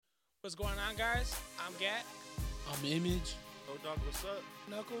What's going on, guys? I'm Gat, I'm Image. Oh, dog, what's up?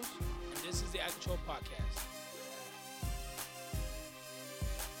 Knuckles. and this is the Outta Control podcast.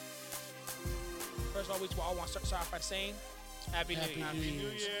 First of all, we all want to start off by saying Happy New Happy Year. New Happy New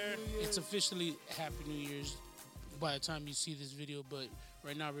Year's. Year. It's officially Happy New Year's by the time you see this video, but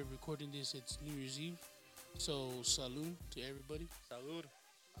right now we're recording this. It's New Year's Eve. So, salud to everybody. Salud.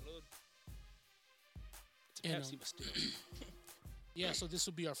 Salud. It's a And, Pepsi, but still. Yeah, so this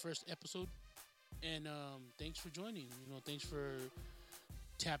will be our first episode. And thanks for joining. Thanks for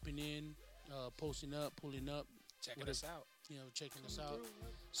tapping in, posting up, pulling up, Checking whatever. us out. Checking us out.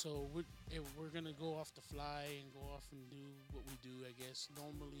 So we're going to go off the fly and go off and do what we do, I guess,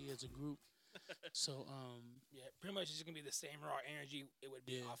 normally as a group. So, Yeah, pretty much it's just going to be the same raw energy it would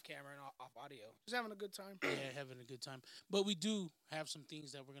be Yeah. off camera and off audio. Just having a good time. yeah, having a good time. But we do have some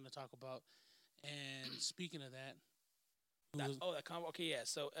things that we're going to talk about. And speaking of that, That combo. Okay, yeah.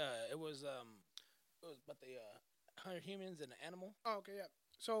 So it was about the 100 humans and an animal. Oh, okay, yeah.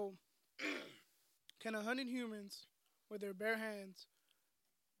 So, can 100 humans, with their bare hands,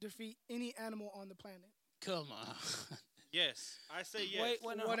 defeat any animal on the planet? come on. Yes, I say yes.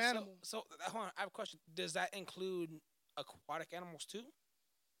 Wait, no. What so, animal? So, hold on. I have a question. Does that include aquatic animals too?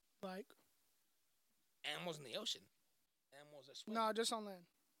 Like, Animals in the ocean? Animals that swim? nah, just on land.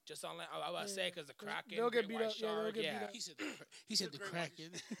 Just on land? I was about to say because the kraken, They'll get great beat white up, yeah, they'll shark, get beat up. He said the Great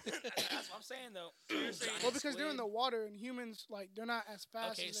Kraken. That's what I'm saying though. Well, because they're in the water and humans, like, they're not as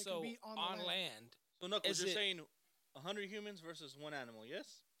fast Okay, as they so can be on the land. land. So, Knuckles, Is you're it- saying 100 humans versus one animal,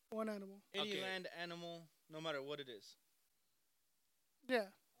 yes? One animal. Any Okay. land animal, no matter what it is. Yeah.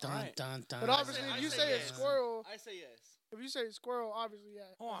 Dun, Alright. dun, dun. But obviously, I if you say say a yes. squirrel, I say yes. if you say squirrel, obviously, yeah.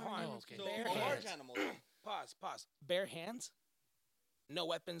 Hold on, 100 hold on. humans Okay. So, can- Bare a large hands. animal, then. Pause. Bare hands? No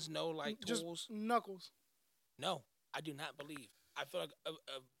weapons, no like Just tools? knuckles. No, I do not believe. I feel like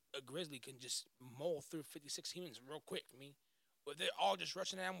a grizzly can just mold through 56 humans real quick. But they're all just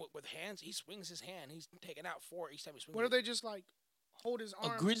rushing at him with hands. He swings his hand. He's taking out 4 each time he swings. What if they just, like, hold his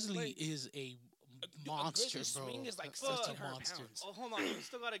arm? A grizzly is a monster, grizzly bro. swing is like Such a 1,600 monster. pounds. Oh, hold on. You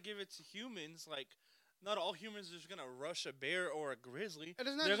still got to give it to humans. Like, not all humans are just going to rush a bear or a grizzly. And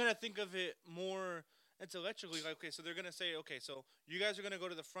it's not They're just- going to think of it more intellectually. Like, okay, so they're going to say, okay, so you guys are going to go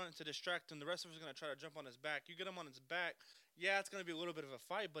to the front to distract him. The rest of us are going to try to jump on his back. You get him on his back. Yeah, it's going to be a little bit of a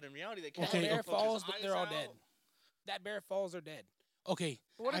fight, but in reality, they can't. Okay. That bear focus falls, eyes they're all out. dead. That bear falls, they're dead. Okay,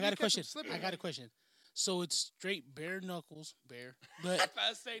 What I if got you a kept question. them slipping? I got a question. So it's straight bare knuckles, bare, That's but what I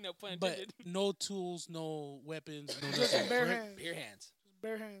was saying, no pun but intended. no tools, no weapons, no Just nothing. bare correct? hands. Bare hands. Just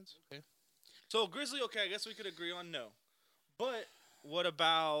bare hands. So grizzly, okay, I guess we could agree on no. But what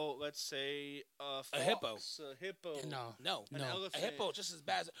about, let's say, a fox, hippo. A hippo. No, No. An No. A elephant. hippo just as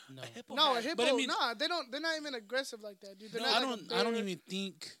bad as No. a hippo. No, a has- hippo. But I mean- nah, they don't. They're not even aggressive like that, dude. They're No, not I like a don't. I don't bear. even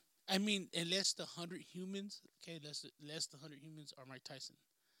think. I mean, unless the 100 humans. Okay, less the 100 humans are Mike Tyson.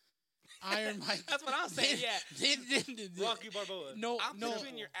 Iron Mike. That's what I'm saying, yeah. Then- Rocky Balboa. No, I'm no.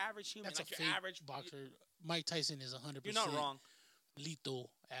 picturing your average human, That's like a your fake average boxer. Mike Tyson is 100%. You're not wrong.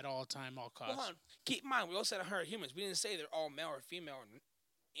 Lethal at all time, all costs. Hold on. Keep in mind, we also said 100 humans. We didn't say they're all male or female or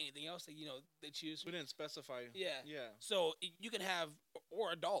anything else that they choose. We didn't specify. Yeah. Yeah. So you can have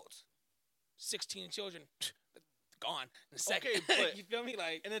or adults, 16 children, gone in a second. Okay, but- you feel me?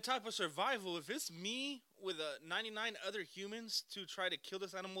 Like In the type of survival, if it's me with 99 other humans to try to kill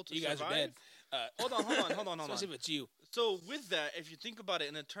this animal to you guys survive, are dead. hold on. Especially if it's you. So with that, if you think about it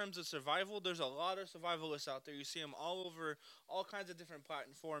in the terms of survival, there's a lot of survivalists out there. You see them all over all kinds of different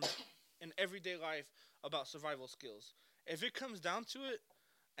platforms in everyday life about survival skills. If it comes down to it,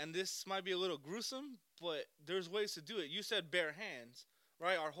 and this might be a little gruesome, but there's ways to do it. You said bare hands,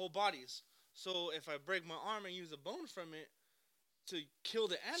 right? Our whole bodies. So if I break my arm and use a bone from it to kill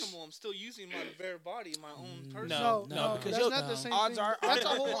the animal, I'm still using my bare body, my own person. No, No, because that's you'll- not the same odds thing. are- That's a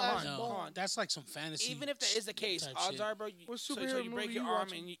hold whole on, ass No, bone. that's like some fantasy. even if that is the case, type odds shit. are, bro. What So superhero you break movie your you arm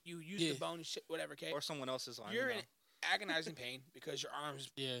watching? and you use Yeah. the bone, and shit, whatever. Okay, Or someone else's arm. you're you in know. agonizing pain because your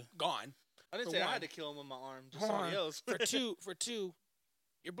arm's Yeah. gone. I didn't for say I one. had to kill him with my arm. Just Hold somebody on. else. For two,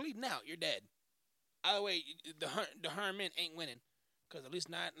 you're bleeding out. You're dead. Either way, the 100 men ain't winning because at least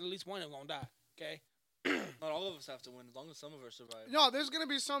one of them gonna die. Okay. Not all of us have to win, as long as some of us survive. No, there's gonna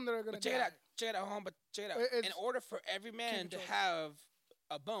be some that are gonna But check die. it out. Check it out, home. But check it out. It's- In order for every man to control. have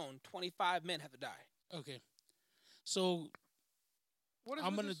a bone, 25 men have to die. Okay. So What is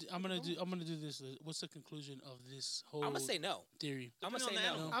I'm with gonna this- do, I'm gonna do this. What's the conclusion of this whole I'm gonna say no. theory? I'm gonna say Depending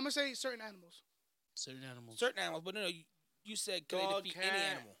on the no. animal. I'm gonna say certain animals. Certain animals. Certain animals, but no. You said can Dog, they defeat cat. any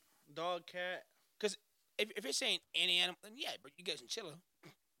animal? Dog, cat. Because if you're saying any animal, then yeah, but you get chinchilla.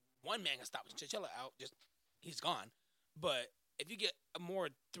 One man can stop a chinchilla out. Just he's gone. But if you get a more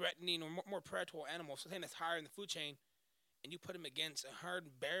threatening or more predatory animal, something that's higher in the food chain, and you put them against a herd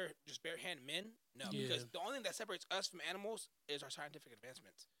just bare hand men, no, Yeah. because the only thing that separates us from animals is our scientific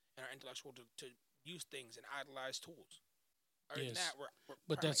advancements and our intellectual to use things and idolize tools. Other than Yes. that, we're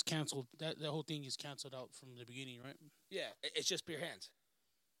But that's primates. canceled. That whole thing is canceled out from the beginning, right? Yeah, it's just bare hands.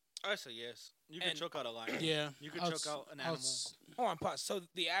 I say yes. You can And- choke out a lion. Yeah. You can I'll choke s- out an I'll animal. s- Hold on, pause. So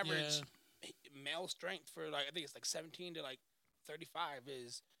the average Yeah. male strength for like I think it's like 17 to like 35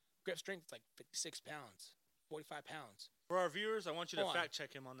 is grip strength is like 56 pounds, 45 pounds. For our viewers, I want you to Hold on. fact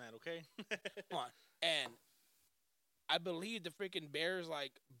check him on that, okay? Hold on, and I believe the freaking bear's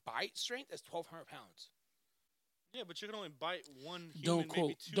like bite strength is 1,200 pounds. Yeah, but you can only bite one human, Don't maybe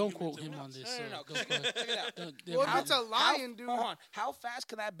quote. two Don't humans quote at him once. on this. No, so no, no. don't 'cause quote- check it out. don't- Well, if How- it's a lion, dude. Hold on. How fast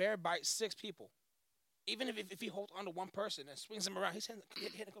can that bear bite 6 people? Even if he holds onto one person and swings him around, he's hitting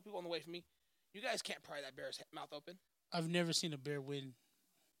a couple people on the way from me. You guys can't pry that bear's mouth open. I've never seen a bear win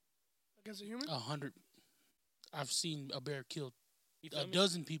Against a human? 100. I've seen a bear kill You a feel me?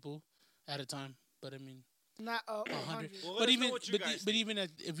 dozen people at a time. But I mean, Not 100. 100. Well, let but us know even what you but, guys but think. even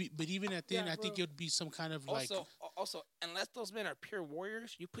at but even at then, Yeah, I think bro. it would be some kind of like Also, unless those men are pure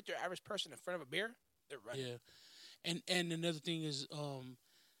warriors, you put your average person in front of a bear, they're running. yeah. And another thing is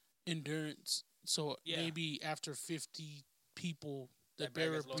endurance. So Yeah. maybe after 50 people, the That bear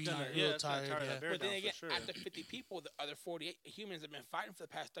bear gets a would little be tired. Yeah, real it's kinda tired. tired of Yeah. that bear But then down again, for sure. after 50 people, the other 48 humans have been fighting for the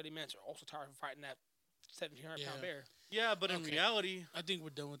past 30 minutes are also tired of fighting that 1,700-pound Yeah. bear. Yeah, but in Okay. reality, I think we're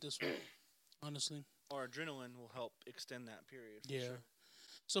done with this one. Honestly. our adrenaline will help extend that period. For Yeah. sure.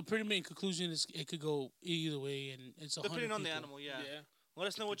 So pretty much in conclusion, it could go either way, and it's 100 Depending on the people. animal, yeah. Let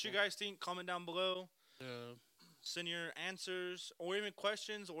us know what you people. guys think. Comment down below. Yeah. Send your answers, or even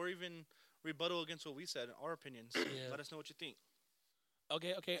questions, or even rebuttal against what we said, our opinions. Yeah. Let us know what you think.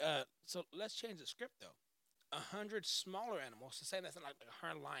 Okay. So let's change the script though. 100 smaller animals. So say that's not like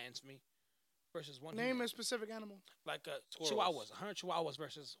 100 lions, me, versus one. Name human. a specific animal. Like Squirrels. chihuahuas. 100 chihuahuas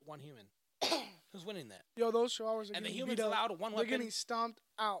versus one human. Who's winning that? Yo, those chihuahuas are And the getting humans beat up. allowed one They're weapon. getting stomped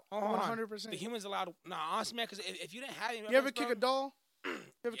out. Hold on. 100%. The humans allowed. Nah, honestly, man, because if you didn't have any You ever weapons, kick bro- a doll? You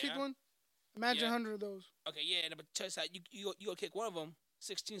ever kick Yeah. one? Imagine Yeah. 100 of those. Okay, yeah, but check this out. You go kick one of them.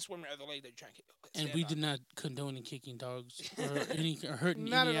 16 swarming the other leg that you're trying to kick. And stand we on. did not condone in kicking dogs or hurting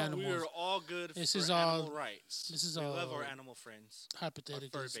Not any at all. We animals. are all good This for is animal all- rights. this is we love all our animal friends. Our Hypothetically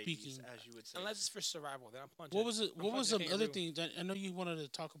fur babies, speaking. as you would say. Unless it's for survival, then I'm punching. What was it? I'm What was punching some a other kangaroo. things? I know you wanted to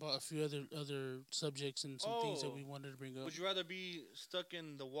talk about a few other subjects and some things that Oh. we wanted to bring up. Would you rather be stuck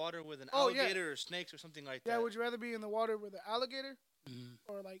in the water with an Oh, yeah. alligator or snakes or something like Yeah, that? would you rather be in the water with an alligator Mhm.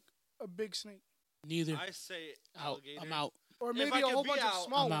 or like a big snake? Neither. I say Out. alligator. I'm out. Or If maybe I a could whole be bunch out, of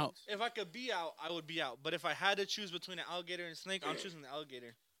small I'm out. ones. If I could be out, I would be out. But if I had to choose between an alligator and a snake, I'm choosing the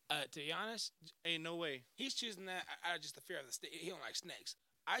alligator. To be honest, Ain't no way. he's choosing that out of just the fear of the snake. He don't like snakes.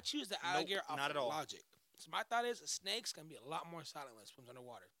 I choose the Nope, alligator off not of at all. logic. So my thought is a snake's gonna be a lot more silent when it swims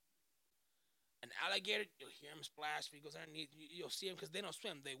underwater. An alligator, you'll hear him splash. If he goes underneath, you'll see him because they don't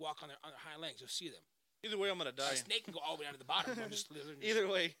swim. They walk on their hind legs. You'll see them. Either way, I'm gonna A die. snake can go all the way down to the bottom. Bro. Just slither and just- Either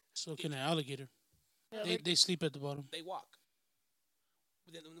way. So can an alligator. Yeah, They sleep at the bottom. they walk.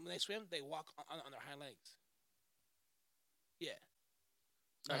 But then when they swim, they walk on their hind legs. Yeah.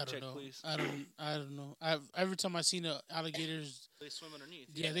 I Fact don't check, know. please. I don't know. Every time I seen alligators, They swim underneath.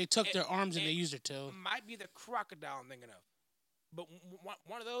 yeah, they tuck their arms and they it- use their tail. Might be the crocodile I'm thinking of. But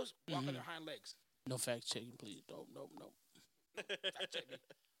one of those walk Mhm. on their hind legs. No fact checking, please. No. Fact check me.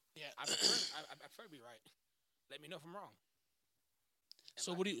 Yeah. I prefer to be right. Let me know if I'm wrong.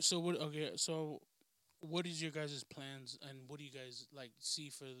 So what do you? So what? Okay. So what is your guys' plans and what do you guys like see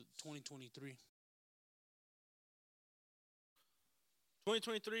for 2023?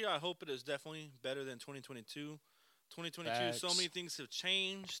 2023, I hope it is definitely better than 2022. 2022, so Facts. many things have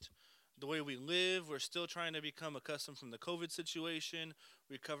changed. The way we live, we're still trying to become accustomed from the COVID situation,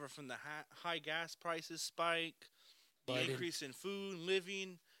 recover from the high gas prices spike, the Biden. increase in food,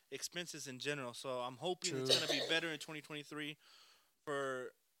 living, expenses in general. So I'm hoping it's True. going to be better in 2023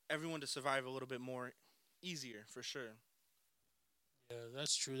 for everyone to survive a little bit more easier, for sure. Yeah,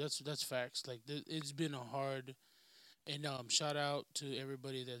 that's true. That's facts. Like it's been a hard, and shout out to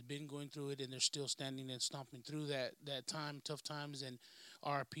everybody that's been going through it and they're still standing and stomping through that time, tough times, and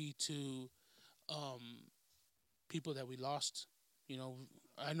RP to people that we lost. You know,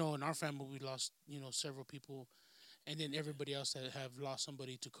 I know in our family we lost several people, and then everybody else that have lost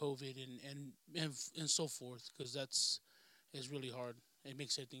somebody to COVID and so forth, because it's really hard. It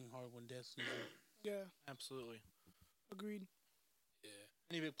makes everything hard when death. Yeah, Absolutely. agreed. Yeah.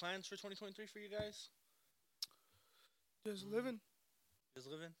 Any big plans for 2023 for you guys? Just living. Just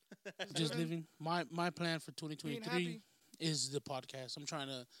living? Just living. My plan for 2023 happy. is the podcast. I'm trying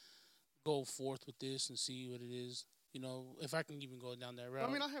to go forth with this and see what it is. If I can even go down that route.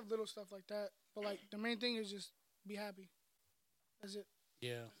 I mean, I have little stuff like that, but like the main thing is just be happy. That's it.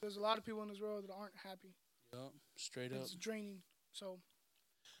 Yeah. There's a lot of people in this world that aren't happy. Yep. Straight up. It's draining. So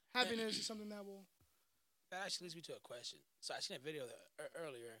happiness is something that will. That actually leads me to a question. So I seen a video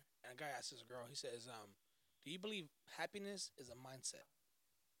earlier, and a guy asked this girl. He says, "Do you believe happiness is a mindset,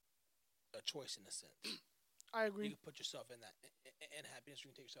 a choice in a sense? I You agree. can put yourself in that in happiness. You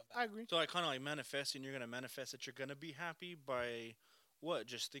can take yourself I out. agree. So, like, kind of like manifesting. You're gonna manifest that you're gonna be happy by what?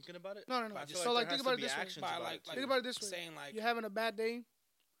 Just thinking about it? No, no, no. I feel So like there think has about to it be this way. actions By about like, it, like Think about it this way. saying like You're having a bad day,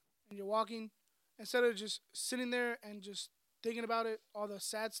 and you're walking. Instead of just sitting there and just thinking about it, all the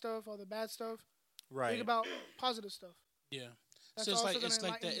sad stuff, all the bad stuff, right? think about positive stuff. Yeah. That's So it's also like gonna it's like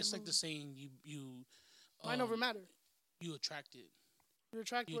enlighten that. your It's like the mood. saying you Mind over matter. you attract it. You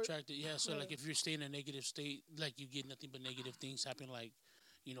attract You what. attract it. Yeah. So Yeah. like if you're staying in a negative state, like you get nothing but negative things happen, like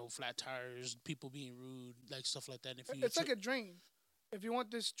flat tires, people being rude, like stuff like that. If you It's like a drain. If you want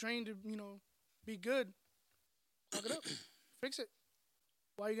this drain to be good, plug it up, fix it.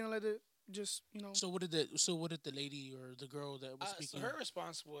 Why are you gonna let it just So what did the lady or the girl that was So speaking? her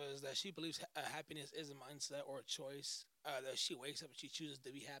response was that she believes happiness is a mindset or a choice. That she wakes up and she chooses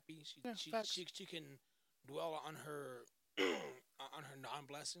to be happy. Yeah, facts. She can dwell on her on her non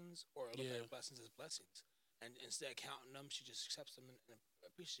blessings or look Yeah. at blessings as blessings, and instead of counting them, she just accepts them and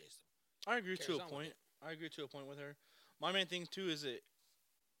appreciates them. I agree to Carries a on with point. it. I agree to a point with her. My main thing too is that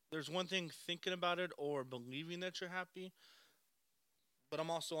there's one thing thinking about it or believing that you're happy, but I'm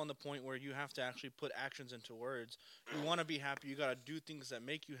also on the point where you have to actually put actions into words. You want to be happy, you got to do things that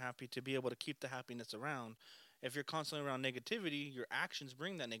make you happy to be able to keep the happiness around. If you're constantly around negativity, your actions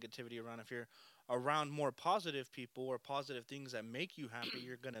bring that negativity around. If you're around more positive people or positive things that make you happy,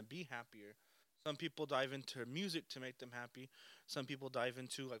 you're going to be happier. Some people dive into music to make them happy. Some people dive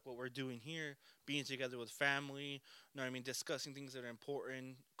into like what we're doing here, being together with family, you know what I mean, discussing things that are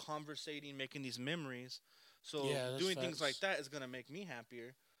important, conversating, making these memories. So Yeah, that's doing things like facts. that is gonna make me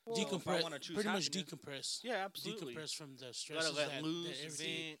happier. Well, So if I Decompress. want to choose Pretty much happiness, decompress. yeah, absolutely. Decompress from the You stresses gotta let that loose,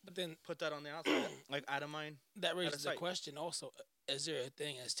 everything. vent, But then put that on the outside, like out of mind. that Out raises of the sight. question also: Is there a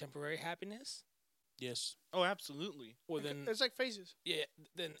thing as temporary happiness? Yes. Oh, absolutely. Well, then it's like phases yeah,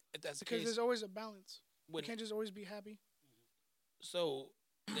 then if that's the because case, there's always a balance. You when can't just always be happy. so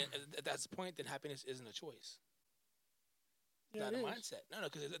then, if that's the point, then happiness isn't a choice. Yeah, Not it a is. mindset. No,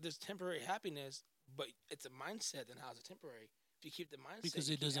 because there's temporary happiness, but it's a mindset. Then how's it temporary? If you keep the mindset, Because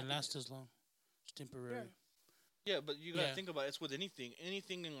you it keep doesn't happiness. last as long. It's temporary. Yeah, but you gotta Yeah. think about it. It's with anything.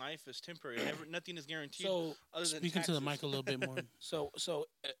 Anything in life is temporary. Never, nothing is guaranteed. So, other than Speaking to the taxes. mic a little bit more. so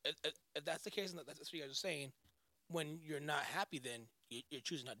if that's the case, and that's what you guys are saying, when you're not happy, then you're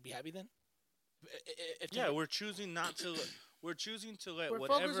choosing not to be happy. Then, if Yeah, we're choosing not to. We're choosing to let We're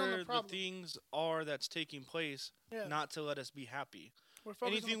focused on the whatever the problem. things are that's taking place Yeah, not to let us be happy. we're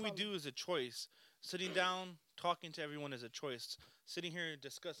focused Anything on we the problem. do is a choice. Sitting down, talking to everyone is a choice. Sitting here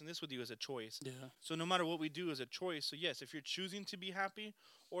discussing this with you is a choice. Yeah. So no matter what we do is a choice. So yes, if you're choosing to be happy,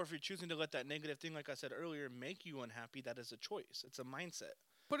 or if you're choosing to let that negative thing, like I said earlier, make you unhappy, that is a choice. It's a mindset.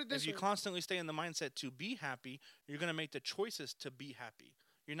 Put it this If you way. constantly stay in the mindset to be happy, you're going to make the choices to be happy.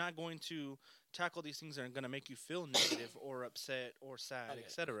 You're not going to tackle these things that are going to make you feel negative or upset or sad, Okay.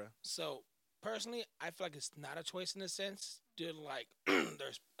 etc. So personally, I feel like it's not a choice in a sense, due to like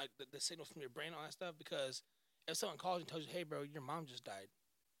there's like the signals from your brain, all that stuff. Because if someone calls you and tells you, "Hey, bro, your mom just died,"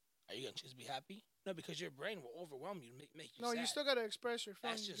 are you gonna choose to be happy? No, because your brain will overwhelm you, make you No, sad. you still gotta express your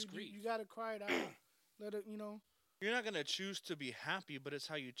feelings. That's just dude. grief. You gotta cry it out. Let it. You're not going to choose to be happy, but it's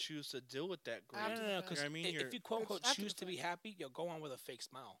how you choose to deal with that grief. After the fact. because You know what I mean? if you quote It's unquote after choose the to be fact. happy, you'll go on with a fake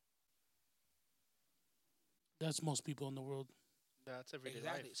smile. That's most people in the world. That's everyday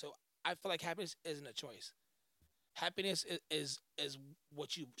Exactly. life. So I feel like happiness isn't a choice. Happiness is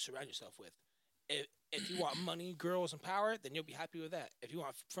what you surround yourself with. If you want money, girls, and power, then you'll be happy with that. If you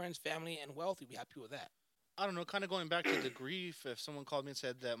want friends, family, and wealth, you'll be happy with that. I don't know, kind of going back to the grief, if someone called me and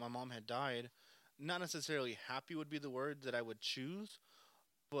said that my mom had died, not necessarily happy would be the word that I would choose,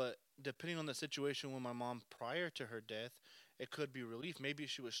 but depending on the situation with my mom prior to her death, it could be relief. Maybe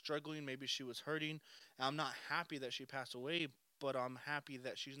she was struggling, maybe she was hurting. And I'm not happy that she passed away, but I'm happy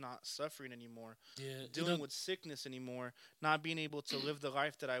that she's not suffering anymore, Yeah. dealing with sickness anymore, not being able to live the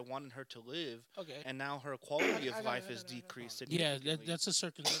life that I wanted her to live. Okay. And now her quality of I got life it, is I got it. decreased Yeah, significantly. that's a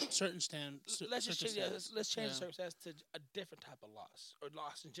certain stand. Let's just change, circumstance. let's change the Yeah. circumstance to a different type of loss or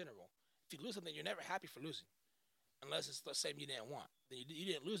loss in general. If you lose something, you're never happy for losing, unless it's the same you didn't want. Then you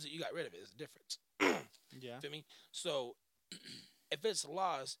didn't lose it, you got rid of it. It's a difference. Yeah. Feel me? So if it's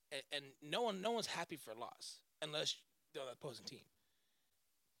loss, and no one's happy for loss unless the opposing team.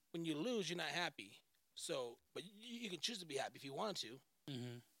 When you lose, you're not happy. So, but you can choose to be happy if you wanted to.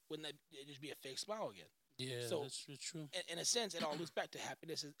 Mm-hmm. Wouldn't that just be a fake smile again? Yeah, So, that's true. in a sense, it all loops back to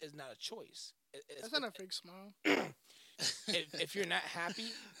happiness is not a choice. That's not a fake smile. If you're not happy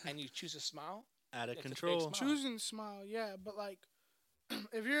and you choose to smile, Out of it's a fake control. smile. Choosing to smile, yeah, but like,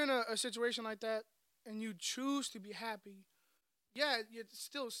 if you're in a situation like that and you choose to be happy, yeah, it's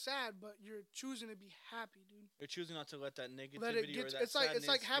still sad, but you're choosing to be happy, dude. You're choosing not to let that negativity Let it or get. that It's like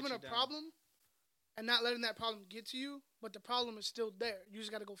sadness having get a you down. problem and not letting that problem get to you, but the problem is still there. You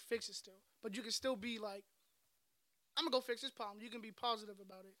just gotta go fix it still. But you can still be like, I'm gonna go fix this problem. You can be positive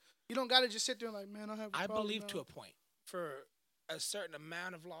about it. You don't gotta just sit there and like, man, I have a I problem believe now. to a point. For a certain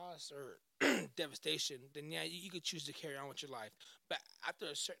amount of loss or devastation, then yeah, you could choose to carry on with your life. But after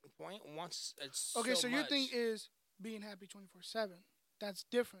a certain point, once it's Okay, so your much, thing is being happy 24/7. That's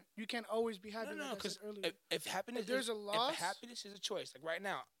different. You can't always be happy. no, like I because said earlier. if happiness, If there's a loss- if happiness is a choice, like right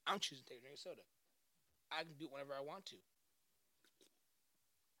now, I'm choosing to take a drink of soda. I can do it whenever I want to.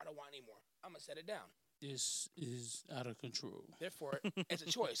 I don't want any more. I'm gonna set it down. This is out of control. Therefore, it's a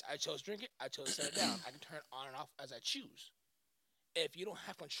choice. I chose to drink it. I chose to set it down. I can turn it on and off as I choose. If you don't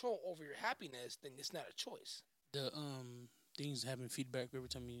have control over your happiness, then it's not a choice. The things having feedback every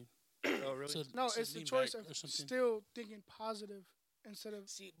time you. Oh, really? No, so it's the lean choice back of or something. still thinking positive instead of.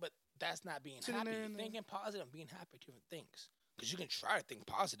 See, but that's not being Sitting happy. there in the- Thinking positive and being happy are different things. Because you can try to think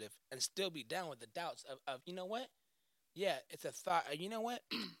positive and still be down with the doubts of you know what? Yeah, it's a thought. You know what?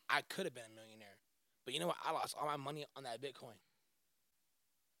 I could have been a millionaire. But you know what? I lost all my money on that Bitcoin.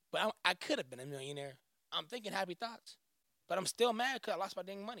 But I could have been a millionaire. I'm thinking happy thoughts. But I'm still mad because I lost my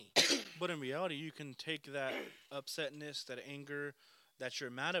dang money. But in reality, you can take that upsetness, that anger, that you're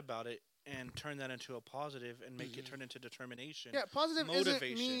mad about it, and turn that into a positive and make it turn into determination. Yeah, positive doesn't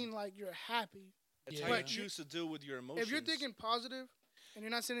motivation. mean like you're happy. It's Yeah. how you But choose to deal with your emotions. If you're thinking positive and you're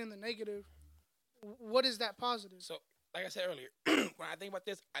not sitting in the negative, what is that positive? So, like I said earlier, when I think about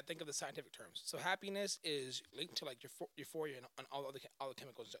this, I think of the scientific terms. So, happiness is linked to like your euphoria and all the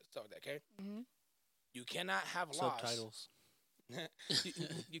chemicals and stuff like that. Okay, Mhm. you cannot have loss. Subtitles.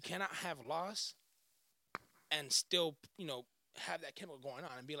 you cannot have loss and still have that chemical going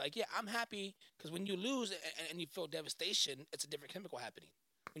on and be like, yeah, I'm happy, because when you lose and you feel devastation, it's a different chemical happening.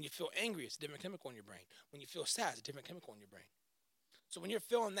 When you feel angry, it's a different chemical in your brain. When you feel sad, it's a different chemical in your brain. So when you're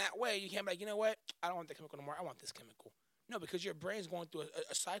feeling that way, you can't be like, you know what? I don't want that chemical no more. I want this chemical. No, because your brain's going through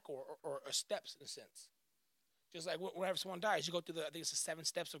a cycle or steps in a sense. Just like whenever someone dies, you go through I think it's the 7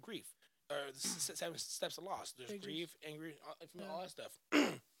 steps of grief or the 7 steps of loss. There's Stages. grief, angry, all Yeah. that stuff.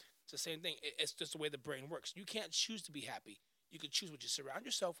 It's the same thing. It's just the way the brain works. You can't choose to be happy. You can choose what you surround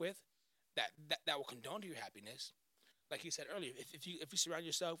yourself with that will condone to your happiness. Like you said earlier, if you surround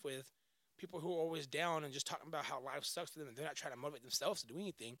yourself with people who are always down and just talking about how life sucks for them and they're not trying to motivate themselves to do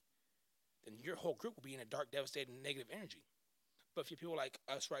anything, then your whole group will be in a dark, devastating, negative energy. But if you're people like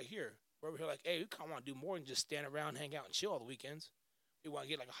us right here, we're over here like, hey, we kind of want to do more than just stand around, hang out, and chill all the weekends. We want to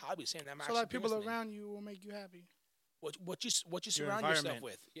get like a hobby, saying that I'm So actually like people doing something. around you will make you happy. What you Your surround yourself environment.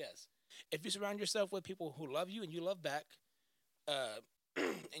 with. Yes. If you surround yourself with people who love you and you love back,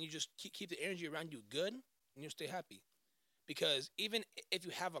 and you just keep the energy around you good, and you'll stay happy. Because even if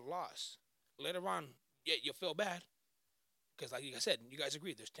you have a loss later on, yeah, you'll feel bad. Because like I said, you guys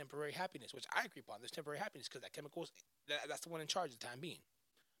agree, there's temporary happiness, which I agree upon. There's temporary happiness because that chemical that's the one in charge at the time being.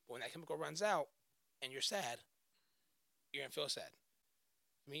 But when that chemical runs out and you're sad, you're gonna feel sad.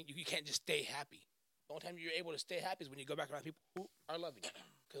 I mean, you can't just stay happy. The only time you're able to stay happy is when you go back around people who are loving you.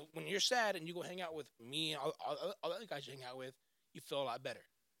 Because when you're sad and you go hang out with me and all the other guys you hang out with, you feel a lot better.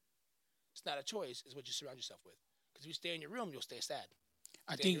 It's not a choice; it's what you surround yourself with. Because if you stay in your room, you'll stay sad.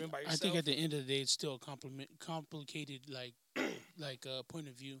 I Stay in think your room by I think yourself. at the end of the day, it's still a complicated point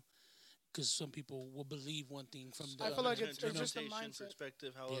of view, because some people will believe one thing from the I feel other. like it's just a Interpretation, mindset.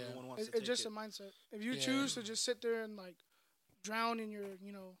 perspective, how Yeah. everyone wants It's to take just it. a mindset. If you Yeah. choose to just sit there and like drown in your,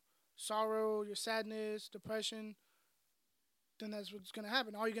 sorrow, your sadness, depression, then that's what's gonna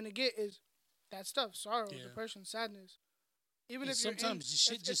happen. All you're gonna get is that stuff: sorrow, Yeah. depression, sadness. Even And if you're sometimes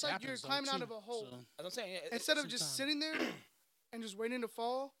shit it's just like happens. you're though, climbing out too, of a hole. so- As I'm saying, Instead of just sometimes. sitting there and just waiting to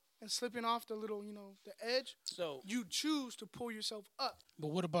fall and slipping off the little, the edge, so you choose to pull yourself up. But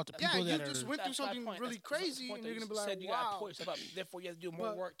what about the Yeah, people you that just are? went through that's my something point. really That's the crazy, point and that you're gonna be you like, said you gotta wow. pull yourself up. Therefore, you have to do more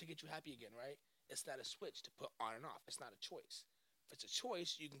But- work to get you happy again, right? It's not a switch to put on and off. It's not a choice. If it's a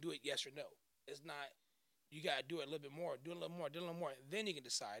choice, you can do it yes or no. It's not. You gotta do it a little bit more, do a little more, do a little more. Then you can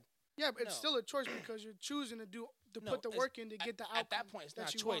decide. Yeah, but it's No. still a choice because you're choosing to No, put the it's- work in to get the outcome. At that point, it's that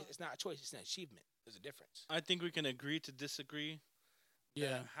not a you choice. want. It's not a choice. It's an achievement. There's a difference. I think we can agree to disagree.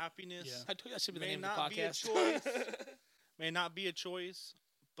 Yeah. That happiness Yeah. I told you that should be the may name of not the be a podcast. choice, may not be a choice,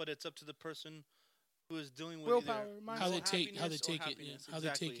 but it's up to the person who is dealing with Willpower, either how no they take happiness or it, yeah. happiness. How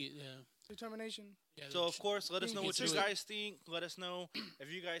Exactly. they take it, yeah. determination. Yeah, So of course, let us being know what you consistent. guys think. Let us know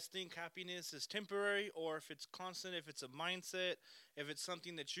if you guys think happiness is temporary or if it's constant, if it's a mindset, if it's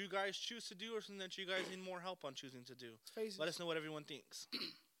something that you guys choose to do or something that you guys need more help on choosing to do. Phases. Let us know what everyone thinks.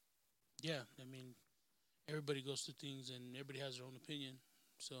 yeah. I mean, everybody goes through things, and everybody has their own opinion.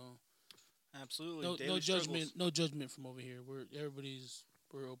 So Absolutely. no Daily judgment, struggles. no judgment from over here. We're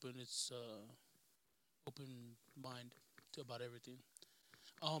open. It's open mind to about everything.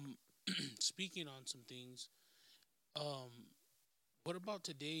 Um, speaking on some things, um, what about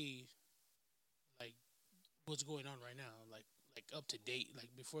today? Like, what's going on right now? Like up to date, like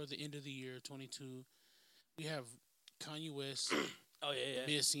before the end of the year, 22. We have Kanye West Oh yeah,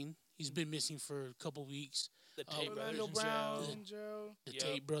 yeah. missing. He's been missing for a couple weeks. The Tate brothers Orlando in Brown jail. in jail. The Yep.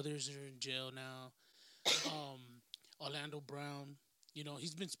 Tate brothers are in jail now. Orlando Brown,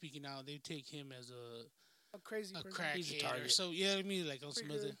 he's been speaking out. They take him as A crazy a person. He's a crackhead or target. so. Yeah, I mean, like on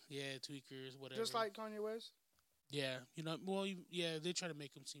some other, Tweaker. tweakers, whatever. Just like Kanye West. yeah, they try to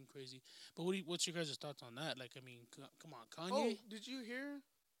make him seem crazy. But what's your guys' thoughts on that? Like, I mean, come on, Kanye, Oh, did you hear?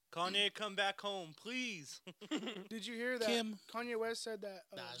 Kanye, come back home, please. Did you hear that Kim. Kanye West said that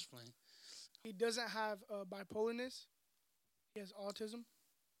nah, just playing. he doesn't have bipolarness. He has autism.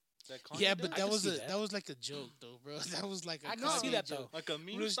 That Kanye Yeah, does? but I that can was see a that. that was like a joke though, bro. That was like a I can see Kanye that, joke. though. like a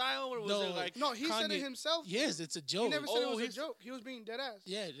meme Was- style, or was no. it like No, he said it Kanye- himself. Yes, it's a He joke. never said it Oh, was a his- joke. He was being dead ass.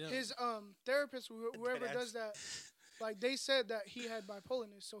 Yeah, His therapist, whoever Deadass. does that, like they said that he had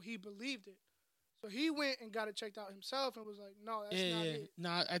bipolarness, so he believed it. So he went and got it checked out himself and was like, "No, that's yeah, not yeah. it."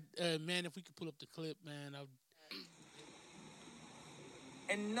 Nah, man, if we could pull up the clip, man,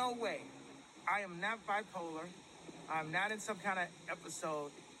 In no way. I am not bipolar. I'm not in some kind of episode,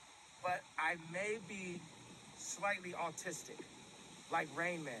 but I may be slightly autistic, like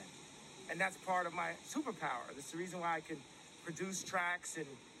Rain Man. And that's part of my superpower. That's the reason why I can produce tracks and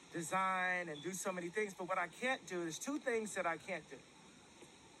design and do so many things. But what I can't do, there's two things that I can't do.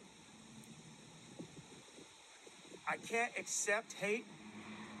 I can't accept hate,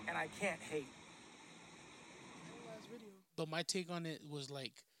 and I can't hate. Last video. but my take on it was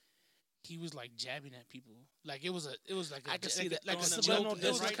like he was like jabbing at people. Like it was like I can see like that. like Throwing a them joke. little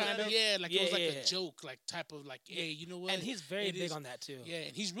It was diss kind right of there. like it was like Yeah. a joke, like type of like, hey, you know what? And he's very It big is- on that too. Yeah,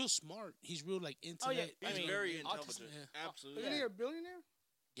 and he's real smart. He's real like into Oh, yeah. that. He's I mean, very autism- intelligent. yeah. Absolutely. Isn't he a billionaire?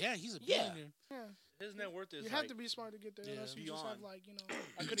 Yeah, he's a Yeah. billionaire. Yeah. His net worth is You like, have to be smart to get there. Yeah. Unless you just have Beyond. like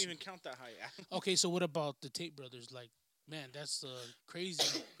I couldn't even count that high. Okay, so what about the Tate brothers? Like, man, that's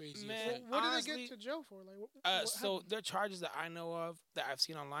crazy, crazy. Man, effect. What did they honestly, get to jail for? Like, what So happened? there are charges that I know of that I've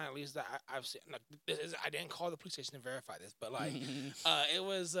seen online, at least that I've seen. Like, I didn't call the police station to verify this, but like, it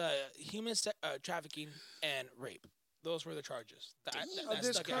was human trafficking and rape. Those were the charges. Of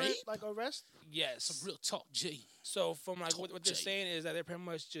this stuck out. current like arrest? Yes. Some real talk, Jay. So from like what they're Jay. saying is that they're pretty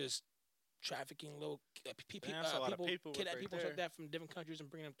much just trafficking little people, That's a lot of people, paperwork kidnap right people there. like that from different countries and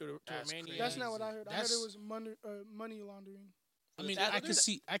bring them to That's Romania. That's not what I heard. I heard That's- it was money laundering. I mean, That's- I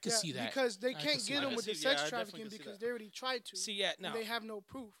can see that. Because they I can can't see get that. them I with can the see- yeah, sex I definitely trafficking can see because that. they already tried to. See, yeah, no. And they have no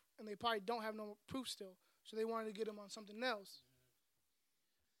proof, and they probably don't have no proof still. So they wanted to get them on something else.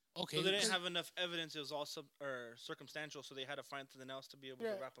 Okay, So they didn't have enough evidence. It was all circumstantial, so they had to find something else to be able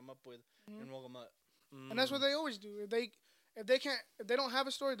Yeah. to wrap them up with and roll them up. And that's what they always do. If they don't have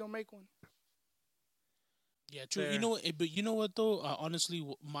a story, they'll make one. Yeah, true. Fair. You know what? But you know what though? Honestly,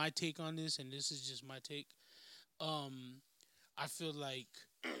 my take on this, and this is just my take. I feel like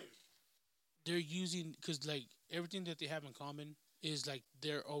they're using because like everything that they have in common is like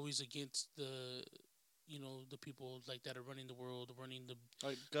they're always against the people like that are running the world, running the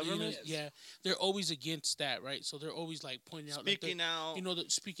Like you know, government yeah, they're always against that, right? So they're always like pointing out, speaking like,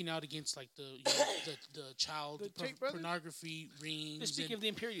 out. speaking out against like the the child The Tate brothers? pornography rings. They're speaking and- of the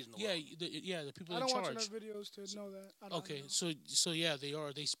impurities in the yeah, world. the people I in don't watch charge. enough videos to know that. I don't Okay, know. so yeah, they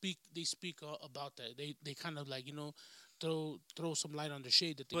are. They speak about that. They kind of like throw some light on the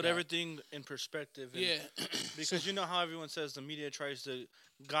shade that they Put got. everything in perspective. And Yeah, Because you know how everyone says the media tries to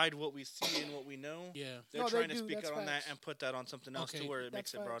guide what we see and what we know. yeah, They're No, they trying to do, speak that's out on that facts. and put that on something else Okay. to where it That's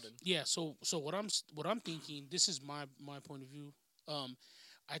makes it facts. broaden. yeah. So what I'm thinking. This is my point of view.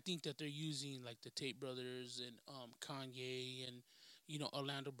 I think that they're using like the Tate brothers and Kanye and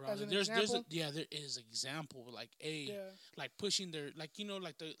Orlando Brown. As an And there example? is example like Yeah. like pushing their like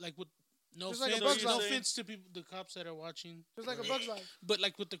like with no Just like a offense, Bug's no Life. offense to people, the cops that are watching. Just like a Bug's Life. But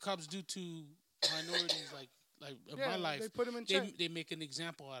like what the cops do to minorities, like in Yeah, my life, they put him in check. they make an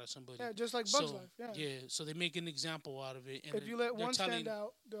example out of somebody. Yeah, just like so, Bugs Life. Yeah. so they make an example out of it. And If you let they're one telling, stand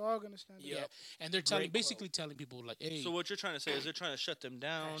out, they're all gonna stand yeah, out. and they're Great basically telling people like, hey, So what you're trying to say is they're trying to shut them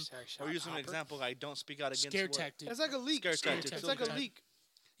down, Hashtag or shot using an popper. example like don't speak out against scare what? tactic. It's like a leak. Scare tactic. It's like a Okay. leak.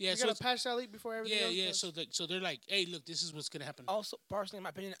 Yeah, You so gotta patch that leak before everything else. yeah. does. So they're like, hey, look, this is what's gonna happen. Also, personally, in my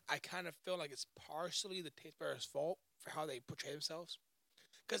opinion, I kind of feel like it's partially the tape bearer's fault for how they portray themselves.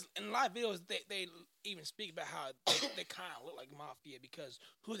 Because in live videos, they even speak about how they kind of look like mafia because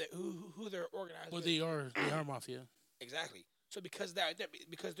who they're organized. Well, with. they are mafia. Exactly. So because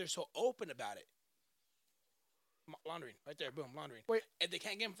they're so open about it, laundering right there, boom, laundering. Wait. And they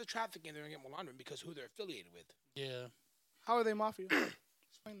can't get them for trafficking, they're gonna get more laundering because who they're affiliated with. Yeah. How are they mafia?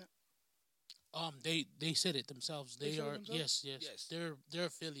 Explain that. They said it themselves. They They said it are themselves? yes. They're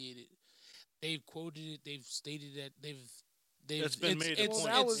affiliated. They've quoted it. They've stated that they've It's been made a Well,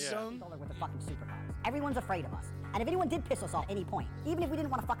 point. that was Yeah. dumb. With the fucking supercars. Everyone's afraid of us. And if anyone did piss us off at any point, even if we didn't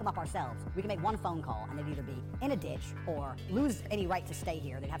want to fuck them up ourselves, we can make one phone call and they'd either be in a ditch or lose any right to stay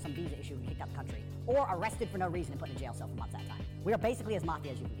here. They'd have some visa issue and kicked out the country. Or arrested for no reason and put in a jail cell for months at a time. We are basically as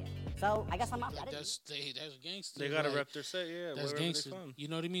mafia as you can get. So I guess I'm mafia. that's gangster. They gotta like, rep their set, yeah. That's Wherever they gangster. from. You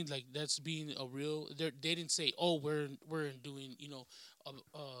know what I mean? Like that's being a real. They didn't say, "Oh, we're doing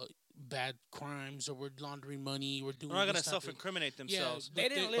bad crimes or we're laundering money. We're doing." They're not gonna this type of-" self-incriminate Yeah, themselves, They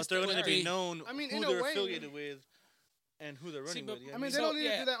didn't but list they're the gonna country. be known I mean, who in a they're way- affiliated with and who they're running but- with. Yeah, I mean, they So, don't need to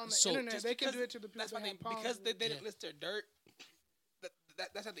yeah, do that on the so internet. Just They can because- do it to the people That's that my have thing. problems Because they with. didn't list their dirt.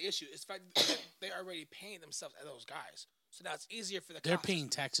 That's not the issue. It's the fact that they're already paying themselves as those guys. So now it's easier for the They're cops. paying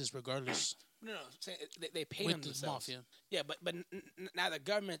taxes regardless No, I'm saying they pay with them the themselves. mafia. Yeah, but now the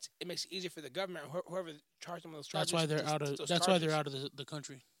government, it makes it easier for the government, whoever charged them with those charges. That's why they're out of. That's why they're out of the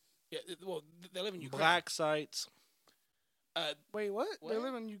country. Yeah, well, they live in Ukraine. black sites. Wait, what? They What?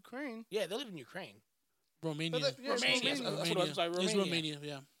 live in Ukraine. Yeah, they live in Ukraine. Romania. Yeah, it's Romania. Romania. That's what I was like, It's Romania. Romania.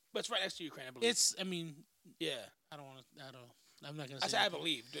 Yeah. But it's right next to Ukraine, I believe. It's. I mean, yeah. I don't want to. I don't. I'm not gonna I say. say I anything.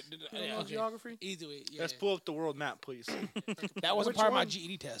 believe. You don't Yeah, know okay. geography. Either way, yeah. Let's pull up the world map, please. That wasn't Which part of my one?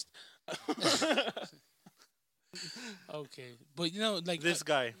 GED test. Okay, but like this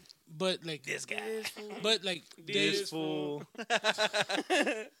guy. but like This guy. but like This they fool. I'm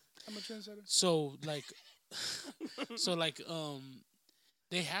a trendsetter. so like so like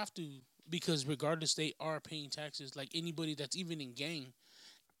they have to, because regardless they are paying taxes. Like anybody that's even in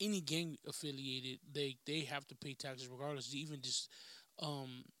any gang affiliated, they have to pay taxes regardless. Even just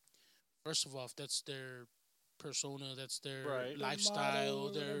first of all, if that's their persona, that's their Right. lifestyle,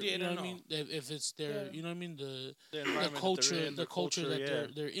 Their their motto, Yeah, you know no, what I mean. If it's their Yeah. you know what I mean, the environment that culture, they're in, the culture that yeah.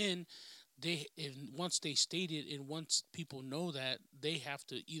 they're in, once they state it and once people know that, they have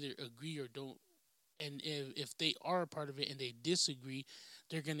to either agree or don't. And if they are a part of it and they disagree,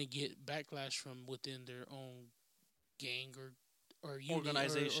 they're gonna get backlash from within their own gang or unit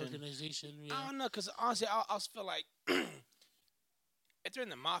Organization. Or organization. I Yeah. don't know, because honestly, I also feel like if they're in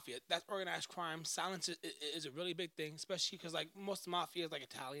the mafia, that's organized crime. Silence is a really big thing, especially because like most mafia is like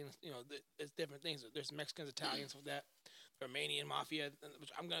Italian. You know, it's different things. There's Mexicans, Italians with that. Romanian mafia,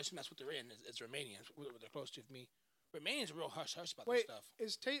 which I'm gonna assume that's what they're in. It's Romanians. What they're close to me. Romanians are real hush hush about this Wait, stuff.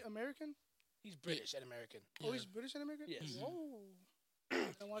 is Tate American? He's British and American. Oh, he's British and American. Yes. Whoa.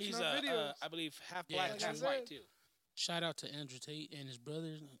 I'm watching He's our videos. I believe half Yeah, black, like half I white said. too. Shout out to Andrew Tate and his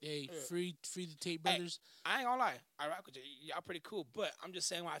brothers. Hey, Yeah. free the Tate Hey, brothers. I ain't gonna lie, I rock with you. Y'all pretty cool, but I'm just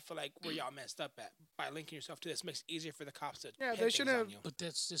saying why I feel like where y'all messed up at by linking yourself to this makes it easier for the cops to Yeah, pin they things shouldn't on have- you. But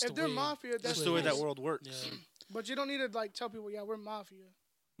that's just If the they're way. mafia, that's That's the way it that is. world works. Yeah. But you don't need to like tell people, yeah, we're mafia.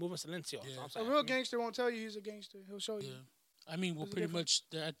 Moving silencio. Yeah. that's what I'm A saying. real gangster won't tell you he's a gangster. He'll show you. Yeah. I mean, well, There's a pretty difference.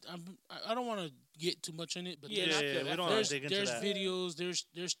 much. I don't want to get too much in it, but Yeah, Yeah, I yeah, feel we that. don't want there's to dig into there's that. videos,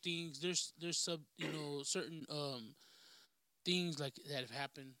 there's things, there's certain things like that have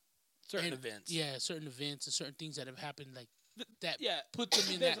happened. Certain And- events. Yeah, certain events and certain things that have happened, like that Yeah, put them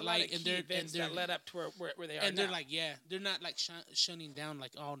in there's that a lot light, of and key they're events that led up to where they are and they're now. like, yeah, they're not like shunning down,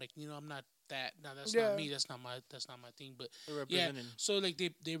 like, oh, like, I'm not that. No, that's Yeah. not me. That's not my thing. But They're yeah, representing. so like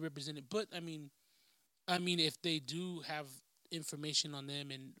they represent it. But I mean, if they do have information on them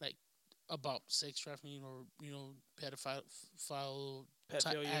and like about sex trafficking or pedophile type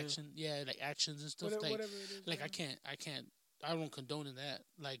Pedophilia. action, yeah, like actions and stuff, Whatever, like whatever it is. like yeah. I don't condone in that.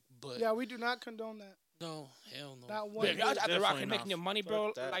 Like, but Yeah, we do not condone that. no, hell no. Not But one. if y'all out there Definitely rocking, not. making your money, bro,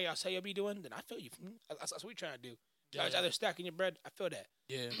 Fuck that. like y'all say you'll be doing, then I feel you. That's what we trying to do. Y'all Yeah. either stacking your bread, I feel that.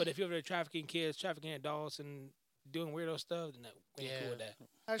 Yeah, But if you're over there trafficking kids, trafficking adults, and doing weirdo stuff, then we ain't cool with that.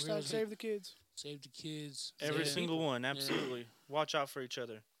 Hashtag Really? save the kids. save the kids. Every yeah. single one, absolutely. Watch out for each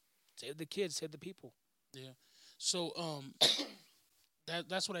other. Save the kids, save the people. So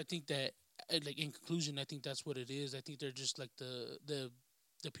that's what I think, that like in conclusion, I think that's what it is. I think they're just like the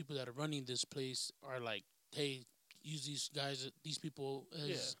people that are running this place are like, hey, use these guys, these people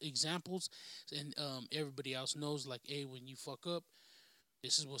as examples, and everybody else knows like, hey, when you fuck up,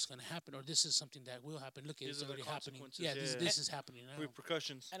 this is what's gonna happen, or this is something that will happen. Look, These it's are the already happening. consequences, Yeah, yeah. this is happening now.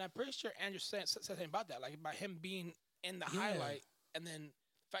 Repercussions. And I'm pretty sure Andrew said something about that, like about him being in the highlight, and then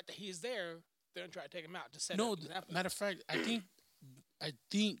the fact that he's there, they're gonna try to take him out to set No, an example. matter of fact, I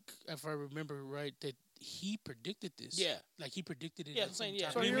think if I remember right that he predicted this. Yeah. Like he predicted it. Yeah, at I'm some saying, yeah.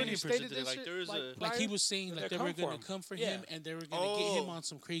 time. So What do he you mean already he stated predicted it? this Like shit, there was like, a Like he prior? was saying, like They're they were coming for going him. to come for Yeah. him, and they were going to get him Oh. on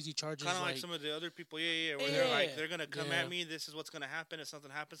some crazy charges. kind of like some of the other people, where they're like, Yeah. they're gonna come Yeah. at me. This is what's gonna happen if something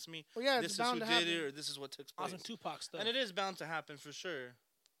happens to me. Well, yeah, This it's is who bound to did it, happen. or this is what took place. Awesome Tupac stuff. And it is bound to happen for sure.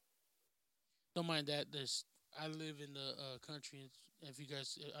 Don't mind that. I live in the country. And if you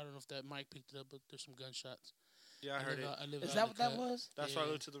guys, I don't know if that mic picked it up, but there's some gunshots. Yeah, I heard it. I live Is out that in what the that cut. was? That's why I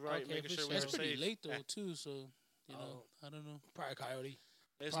Yeah. looked to the right, Okay, making for sure sure. we were It's pretty safe. late though too, so you know, Oh. I don't know. Probably Coyote.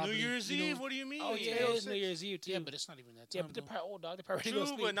 It's Probably, New Year's you know- Eve. What do you mean? Oh yeah, Yeah. it's New Year's Eve too. Yeah, but it's not even that time. yeah, but they're though. probably old dog. They probably go True,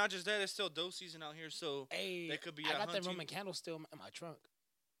 sleep. but not just that. It's still doe season out here, so Hey, they could be I out got that hunting. Roman candle still in my trunk.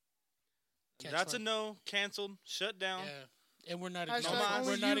 Catch that's a fire. no. Canceled. Shut down. Yeah, and we're not in Hashtag California. only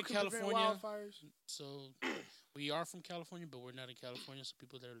we're you not in can prevent California, wildfires. so we are from California, but we're not in California. So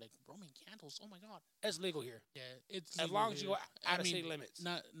people that are like Roman candles, oh my god, It's legal here yeah, it's as legal long as you here. go out of city limits.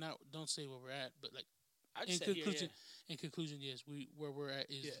 Not don't say where we're at, but like I in just said here, conclusion, yes, where we're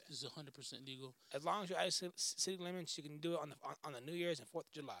at is Yeah. is 100% legal. as long as you're out of city limits, you can do it on the New Year's and 4th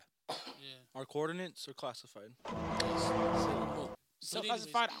of July. Yeah, Our coordinates are classified. So But anyways,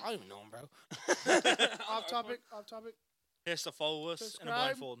 classified, I don't even know them, bro. Off topic. Off topic. He has to follow us in a Subscribe.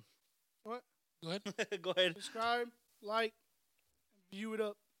 blindfold. What? Go ahead. Go ahead. Subscribe, like, view it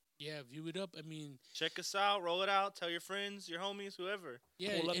up. Yeah, view it up. I mean, Check us out. Roll it out. Tell your friends, your homies, whoever.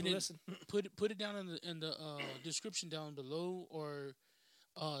 yeah, Pull up and and then listen. put it down in the description down below, or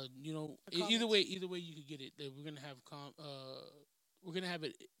you know, The either way you could get it. That we're gonna have we're gonna have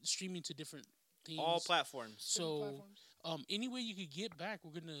it streaming to different things. All platforms. So Platforms. any way you could get back,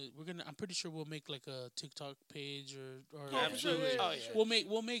 we're gonna. I'm pretty sure we'll make like a TikTok page or Yeah, for sure, Absolutely. yeah, Oh, for yeah. sure.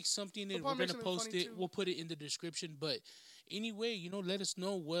 we'll make something and We'll we're probably gonna make something post funny, it. too. We'll put it in the description. But anyway, you know, let us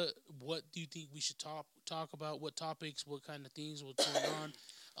know what do you think we should talk about, what topics, what kind of things, what's going on.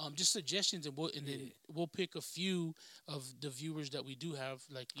 Just suggestions, and then we'll pick a few of the viewers that we do have.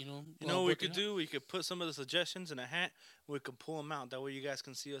 Like You know what we working could out. do? We could put some of the suggestions in a hat. We could pull them out. That way you guys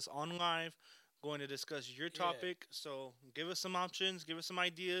can see us on live going to discuss your topic. So give us some options. Give us some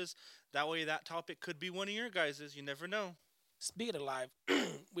ideas. That way that topic could be one of your guys's. You never know. Speaking of live,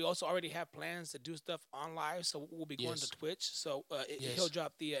 we also already have plans to do stuff on live, so we'll be going Yes. to Twitch. So Yes. he'll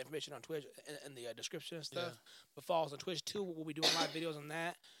drop the information on Twitch in the description and stuff. Yeah. But follow us on Twitch too. We'll be doing live videos on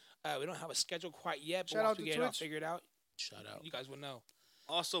that. We don't have a schedule quite yet, but Shout once out we to get it all Twitch. figured out, Shout out. you guys will know.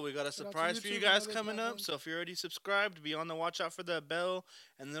 Also, we got a Shout out to surprise for you YouTube and guys other coming up. platforms. So if you're already subscribed, be on the watch out for the bell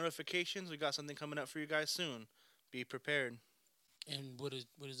and notifications. We got something coming up for you guys soon. Be prepared. And what is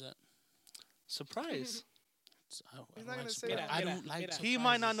that? Surprise. He's not gonna say surprise. that. I Get don't out, like. get out. He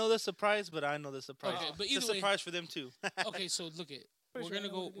might not surprises. know the surprise, but I know the surprise. Okay, but it's a either way- surprise for them too. Okay, so look at Pretty we're sure I gonna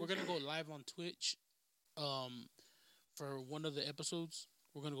know go what it we're is. gonna go live on Twitch, for one of the episodes.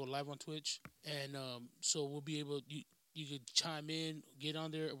 We're gonna go live on Twitch, and so we'll be able you could chime in, get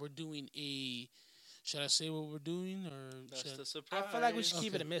on there. We're doing a. Should I say what we're doing or? That's should the surprise. I feel like we should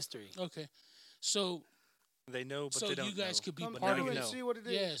keep it Okay. a mystery. Okay, so They know, but so they don't you guys know. could be Come But part now of through you it. and know. see what it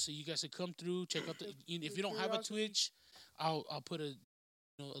is. Yeah, so you guys could come through, check out the. If you don't have a Curiosity. Twitch, I'll put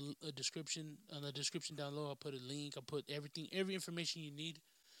a description on the description down low. I'll put a link. I'll put every information you need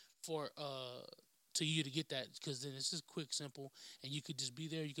for to you to get that, because then it's just quick, simple, and you could just be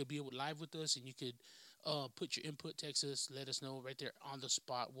there. You could be live with us, and you could put your input, text us, let us know right there on the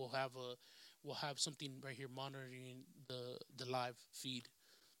spot. We'll have something right here monitoring the live feed.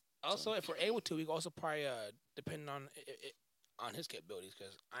 Also, if we're able to, we can also probably, depending on his capabilities,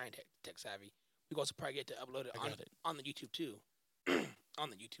 because I ain't tech savvy, we can also probably get to upload it I got it. on the YouTube too. On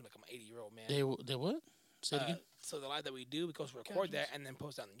the YouTube, like I'm an 80-year-old man. They what? Say it again. So the live that we do, we go record that and then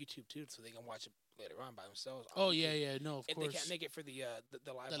post it on the YouTube too, so they can watch it later on by themselves. on Oh YouTube. yeah, no, of If course. they can't make it for the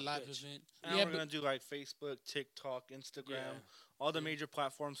live The on live Twitch. event. And Yeah, we're but gonna do like Facebook, TikTok, Instagram, all the major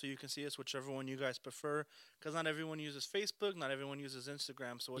platforms, so you can see us, whichever one you guys prefer. Because not everyone uses Facebook, not everyone uses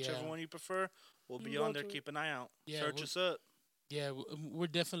Instagram. So whichever Yeah. one you prefer, we'll You be can on go there. to it. Keep an eye out. Yeah, Search we're- us up. yeah, we're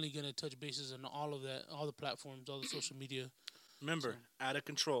definitely gonna touch bases on all of that, all the platforms, all the social media. Remember, out of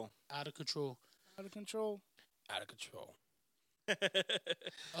control. Out of control. Out of control. Out of control.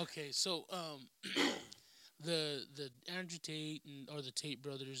 Okay, so the Andrew Tate or the Tate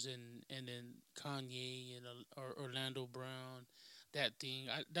brothers and then Kanye and Orlando Brown, that thing.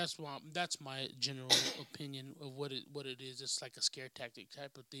 That's my general opinion of what it is. It's like a scare tactic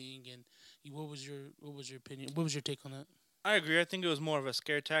type of thing. And what was your opinion? What was your take on that? I agree. I think it was more of a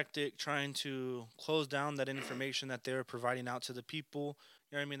scare tactic, trying to close down that information that they were providing out to the people.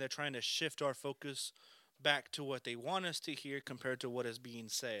 You know what I mean? They're trying to shift our focus back to what they want us to hear compared to what is being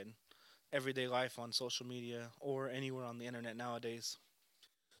said. Everyday life on social media or anywhere on the internet nowadays.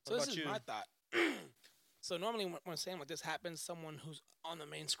 So What this about is you? my thought. So normally when something like this happens, someone who's on the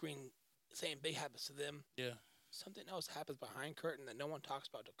main screen saying big happens to them, Yeah, something else happens behind curtain that no one talks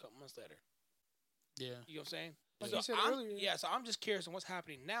about till a couple months later. yeah. You know what I'm saying? Like so you said I'm, earlier. Yeah, so I'm just curious on what's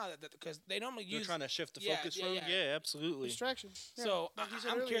happening now because they normally You're use. trying to shift the Yeah, focus yeah, from? yeah. Yeah, absolutely. Distraction. Yeah, So like you said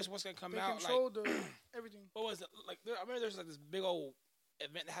I'm earlier, curious what's gonna come they out. control Like, the everything. what was it? Like I remember there's like this big old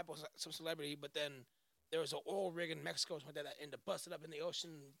event that happened with some celebrity, but then there was an oil rig in Mexico or something like that ended up busted up in the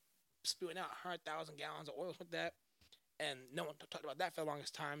ocean, spewing out 100,000 gallons of oil or something like that. And no one talked about that for the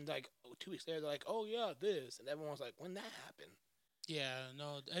longest time. Like 2 weeks later, they're like, "Oh yeah, this," and everyone was like, "When that happened?" Yeah,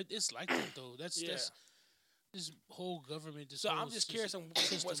 no, it's like that though. That's Yeah. this whole government. This So whole I'm just curious on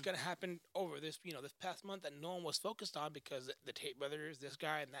system. what's going to happen over this past month that no one was focused on because the Tate brothers, this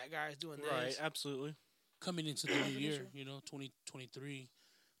guy and that guy is doing Right, this. absolutely. coming into the new year. 2023.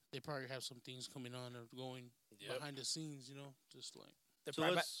 They probably have some things coming on or going Yep. behind the scenes. Just like They're So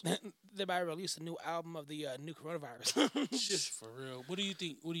probably let's- they might release a new album of the new coronavirus, just for real. What do you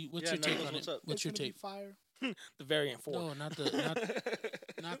think? What's Yeah, your take Knuckles, on what's it? up? What's It's your gonna take? be fire. the variant 4. No, not the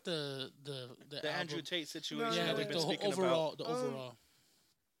not the The Andrew album. Tate situation No, Yeah, that no, we've like been the whole speaking overall. about. The overall.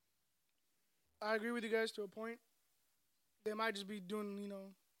 I agree with you guys to a point. They might just be doing,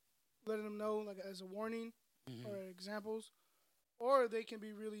 letting them know like as a warning Mhm. or examples, or they can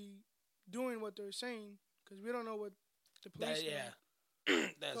be really doing what they're saying because we don't know what the police. yeah. know.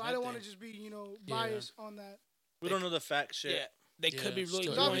 That's So my I don't want to thing. just be, biased on that. We don't know the facts yet. Yeah, they Yeah, could be really still-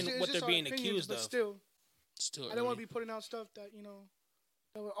 Because doing obviously, it's what just they're our being opinions, accused but of. still, Still, I don't want to be putting out stuff that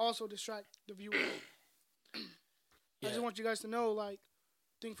that would also distract the viewer. I Yeah. just want you guys to know, like,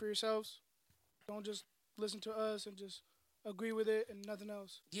 think for yourselves. Don't just listen to us and just agree with it and nothing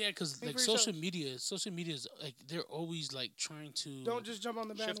else. Yeah, because Think like for social yourselves. media is like they're always like trying to Don't just jump on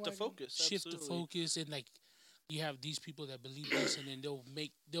the bandwagon. Shift the focus. shift the absolutely. focus, and like you have these people that believe this, and then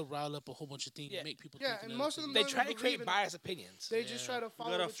they'll rile up a whole bunch of things, Yeah. and make people Yeah, think and another most of them thing. They don't try to even create believe in- biased opinions. They just try to We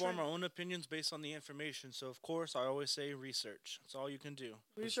follow gotta the form trend. our own opinions based on the information. So of course, I always say research. That's all you can do.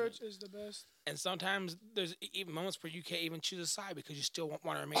 Research is the best. And sometimes there's even moments where you can't even choose a side because you still want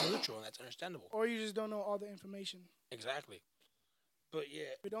to remain neutral, and that's understandable. Or you just don't know all the information. Exactly. But yeah,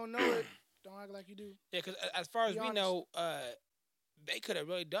 If you don't know it, don't act like you do. because as far as Be we honest. know, they could have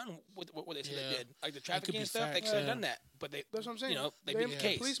really done what they said Yeah. they did, like the could trafficking be and stuff. They facts, could have yeah. done that, but they, That's what I'm saying. they beat the Yeah.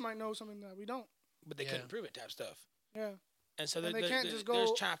 case, Police might know something that we don't. but they Yeah. couldn't prove it type stuff. Yeah. And so And they're, they can't they're, just they're just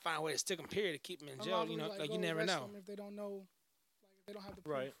go trying to find a way to stick them, period, to keep them in jail. Unlawfully, Like you go never arrest know. them if they don't know, if they don't have the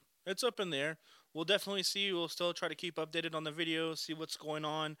proof. Right. It's up in there. We'll definitely see. We'll still try to keep updated on the videos, see what's going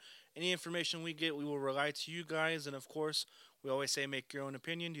on. Any information we get, we will rely to you guys. And of course, we always say make your own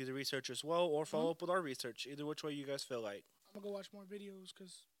opinion, do the research as well, or follow up with our research. Either which way you guys feel like. I'm gonna go watch more videos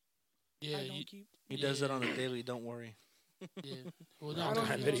because Yeah, I don't keep. He does it on Yeah. a daily. Don't worry. yeah. Well, I not I don't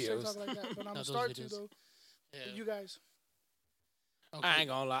kind do of no videos. TikTok like that, but I'm Not gonna those start to videos. though. Yeah. With you guys. Okay. I ain't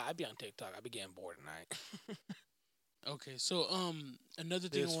gonna lie, I be on TikTok. I be getting bored tonight. Okay, so another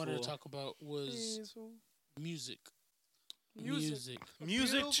thing This I wanted fool. to talk about was music. Music.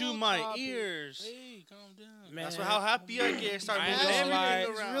 Music to beautiful my topic. ears. Hey, calm down. Man, That's how happy I get. Start I ain't moving gonna everything lie.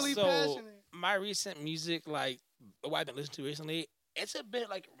 He's around. really So passionate. my recent music, like what I've been listening to recently, it's a bit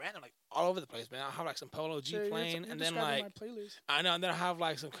like random, like all over the place, man. I'll have like some Polo G Sure, playing, you're and then describing like my playlist. I know, and then I'll have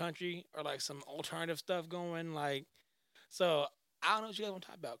like some country or like some alternative stuff going, like. So I don't know what you guys want to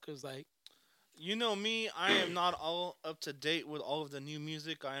talk about, cause like You know me, I am not all up to date with all of the new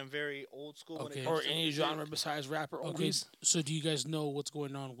music. I am very old school when Okay. it or comes to any music. genre besides rap or Okay, oldies. so do you guys know what's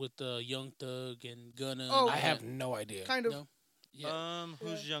going on with Young Thug and Gunna? Oh, and I all have that? no idea. Kind of. No? Yeah.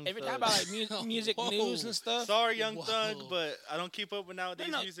 Who's Young If you're Thug? talking about like music Whoa. news and stuff, Sorry, Young Whoa. Thug, but I don't keep up with nowadays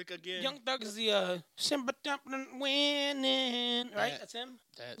No, no. music again. Young Thug is the Simba Dumpling winning, right? Yeah. That's him.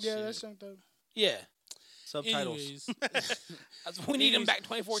 That Yeah, shit. that's something. Yeah. Subtitles. Anyways, We need him anyways, back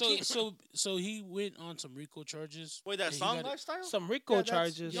 2014. So he went on some RICO charges. Wait, that and he song got- lifestyle? Some Rico Yeah,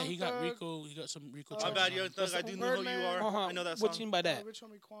 that's- charges. Yeah, he got Thug. RICO. He got some RICO My My charges. bad, on Young him. Thug. I do know who you Birdman. are. I know that song. What you mean by that? Which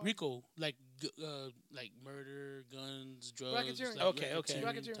one we call RICO, like murder, guns, drugs. Racketeering. Like Okay, okay.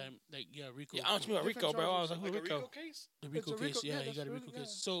 Racketeering. Type, like RICO. Yeah, I don't know about Rico, Different bro. I was like, charges. who Like a Rico? Rico case? The It's RICO a case, Rico- yeah, yeah, he that's got a really- RICO yeah.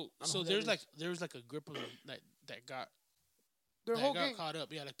 case. So I know so who that there's is. like a grip of them that got Their whole got gang. caught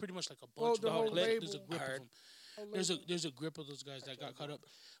up. Yeah, like pretty much like a Well, bunch. the of whole them. There's a label. grip I of heard. them. Whole There's a label. grip of those guys that got caught up,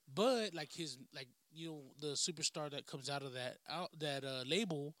 but like his the superstar that comes out of that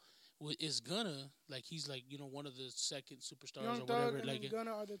label is Gunna, like he's like one of the second superstars Young or Thug whatever. and Like then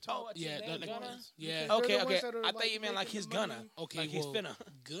Gunna are the top. what's yeah, his name, like, Gunna? yeah. They're Okay, the okay. ones that are, I thought you meant like making his the money. Gunna. Okay, Like he's well, finna.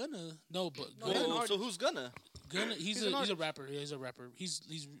 Gunna, no, but No, he's an Gunna, artist. So who's gonna? Gunna, he's He's an a artist. rapper. Yeah, he's a rapper.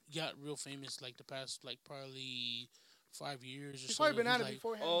 He's got real famous like the past like probably 5 years or He's so. probably been He's at it like-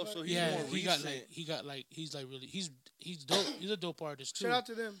 beforehand. Oh, but so he's yeah, more he got recent. he's like really he's dope. He's a dope artist too. shout out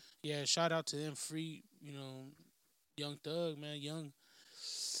to them. Yeah, shout out to them. Free, Young Thug, man, young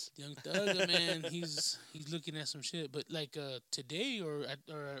Thug, man. He's looking at some shit. But like today or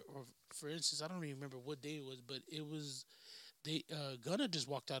for instance, I don't even remember what day it was, but it was Gunna just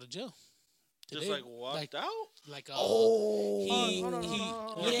walked out of jail. Just Today, like walked out? Like Oh, Hold on, hold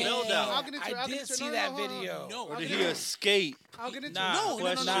on. Or bailed out. I'll get into it, I'll I get did into it. see No, that no, hold on. video. No, Or I'll did get he into it. escape? I'll get into Nah. it. No,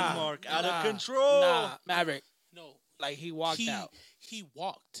 Question nah, mark. Out nah. of control. Nah, Maverick. no. Like he walked he, out. He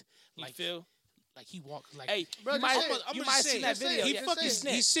walked. You Like feel? like he walked like Hey, Bro, you just might say it. I'm you gonna might say seen it. that Just say video. it. he Yeah, Just fucking say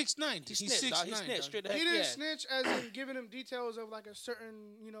it. he's 6'9". He He's snitched, 6'9". dog. He snitched straight to He heck. didn't Yeah. snitch as in giving him details of like a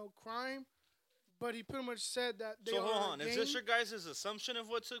certain, crime, but he pretty much said that they So are hold on. a Is gang. this your guys' assumption of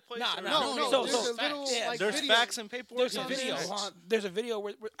what took place? Nah, or- nah, No, no, So- there's so a little facts, yeah. like There's video. facts and paperwork. There's a on video. this. Hold on. There's a video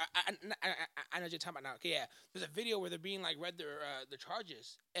where I know what you're talking about now. Okay, yeah. There's a video where they're being like read the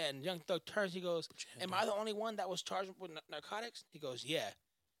charges, and Young Thug turns. He goes, "Am I the only one that was charged with narcotics?" He goes, "Yeah."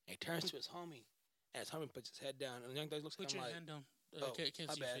 And he turns to his homie, and his homie puts his head down, and Young Thug looks at Put him your like, hand down. Oh, Can't my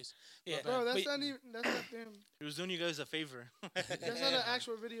see your bad. face. "Yeah." Bro, that's But- not them. He was doing you guys a favor. That's not an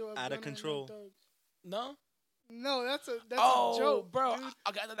actual video of Out of Gunna and control. Young Thug. No. No, that's a Oh, joke, bro. dude.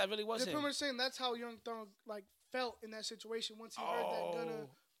 I thought that really was They're him. pretty much saying that's how Young Thug like felt in that situation once he heard that Gunna Oh.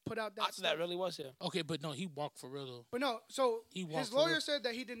 put out I that thought stuff. that really was him. Okay, but no, he walked for real though. But no, so He walked his for lawyer real. said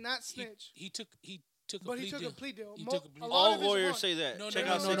that he did not He, snitch, he took a but plea he took deal. a plea deal. He Mo- took a plea a deal. lot All of his lawyers one- say that. No, Check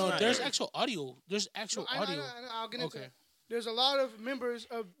no, out no, no. 6ix9ine. There's actual audio. There's actual I know, audio. I know, I'll get into Okay. that. There's a lot of members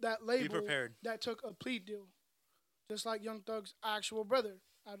of that label prepared. that took a plea deal, just like Young Thug's actual brother.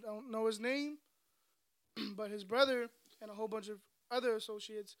 I don't know his name, but his brother and a whole bunch of other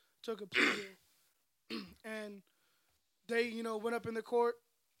associates took a plea deal, and they, went up in the court,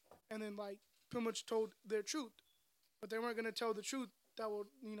 and then like pretty much told their truth, but they weren't gonna tell the truth that would,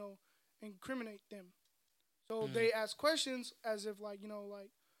 incriminate them. So they asked questions as if like,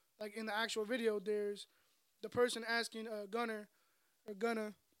 like in the actual video, there's the person asking Gunna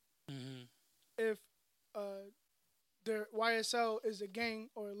Mhm. if their YSL is a gang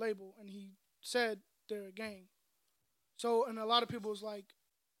or a label, and he said they're a gang. So, and a lot of people was like,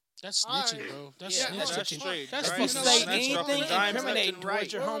 That's Alright. snitching, bro. That's Yeah, snitching. That's snitching. straight. That's right? fucking Say That's anything dropping dimes left incriminating and right.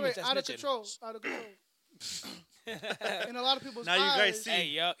 towards your wait, homies. wait, That's out of snitching. control, out of control. In a lot of people's Now you eyes, guys see. Hey,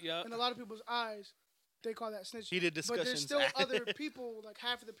 yup. in a lot of people's eyes, they call that snitching. Heated But there's discussions. still other people, like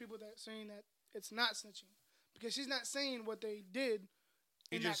half of the people that saying that it's not snitching, because he's not saying what they did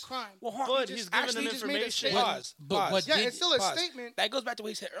He in just- that crime. Well, hold on. But he's giving actually them just made a information. statement. But- Pause. but Pause. what Yeah, did- it's still a Pause. statement. That goes back to what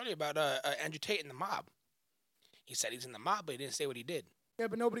he said earlier about Andrew Tate and the mob. He said he's in the mob, but he didn't say what he did. Yeah,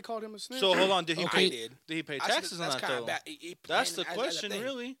 but nobody called him a snitch. So hold on. Did he Okay. I pay? did. Did he pay I said taxes on that's that kinda though? bad. That's playing the as a question, thing.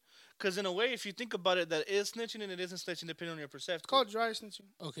 really. Because in a way, if you think about it, that is snitching and it isn't snitching, depending on your perception. It's called dry snitching.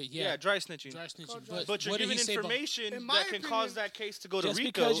 Okay, yeah, yeah. dry snitching. Dry snitching. Called But, But you're what did giving he say about- information In my that can cause opinion, that case to go to Just Rico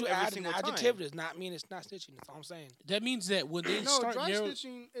because you every add an single adjective time. does not mean it's not snitching. That's all I'm saying. That means that when they No, start dry narrow,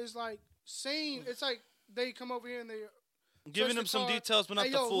 snitching is like saying it's like they come over here and they Giving search them the some car, details, but not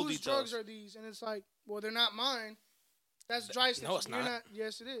hey, the yo, full whose details. drugs are these? And it's like, well, they're not mine. That's dry snitching. No, it's You're not.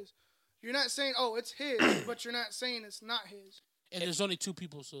 Yes, it is. You're not saying, oh, it's his, but you're not saying it's not his. and there's only two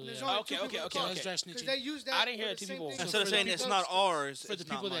people, so There's yeah. only Okay, two okay, people okay, So talking. that's dry Because snitching. they use that. I didn't hear for it, the two same people. thing So Instead of for saying the it's people- not ours, For the it's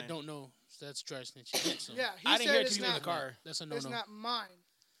not people that mine. don't know, that's dry snitching. So Yeah, he I didn't said hear it's two people in not. the car. that's a It's no-no. not mine.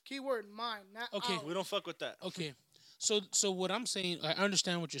 Keyword mine, not Okay. ours. We don't fuck with that. Okay, so what I'm saying, I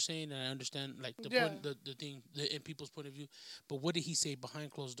understand what you're saying, and I understand like the Yeah. point, the thing, in people's point of view. But what did he say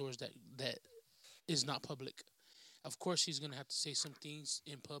behind closed doors that is not public? Of course, he's gonna have to say some things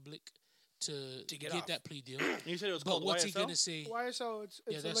in public To get get off. that plea deal. You said it was But called what's he YSL? gonna say? YSL, it's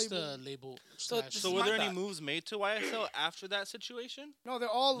Yeah, a that's label. the label. So slash. this So is were my there any thought. moves made to YSL after that situation? No, they're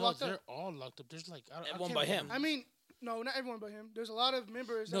all No, locked they're up. all locked up. There's like I Everyone can't but him. remember. I mean, no, not everyone but him. There's a lot of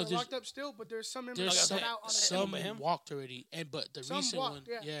members No, that are there's- locked up still, but there's some members There's that some got out on some- some but him? walked already, but the Some recent walked,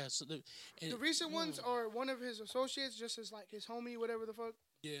 one, yeah. So The and- recent ones are one of his associates, just as like his homie, whatever the fuck,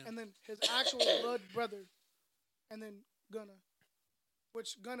 yeah, and then his actual blood brother, and then Gunna,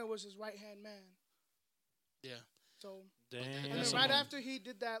 which Gunna was his right hand man. yeah. So, Damn. and Yeah, then some right of 'em. after he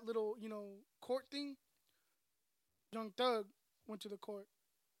did that little, court thing, Young Thug went to the court,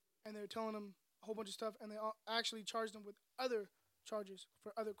 and they were telling him a whole bunch of stuff, and they actually charged him with other charges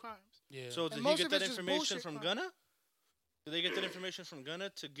for other crimes. Yeah. So did he most get of that it's just information bullshit from crime. Gunna? Did they get that information from Gunna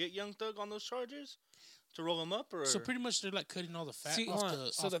to get Young Thug on those charges? To roll him up? Or So pretty much they're like cutting all the fat See, off hold on.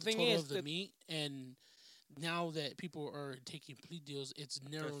 the So off the the thing total is of the that- meat, and now that people are taking plea deals, it's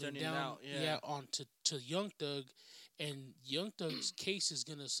narrowing thinning down, out, yeah. on to Young Thug, and Young Thug's case is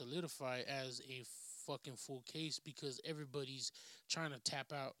gonna solidify as a fucking full case because everybody's trying to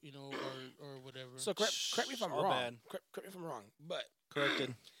tap out, or whatever. So correct me if I'm All wrong. bad. Correct me if I'm wrong. But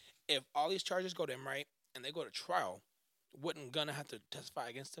corrected. if all these charges go to him, right, and they go to trial, wouldn't Gunna have to testify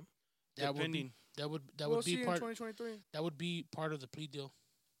against him? that would be Depending. that We'll would see be in part 2023. that would be part of the plea deal.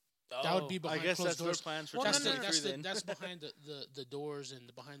 That would be I behind guess closed that's their doors. plans for Well, That's, no, the, no, 2023 that's, then. that's behind the doors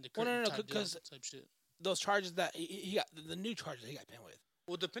and behind the Well, curtain no, type deal, 'cause- type shit. those charges that he got, the new charges he got pinned with.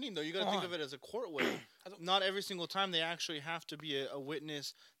 Well, depending though, you got to Hold think on. of it as a court way. Not every single time they actually have to be a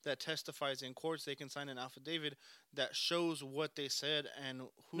witness that testifies in courts. They can sign an affidavit that shows what they said and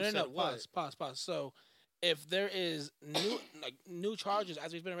who No, said no, what. pause. So, if there is new charges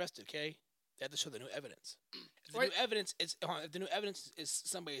as we've been arrested, okay, they have to show the new evidence. If the Wait. new evidence is if the new evidence is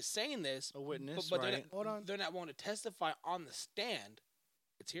somebody saying this, A witness, but right? Hold on. they're not willing to testify on the stand,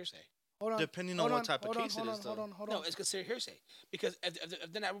 it's hearsay. Hold on. Depending hold on what type of hold on, case it hold is, on, Hold though. on, hold No, on. it's considered hearsay because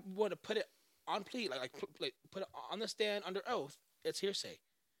if they're not willing to put it on plea, like put it on the stand under oath, it's hearsay.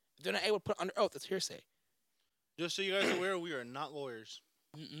 If they're not able to put it under oath, it's hearsay. Just so you guys are aware, we are not lawyers.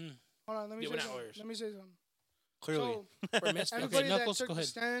 Mm-mm. Hold on, let me Yeah, say we're not something. lawyers. Let me say something. Clearly. So, We're misfits. everybody that Knuckles, took go the ahead.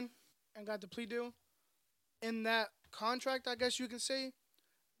 stand and got the plea deal, in that contract, I guess you can say,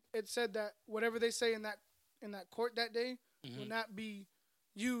 it said that whatever they say in that court that day will Mhm. not be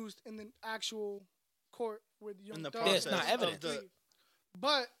used in the actual court with Young In the Thug. Yeah, it's process not of evidence. the-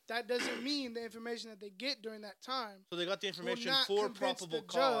 But that doesn't mean the information that they get during that time So they got the information not for convince probable the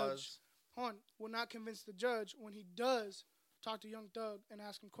cause. will not convince the judge when he does talk to Young Thug and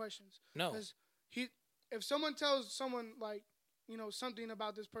ask him questions. No. Because if someone tells someone like, something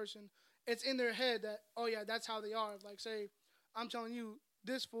about this person, it's in their head that, oh yeah, that's how they are. Like, say, I'm telling you,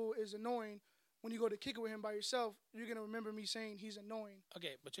 this fool is annoying. When you go to kick it with him by yourself, you're gonna remember me saying he's annoying.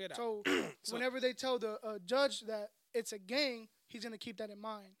 Okay, but check it out. So, So- whenever they tell the judge that it's a gang, he's gonna keep that in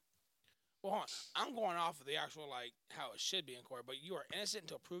mind. Well, hold on. I'm going off of the actual how it should be in court, but you are innocent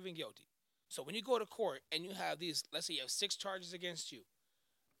until proven guilty. So when you go to court and you have these, let's say you have 6 charges against you,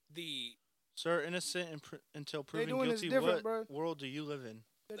 the Sir, innocent until proven doing this guilty. different, What bro. world do you live in?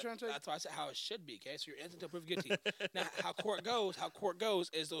 They're trying to. that's why I said how it should be. Okay, so you're innocent until proven guilty. Now, how court goes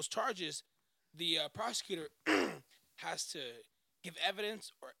is those charges, the prosecutor has to give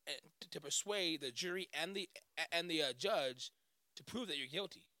evidence or to persuade the jury and the judge to prove that you're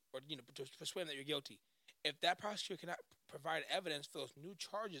guilty, or to persuade them that you're guilty. If that prosecutor cannot provide evidence for those new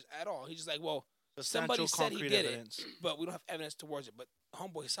charges at all, he's just like, well, somebody Substantial said he concrete did evidence. it, but we don't have evidence towards it. But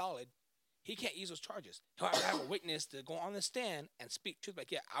homeboy's solid. He can't use those charges. He'll have to have a witness to go on the stand and speak truth.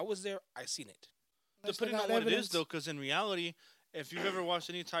 Like, yeah, I was there. I seen it. Unless they Depending on got what it is, evidence. though, because in reality, if you've ever watched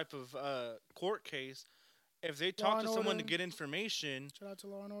any type of court case, if they talk and to someone to Order. get information, Shout out to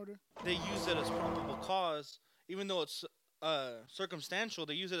Law and Order. they use it as probable cause, even though it's circumstantial.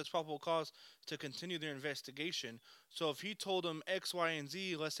 They use it as probable cause to continue their investigation. So if he told them X, Y, and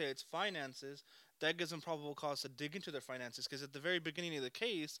Z, let's say it's finances, that gives them probable cause to dig into their finances. Because at the very beginning of the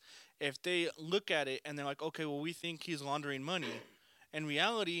case, if they look at it and they're like, okay, well, we think he's laundering money. In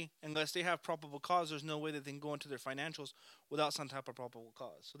reality, unless they have probable cause, there's no way that they can go into their financials without some type of probable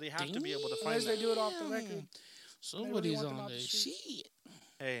cause. So they have to be able to find Unless they that. do it off the record. Somebody's want them on out the the streets. shit.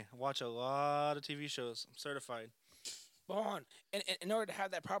 Hey, watch a lot of TV shows. I'm certified. But hold on. In order to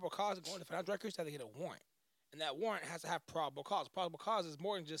have that probable cause and go into financial records, they have to get a warrant. And that warrant has to have probable cause. Probable cause is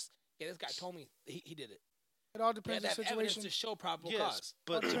more than just, yeah, this guy told me he did it. It all They have depends to on have the evidence situation. to show probable Yes, cause.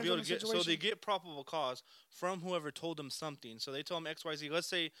 but All to be depends able on to the get so they situation. get probable cause from whoever told them something. So they told him XYZ. Let's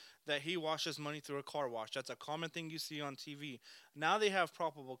say that he washes money through a car wash. That's a common thing you see on TV. Now they have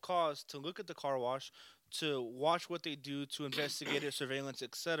probable cause to look at the car wash, to watch what they do, to investigate it, surveillance,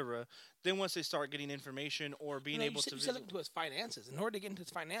 etc. Then once they start getting information or being No, able to you said visit, look into his finances. In order to get into his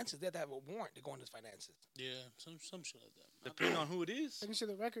finances, they have to have a warrant to go into his finances. Yeah, some shit like that. depending on who it is. They can see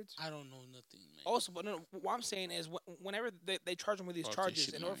the records. I don't know nothing, man. Also, but no, what I'm saying is, whenever they charge him with these charges,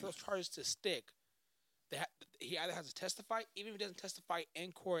 in order for those charges to stick, he either has to testify, even if he doesn't testify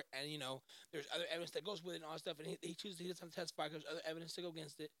in court, and there's other evidence that goes with it and all that stuff, and he chooses he doesn't have to testify because there's other evidence to go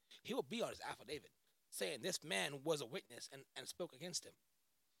against it. He will be on his affidavit saying this man was a witness and spoke against him.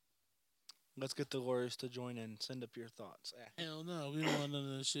 Let's get the lawyers to join in. Send up your thoughts. Hell no, we don't want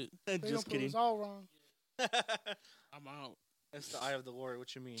none of that shit. They gonna Just prove kidding. us all wrong. I'm out. That's the eye of the lawyer.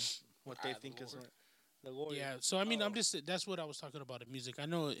 What you mean? What Eye they of the think is lawyer. right. The lawyer. Yeah, so I mean, I'm just that's what I was talking about in music. I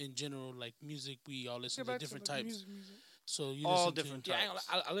know in general, like music, we all listen Get to back different to the types. music. So you All listen different to, Yeah, types.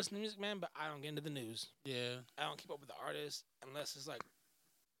 I listen to music, man, but I don't get into the news. Yeah, I don't keep up with the artists unless it's like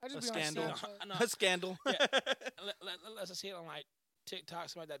I just A be scandal. on Snapchat. no, A scandal. Yeah. unless I see it on like TikTok,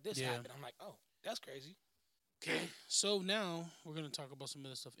 something like that. This Yeah. happened. I'm like, oh, that's crazy. Okay, so now we're gonna talk about some of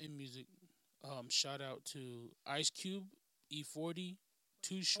the stuff in music. Shout out to Ice Cube, E40,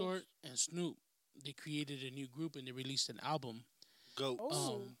 Too Short, and Snoop. They created a new group and they released an album. Goat.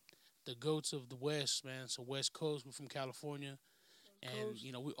 Oh, The goats of the West, man. So West Coast, we're from California, and Coast.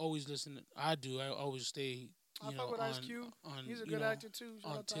 we always listen. I do. I always stay. I You fuck know, with on, Ice Cube. on He's a you good know, actor too.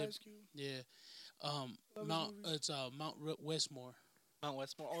 Shout on out to tip. Ice Cube. Yeah. Love his Mount. movies. It's Westmore. Mount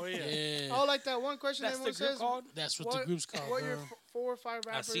Westmore. Oh yeah. Yeah. Oh, like that one question That's the everyone group says. called. That's what the group's called, What bro. your 4 or 5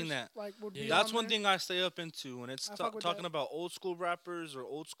 rappers? I've seen that. Like would be. Yeah. That's on one there? thing I stay up into when it's I fuck with talking that. about old school rappers or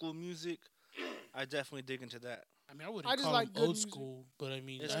old school music. I definitely dig into that. I mean, I wouldn't I just call like them good old music. school, but I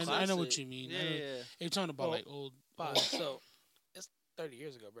mean, It's I know what classic. you mean. Yeah, I know, yeah. You're talking about Oh, like old. So it's 30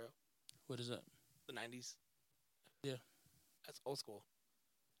 years ago, bro. What is that? The 90s. Yeah. That's old school.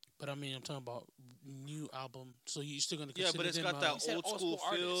 But I mean, I'm talking about new album. So you're still gonna Yeah, consider but it's them, got You that said old old school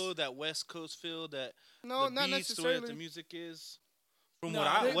school feel, artists. that West Coast feel, that No, the not beats, the way that the necessarily. music is. From No, what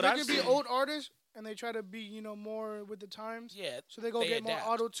I They, what they I've can seen, be old artists and they try to be more with the times. Yeah. So they go They get adapt.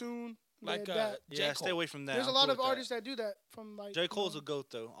 more auto tune. Like yeah, J. stay Cole. away from that. There's a I'm lot cool of with artists that do that. From like J. Cole's a goat,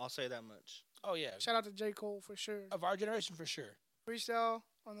 though. I'll say that much. Oh yeah. shout out to J. Cole for sure. Of our generation, for sure. Freestyle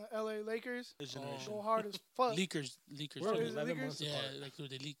on the L.A. Lakers. His Oh. generation. Go hard as fuck. leakers. We're Is it 11 Lakers? months Yeah, apart. like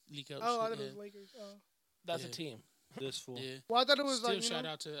they leak out. Oh, I shit, thought it yeah. was Lakers. Oh. That's Yeah. a team. This fool. Yeah. Well, I thought it was Still like shout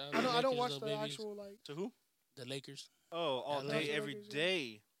out to I don't Lakers, watch little the babies. actual like. To who? The Lakers. Oh, all Yeah, day, Lakers, every yeah.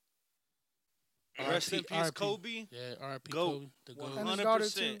 day. Rest in peace, RIP. Kobe. Yeah, R.I.P. Goat. Kobe, the goat, And his daughter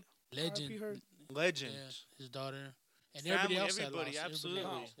 100%. too. legend. R.I.P. her. Legend. Yeah, his daughter, and Family, everybody else. that everybody, lost, absolutely.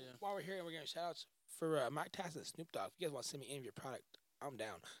 Everybody No, else, yeah. while we're here, we're gonna shout outs for Mike Tyson and Snoop Dogg. If you guys want to send me any of your product, I'm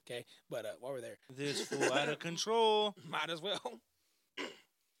down. Okay, but while we're there, This fool out of control. might as well.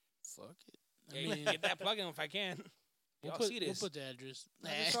 Fuck it. I Yeah, mean, get that plug in if I can. we'll Y'all see put this. the address. I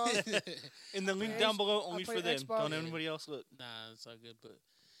just saw- In the link play down X- below, I only play for them. Xbox. Don't Yeah. anybody else look. Nah, it's all good. But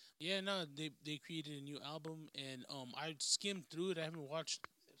yeah, no, they created a new album, and I skimmed through it. I haven't watched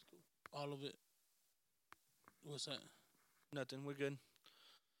all of it. What's that? Nothing. We're good.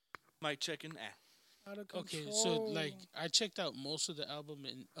 Mic checking. Out of control. Okay, so like I checked out most of the album,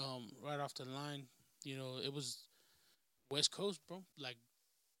 and right off the line, it was West Coast, bro. Like,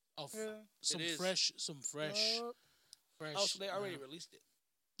 of Yeah. some It is. fresh, Yup. fresh. Oh, so they already released it.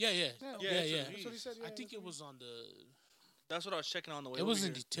 Yeah, Yeah, Yeah, it's yeah. released. That's what he said. I Yeah, think that's it what was on the. That's what I was checking on the way It over was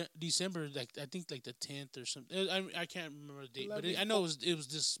in here. December, like I think like the 10th or something. I can't remember the date, but Eleven. I know it was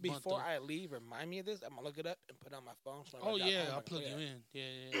this month. Before though. I leave, remind me of this. I'm gonna look it up and put it on my phone. So when I Oh drive yeah, home, I I'll can plug play you that. in.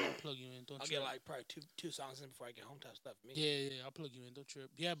 Yeah, I'll plug you in. Don't I'll trip. get like probably two songs in before I get home. Type stuff. For me. Yeah, I'll plug you in. Don't trip.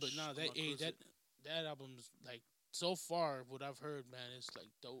 Yeah, but no, Come that on, cruise that album's like so far what I've heard, man, it's like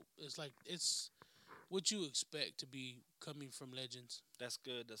dope. It's like it's what you expect to be coming from legends. That's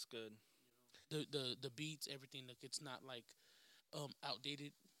good. That's good. The beats, everything. Like it's not like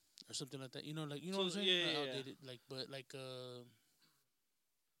outdated or something like that. Like what I'm So, saying? yeah, Not yeah, yeah. outdated,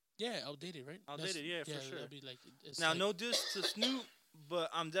 yeah, outdated, right? Outdated, yeah, for sure. That'd be like, it's Now, like, no diss to Snoop, but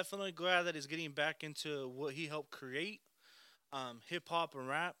I'm definitely glad that he's getting back into what he helped create, hip hop and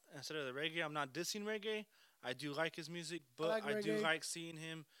rap instead of the reggae. I'm not dissing reggae. I do like his music, but like I do reggae. like seeing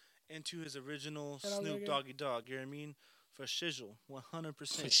him into his original Shout out Snoop reggae. Doggy Dog. You know what I mean? For shizzle, 100%. for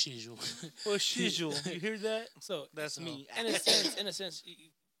shizzle. For shizzle. You hear that? So That's me. in a sense,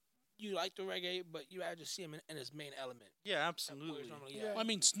 you like the reggae, but you gotta just see him in his main element. Yeah, Where absolutely. it's normally Yeah. at. I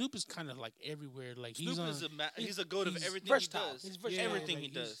mean, Snoop is kind of like everywhere. Like Snoop he's on. is he's a goat of he's everything versatile. he does. He's versatile. Yeah, everything like he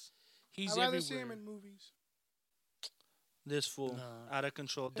does. He's I'd rather everywhere. see him in movies. This fool, Nah. out of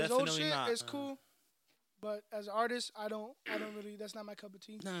control. His old Definitely shit not. is cool, But as an artist, I don't really. That's not my cup of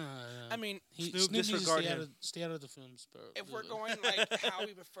tea. Nah. I mean, Snoop Snoop needs to disregard stay out, him. stay out of the films, bro. if we're going like how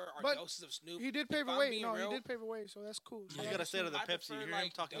we prefer our But doses of Snoop, He did if pave a I'm way. being No, real, he did pave a way, so that's cool. You Shout out gotta to stay out of Snoop. the I Pepsi. You prefer, hear him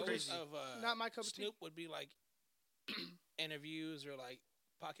like, talking dose crazy. Of, Not my cup of tea. Snoop would be like interviews or like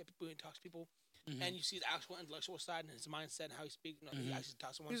podcast people and talks to people, Mhm. and you see the actual intellectual side and his mindset and how he speaks. You know, he Mhm. actually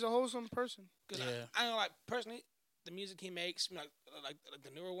talks to someone. He's a wholesome person. Because Yeah. I know, like personally, the music he makes, like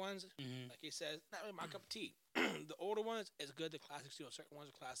the newer ones, Mhm. like he says, not really my cup of tea. The older ones is good. The classics, certain ones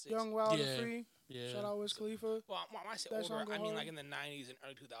are classics. Young, Wild, Yeah. and Free. Yeah. Shout out Wiz Khalifa. Well, when I say That older, song go I mean hard. like in the '90s and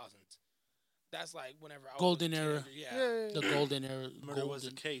early 2000s. That's like whenever I was Golden a era. teenager, Yeah, Yeah. yeah, The yeah. golden era. Murder was the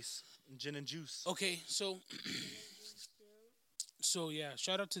golden. case. Gin and juice. Okay, so yeah,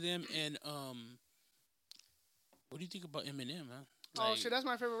 shout out to them and what do you think about Eminem, man? Oh shit, that's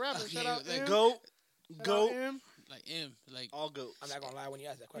my favorite rapper. okay, Shout out like, M. Goat. Shout Goat. out M. like M, like All goats. I'm not gonna lie, when you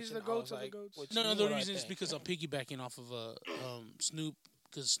asked that question, the I goats was of the like, goats. what no, you no. mean, The what do I reason is think? because I'm piggybacking off of Snoop,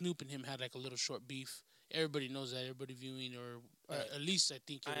 because Snoop and him had like a little short beef. Everybody knows that. Everybody viewing, or at least I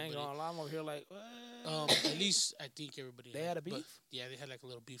think I ain't everybody. gonna lie, I'm over here like, what? At least I think everybody. They had a but, beef? yeah, they had like a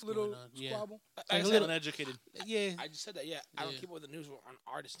little beef Little going on. Yeah, squabble. Like like I a said, little- Uneducated. yeah, I just said that. Yeah, I don't Yeah. keep up with the news on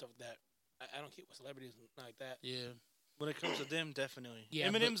artists stuff like that. I don't keep with celebrities and like that. yeah. When it comes to them, definitely. Yeah,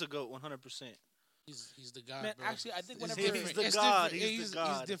 Eminem's a goat, 100%. He's the guy. Man, bro. actually, I think It's whenever- different. He's the It's god. different. He's the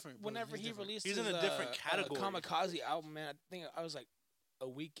god. He's different. bro. Whenever He's he different. released He's his, in a different category. Kamikaze album, man, I think I was like a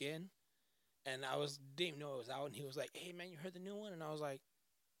week in, and didn't even know it was out, and he was like, "Hey, man, you heard the new one?" And I was like,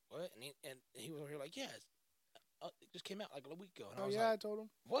 "What?" And he was over here like, "Yeah, it just came out like a week ago." And I Oh was yeah, I like, told him.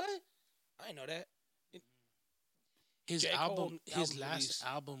 "What? I didn't know that." His J. Cole album, his album last release.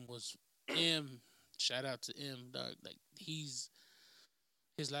 album was M. Shout out to M, dog. Like his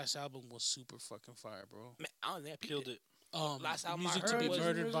last album was super fucking fire, bro. Man, I don't think I peeped Killed it. it. Last album I Music to heard be was-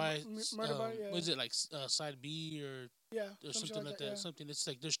 murdered by. Murdered by, yeah. Was it like Side B Yeah, or some shit something like that? yeah. Something. It's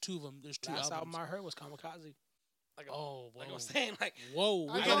like there's two of them. There's two Last albums. album I heard was Kamikaze. Like, Oh, like I was whoa. saying, like, Whoa,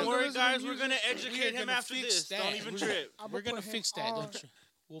 I we don't gotta, Don't worry, listen to guys. We're music. gonna we're educate him gonna after fix this. that. Don't even We're- trip. I'ma We're gonna put him fix that. on. Don't you?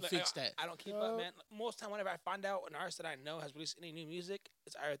 We'll like, fix that. I don't keep up, man. Most time, whenever I find out an artist that I know has released any new music,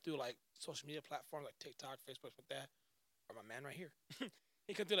 it's either through like social media platforms like TikTok, Facebook, like that, or my man right here.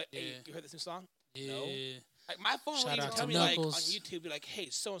 He comes through like, "Hey, Yeah. you heard this new song?" Yeah. No. Like my phone will Shout even out tell to me like on Knuckles. YouTube, be like, "Hey,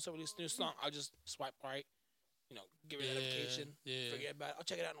 so and so released a new song." I'll just swipe right, give it a notification, Yeah. forget about it. I'll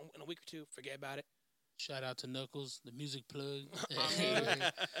check it out in a week or two, forget about it. Shout out to Knuckles, the music plug.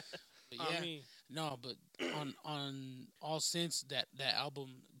 But I yeah, mean, no, but on all sense that album,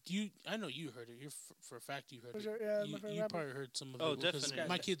 I know you heard it. For a fact you heard For it. sure, yeah, you my favorite you rapper. probably heard some of Oh, it because definitely.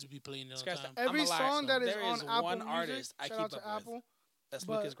 my kids would be playing it all the Scratch time. that. Every I'm a liar, song that is there on is Apple one Music, artist I shout keep out to up with. Apple. That's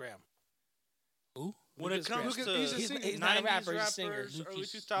but- Lucas Graham. Who? When it Lucas comes Graham. to He's a He's- singer. he's not a 90s rapper, he's a singer. rappers, early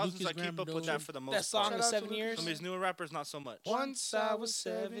Lucas- 2000s, I Lucas keep up Graham with that knows for the him. most That song part. is Shout out to 7 Lucas years. Some of his newer rappers, not so much. Once I was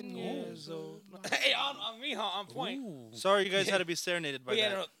 7 years old. Hey, on me, huh? On point. Ooh. Sorry, you guys had to be serenaded by But yeah,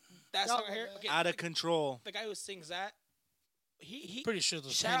 that. no, that Y'all song right here. know Okay, Out of control. the guy who sings that, he Pretty sure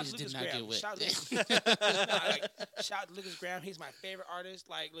those shout out panties to did Lucas not Graham. get wet. Shout out to nah, shout out to Lucas Graham. He's my favorite artist.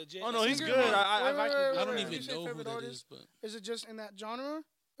 Like legit. Oh no, Like, he's Singer? good. Wait, I wait, like wait, him. I wait, don't wait. even You say know who favorite that artist? is, but Is it just in that genre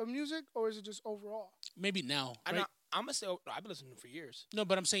of music, or is it just overall? maybe now. I'm Right? not. I'm gonna say no, I've been listening to him for years. No,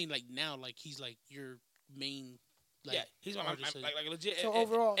 but I'm saying like now, like he's like your main. Like, Yeah, he's my artist. like legit. So if,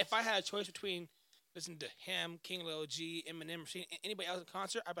 overall- if I had a choice between listening to him, King Lil G, Eminem, or seeing anybody else in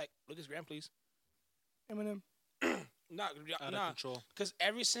concert, I'd be like Lucas Graham, please. Eminem. Out of Nah, control. because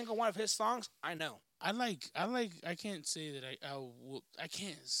every single one of his songs, I know. I can't say that I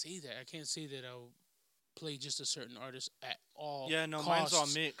can't say that. I can't say that I'll play just a certain artist at all. Yeah, no, costs. mine's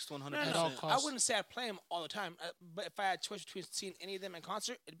all mixed, 100%. No, At no, all no. I costs. wouldn't say I play him all the time, but if I had a choice between seeing any of them in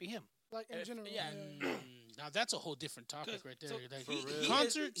concert, it'd be him. Like in If- general. yeah. Now that's a whole different topic 'Cause- right there. so Like real.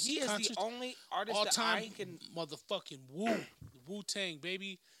 concerts, He is concerts, the only artist all that time I can. motherfucking Wu Tang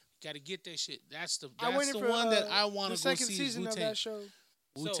baby. Got to get that shit. That's the I'm waiting the for one that I want the to go second see. season Wu of Tang. that show.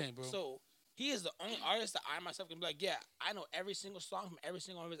 Wu Tang, bro. So he is the only artist that I myself can be like, yeah, I know every single song from every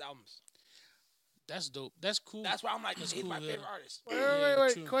single one of his albums. That's dope. That's cool. That's why I'm like, That's he's my cool, favorite yeah. artist. Wait, Yeah,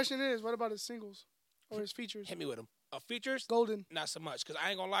 wait. true. Question is, what about his singles or his features? Hit me with him. Features, Golden. not so much, because I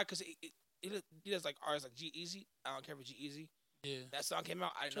ain't gonna lie, because he does like artists like G Easy. I don't care for G Easy. yeah. That song came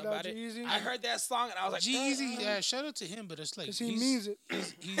out, I didn't Shout know out about it. G-Eazy. I heard that song and I was like, Jeezy, yeah. Shout out to him, but it's like 'Cause he means it.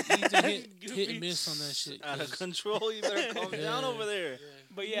 He's a hit and miss on that shit. Out of 'cause- control. You better calm down Yeah. over there.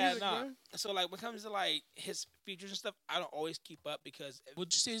 But yeah, Music, nah. man. So like when it comes to like his features and stuff, I don't always keep up because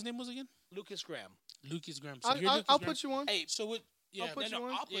What'd you say his name was again? Lucas Graham. Lucas Graham. So you're I'll, Lucas I'll Graham. put you on. Hey, So what? Yeah, put no, you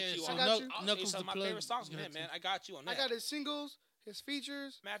on. I'll put yeah, you so on. I got you. I'll tell you Knuckles some the of my favorite plug. songs from You him, got man. to. I got you on that. I got his singles, his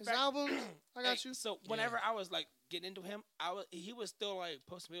features, Matter of his fact, albums. I got hey, you. So whenever I was like getting into him, he was still like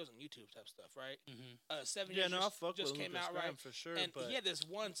posting videos on YouTube type stuff, right? Mm-hmm. 7 Yeah, years no, I just, fuck just with came Lucas out, Graham right? for sure. And but he had this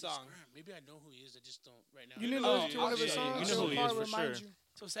one song. Maybe I know who he is. I just don't right now. You need to know listen who to he one of is. his Yeah, songs. you know It'll who he is probably for remind sure. you.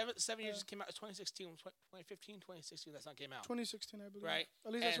 So seven years just came out. 2016, 2015, 2016. That song came out. 2016, I believe. Right.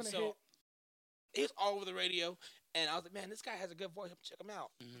 At least that's And when it so hit. he was all over the radio, and I was like, man, this guy has a good voice. Check him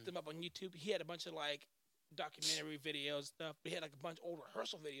out. Mhm. Put him up on YouTube. He had a bunch of like documentary videos stuff. He had like a bunch of old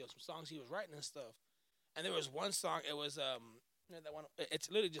rehearsal videos, some songs he was writing and stuff. And there was one song. It was you know, that one. It's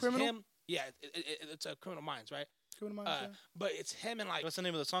literally just Criminal? him. Yeah, it's a Criminal Minds, right? Criminal Minds, yeah. But it's him and like What's the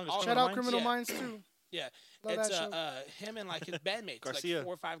name of the song? It's All- Shout Criminal out Minds? Criminal Yeah. Minds too. yeah, Love it's that show. him and like his bandmates, Garcia. like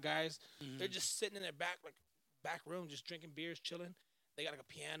 4 or 5 guys. Mhm. They're just sitting in their back room, just drinking beers, chilling. They got like a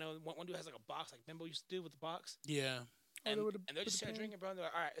piano. One dude has like a box, like Bimbo used to do with the box. Yeah. And, with the- and they're with just the sitting pen. drinking, bro. And they're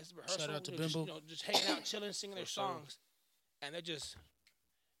like, all right, this is rehearsal. Shout out to You know, just, Bimbo. just hanging out, chilling, singing their For sure. songs. And they're just,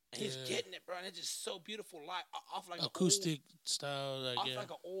 and he's Yeah. getting it, bro. And it's just so beautiful, live, off like Acoustic style, an like old, off yeah.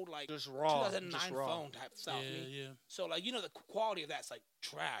 like an old like Just raw. 2009 Just raw. phone type style. Yeah, to me. yeah. So like you know the quality of that's like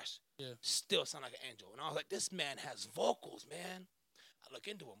trash. Yeah. Still sound like an angel. And I was like, this man has vocals, man. I look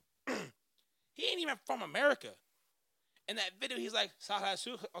into him. He ain't even from America. In that video, he's like, Saha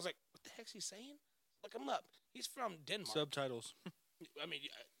Su. I was like, what the heck's he saying? Look him up. He's from Denmark. Subtitles. I mean,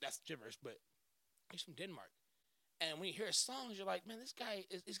 that's gibberish, but he's from Denmark. And when you hear his songs, you're like, man, this guy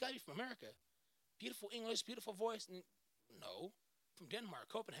he's got to be from America. Beautiful English, beautiful voice. And no, from Denmark,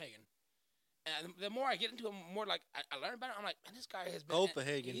 Copenhagen. And the more I get into him, more like I learn about it. I'm like, man, this guy has been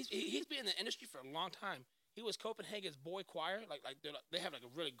Copenhagen. He's been in the industry for a long time. He was Copenhagen's boy choir. They have like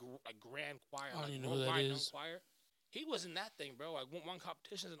a really grand choir, I don't like even know who that worldwide known is. choir. He was in that thing, bro. Like won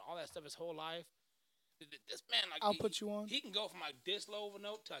competitions and all that stuff his whole life. This man, like, I'll put you on. He can go from like this low of a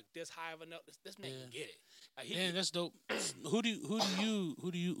note to like this high of a note. This man can get it. Like, Man, that's dope.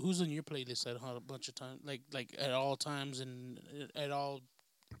 Who's on your playlist at a bunch of times? Like at all times and at all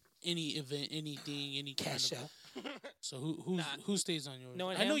any event, anything, any kind Cash of. out. So who stays on yours? No,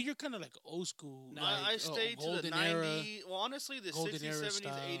 and I know him? you're kind of like old school. No, like, I stayed to the golden era. 90s. Well, honestly, the Golden 60s, era 70s,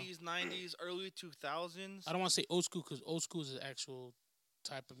 style. 80s, 90s, early 2000s. I don't want to say old school because old school is an actual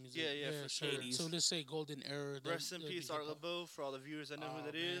type of music. Yeah, for so, sure. So let's say golden era. Rest in peace, Art LeBeau, for all the viewers that know who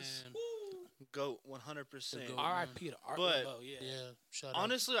that is. GOAT, 100%. The GOAT. R.I.P. to Art But- LeBeau, yeah. Yeah, shout out.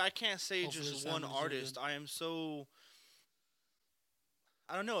 Honestly, I can't say Hopefully his just one family's doing artist. good. I am so.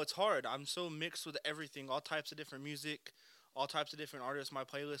 I don't know. It's hard. I'm so mixed with everything, all types of different music, all types of different artists. My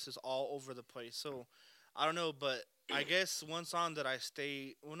playlist is all over the place. So, I don't know, but I guess one song that I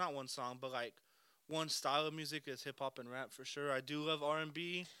stay. Well, not one song, but like one style of music is hip hop and rap for sure. I do love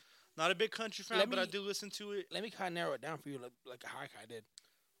R&B. Not a big country fan, Let but I me- do listen to it. Let me kind of narrow it down for you, like how I did.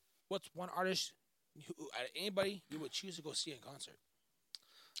 What's one artist, out of anybody, you would choose to go see in concert?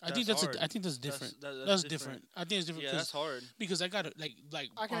 I think That's that's hard. I think that's different. That's That's different. I think it's different. Yeah, that's hard. because I got it like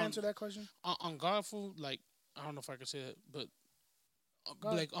I can on, answer that question. on Godful. Like I don't know if I can say that, but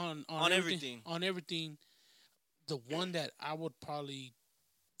God. like on everything. on everything, the one that I would probably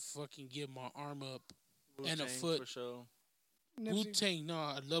fucking give my arm up and a Wu-Tang foot. for sure. Wu Nipsey. Tang. No,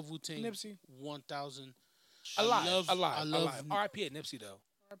 I love Wu Tang. Nipsey. 1000. Alive. I love. R.I.P. at Nipsey though.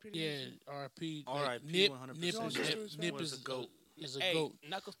 R.I.P. to Yeah, Nipsey. R.I.P. R.I.P. Nip, 100%. Nip, Jones is, Sisters, Nip was is a goat. Is a Hey, goat.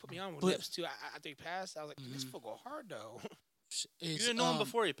 Knuckles put me on with But- Nips too. After he passed, I was like, this fool go hard though. You It's, didn't know him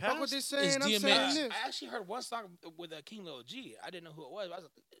before he Fuck what passed? they saying. I'm DMX. saying this. I actually heard one song with King Lil G. I didn't know who it was. But I was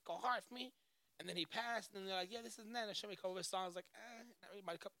like, it go hard for me. And then he passed, and they're like, yeah, this is that. And they showed me a couple of his songs. Like, not really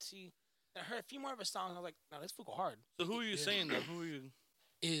my cup of tea. And I heard a few more of his songs. I was like, no, this fool go hard. So who are you saying though? Who are you?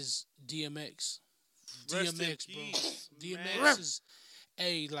 Is DMX. Rest in DMX, bro. peace, DMX man. is,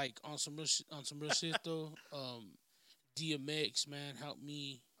 hey, like on some real shit though. DMX, man, helped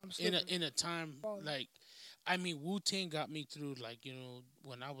me I'm in slipping. a time Falling. like, I mean, Wu Tang got me through like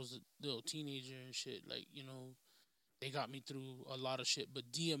when I was a little teenager and shit. Like they got me through a lot of shit.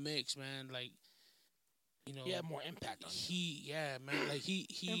 But DMX, man, like He had more impact on you. man, like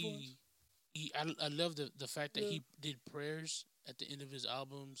Influence. I love the fact that Yeah. he did prayers at the end of his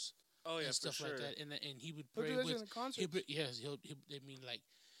albums Oh yeah, and for stuff sure. like that, and he would He'll pray do that shit with in concerts. He'll I mean like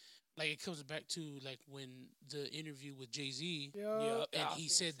it comes back to like when the interview with Jay-Z Yeah. and I he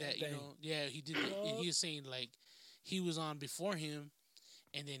was said thinking that the same thing. he did and he was saying like he was on before him,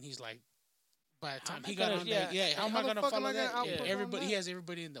 and then he's like by the How time am he I got gonna- on yeah. that how am How I the gonna fuck am follow I gonna that? outperform Everybody that? he has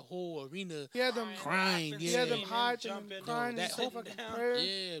everybody in the whole arena. He had them Crying, He yeah. had them Yeah. hyped Jumping, and crying that and whole- fucking down. prayers.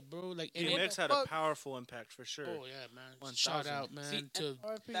 Yeah, bro, like and DMX the had a fuck? powerful impact for sure. oh yeah, man. 1000. Shout out, man, See, to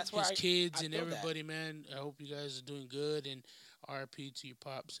R.I.P. That's why his kids I and feel that. everybody, man. I hope you guys are doing good, and RP to your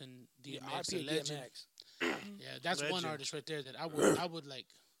pops and Yeah, DMX, R.I.P. a legend. DMX. Yeah, that's one Legend. artist right there that I would like.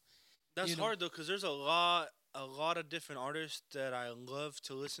 That's You know- hard though, because there's a lot of different artists that I love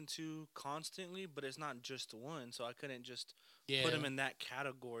to listen to constantly, but it's not just one. So I couldn't just Yeah, put him in that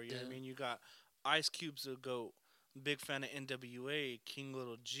category. You know what I Yeah. mean? You got Ice Cube's a goat. Big fan of NWA, King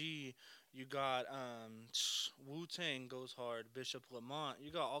Little G. You got Wu Tang goes hard. Bishop Lamont.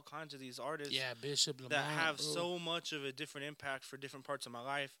 You got all kinds of these artists yeah, Bishop Lamont, that have bro. so much of a different impact for different parts of my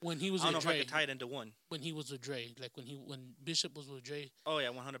life. When he was I don't know with if I Dre, could tie it into one. when he was with Dre, like when Bishop was with Dre, Oh yeah,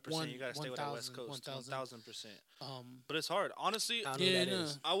 100%. You gotta stay with that 1,000, West Coast, 1,000. 1,000%. But it's hard, honestly. I don't know Yeah, who that no.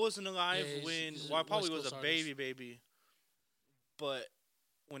 is. I wasn't alive Yeah, when. he's a Well, I probably West was a Coast baby, but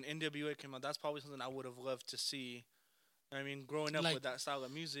when NWA came out, that's probably something I would have loved to see. I mean, growing up Like- with that style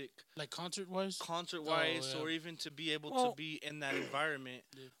of music, like concert wise. concert wise, Oh, yeah. or even to be able Well- to be in that environment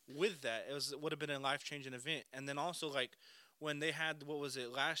Yeah. with that, it would have been a life changing event. And then also like when they had, what was it,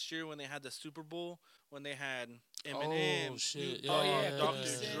 last year when they had the Super Bowl, when they had Eminem, Oh shit! Oh, yeah, Dr.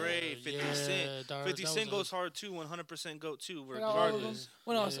 50 Cent. Dre, 50 Cent. 50 Cent goes hard. hard too, 100% go too, Yeah, all of them. regardless.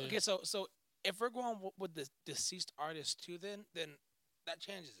 Well, no, Yeah. okay, so if we're going with the deceased artist too, then that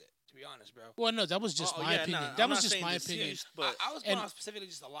changes it. To be honest, bro. Well, no, that was just Oh, my yeah, opinion. nah, that I'm was not just saying my deceased, opinion. but I was going and- on specifically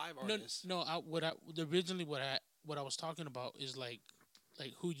just a live No, artist. no. Originally what I was talking about is like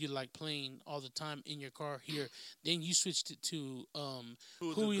who you like playing all the time in your car here. Then you switched it to Who the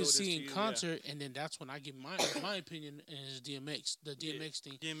who GOAT you is see to in you, yeah. concert, and then that's when I give my opinion is DMX, the DMX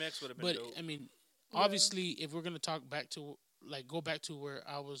thing. DMX would have been But dope. I mean, obviously, if we're gonna talk back to go back to where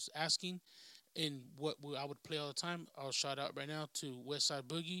I was asking, and I would play all the time, I'll shout out right now to West Side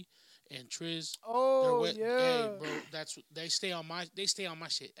Boogie and Triz. Oh Hey, yeah. bro, they stay on my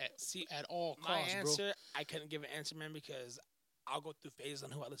shit See, at all My costs, bro. answer, I couldn't give an answer, man, because I'll go through phases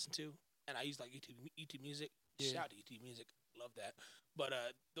on who I listen to, and I use like YouTube Music. Yeah. Shout out to YouTube Music, love that. But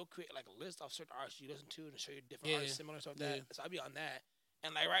they'll create like a list of certain artists you listen to and show you different Yeah. artists similar stuff Yeah. that. So I'll be on that,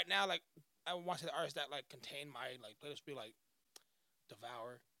 and like right now, like I want the artists that like contain my like playlist be like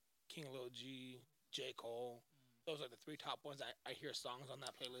Devour, King Lil G, J Cole. Those are the three top ones I hear songs on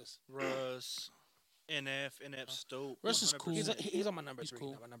that playlist. Russ, NF dope. Russ is 100%. cool. He's on my number He's 3,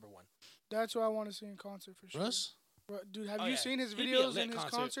 cool. not my number 1. That's what I want to see in concert for sure. Russ, Dude, have Oh, you yeah. seen his He'd be a videos lit and his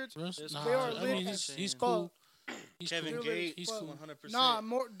concert. concerts? Russ. It's Nah, cool. They are I lit mean, as he's fuck. cool. He's Kevin cool. Gates, He's cool. 100%. Nah,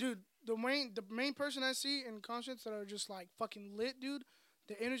 more dude. The main person I see in concerts that are just like fucking lit, dude.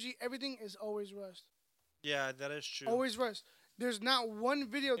 The energy, everything is always Rust. Yeah, that is true. Always Rust. There's not one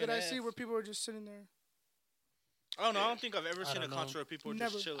video that I NF. see where people are just sitting there. I don't know. I don't think I've ever I seen a don't know. concert where people are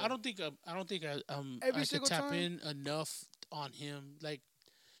Never. just chilling. I don't think I Every could single tap time? in enough on him. Like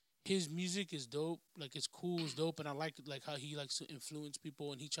his music is dope. Like it's cool, it's dope, and I like how he likes to influence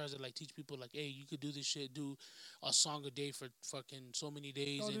people and he tries to like teach people like, hey, you could do this shit. Do a song a day for fucking so many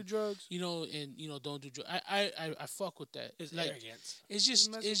days. Don't do and, drugs. don't do drugs. I fuck with that. His Like arrogance. it's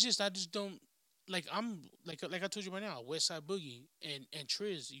just message- I just don't. Like I'm like I told you right now, West Side Boogie and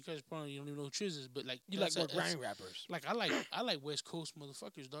Triz. You guys probably don't even know who Triz is, but like You like that's- more that's- grind rappers. Like I like West Coast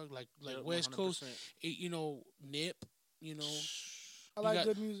motherfuckers, dog. Like Yeah, West Coast, 100%. Nip. I like got-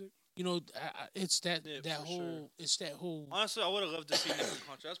 good music. It's that Yeah, that for whole sure. it's that whole. Honestly, I would have loved to see Nick in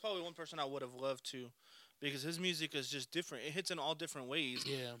concert. That's probably one person I would have loved to, because his music is just different. It hits in all different ways.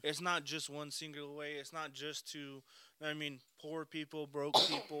 Yeah. It's not just one singular way. It's not just to, you know what I mean, poor people, broke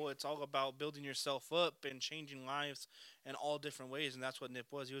people. It's all about building yourself up and changing lives in all different ways. And that's what Nip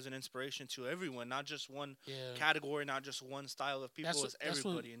was. He was an inspiration to everyone, not just one Yeah. category, not just one style of people. It's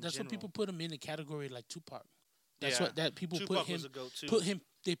everybody in that's general. what people put him in the category like Tupac. That's Yeah. what that people Tupac put him was a goat too.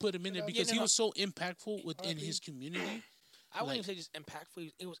 They put him in there Yeah, because no, he no. was so impactful within R.I.P. his community. I wouldn't like- even say just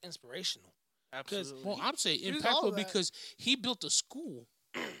impactful. It was inspirational. Absolutely. Well, I'm saying He was all impactful of that. because he built a school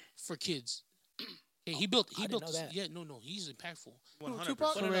for kids. Yeah, he built I didn't know this, that. yeah, no, he's impactful. 100%.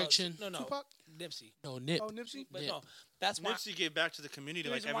 Tupac? No, no, Correction. No, no, Tupac? Nipsey. No, Nip. Oh, Nipsey. But Yeah. no, that's why. Nipsey gave back to the community The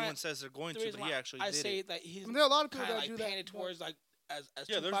like reason why- everyone says they're going the to, reason but he why actually I did say it. that he's I mean, there are a lot of people kind of that like do that. painted towards like as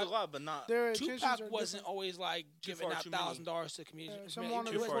Yeah, Tupac. there's a lot, but not. Their intentions Tupac are wasn't different. always like giving far out too many. $1,000 to the community. Yeah, some He want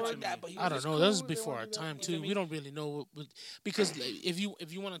to wasn't Too far like too that, many. but he I was don't just know. cool, That was they before wanna our do that. time You know what I too. We mean? don't really know because like, if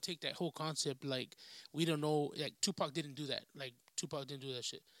you want to take that whole concept, like we don't know. Like Tupac didn't do that. Like Tupac didn't do that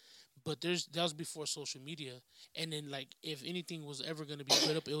shit. But that was before social media, and then like if anything was ever gonna be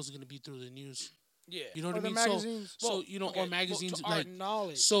put up, it was gonna be through the news. Yeah. You know what Or I the mean? magazines. So Well, you know, okay, or well, magazines to our like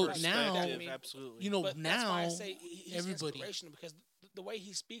knowledge. so right, now, that, I Perspective, mean, absolutely. you know, but that's why I now say he's everybody. inspirational because the way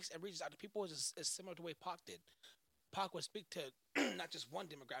he speaks and reaches out to people is similar to the way Pac did. Pac would speak to not just one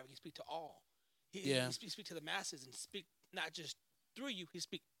demographic; he speak to all. Yeah. He speak to the masses and speak not just through you; he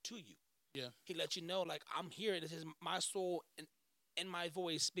speak to you. Yeah. He let you know, like I'm here. This is my soul and my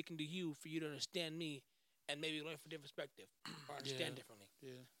voice speaking to you for you to understand me and maybe learn from different perspective or understand Yeah. differently.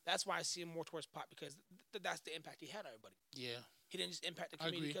 Yeah. That's why I see him more towards pop because that's the impact he had on everybody. Yeah. He didn't just impact the I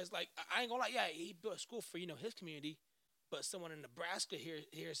community agree. because, like, I ain't gonna lie, yeah, he built a school for his community, but someone in Nebraska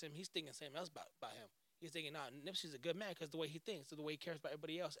hears him, he's thinking something else about him. He's thinking, nah, Nipsey's a good man because the way he thinks, the way he cares about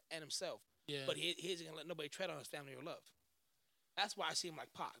everybody else and himself. Yeah. But he isn't gonna let nobody tread on his family or love. That's why I see him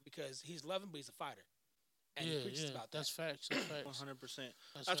like Pac because he's loving, but he's a fighter, and he Yeah. preaches Yeah. about That's that. facts. That's facts. 100%.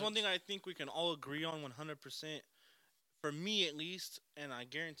 That's That's one facts. thing I think we can all agree on 100%. For me, at least, and I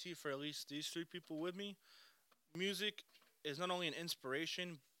guarantee for at least these three people with me, music is not only an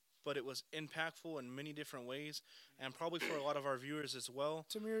inspiration, but it was impactful in many different ways, and probably for a lot of our viewers as well.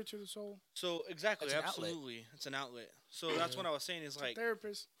 It's a mirror to the soul. So exactly, It's an outlet. absolutely, it's an outlet. So that's what I was saying is like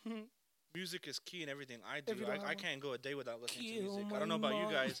Therapist. music is key in everything I If you do. don't have I one. can't go a day without listening to Kill music. my I don't know about you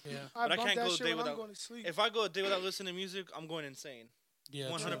mom. guys, Yeah. I but I bump can't that go a shit day when I'm without. going to sleep. If I go a day without listening to music, I'm going insane. Yeah.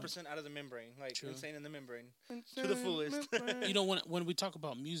 100% out of the membrane, like True. insane in the membrane. To the fullest. You know, when we talk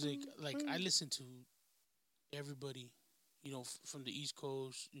about music, like I listen to everybody, you know, from the East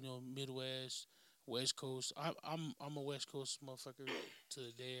Coast, you know, Midwest, West Coast. I'm a West Coast motherfucker to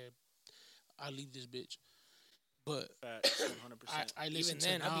the day I leave this bitch. But Facts, 100%. I listen Even to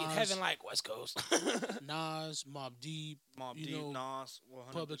then, Nas, I'll be in heaven like West Coast. Nas, Mobb Deep, Mob you Deep, know, Nas,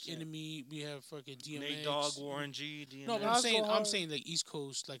 100%. Public Enemy. We have fucking DMX. Nate Dogg, Warren G, DMX. No, but Nas go I'm hard. saying like East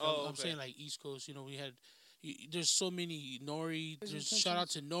Coast. Like Oh, I'm saying okay. like East Coast. You know, we had. There's so many Nori. His There's shout out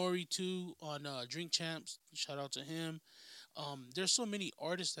to Nori too on Drink Champs. Shout out to him. There's so many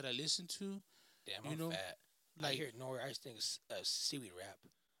artists that I listen to. Damn, You I'm know, fat. I like- hear Nori, I just think it's seaweed rap.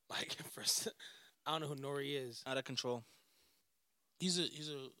 Like I don't know who Nori is. Out of control. He's a Is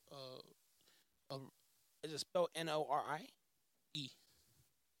it spelled Nori? E.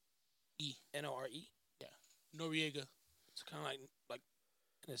 E. Nore. Noriega. It's kind of like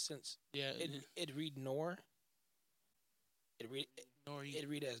in a sense, Yeah, it read Nor. Nori. It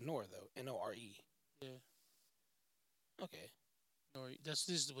read as Nor though. Nore. Yeah, Okay. Nori. This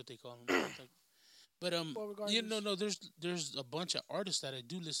is what they call him. Like, but Well, yeah, regardless. no. There's a bunch of artists that I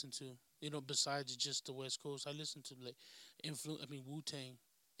do listen to. You know, besides just the West Coast, I listen to like Wu Tang,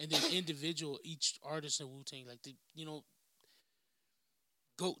 and then individual each artist in Wu Tang, like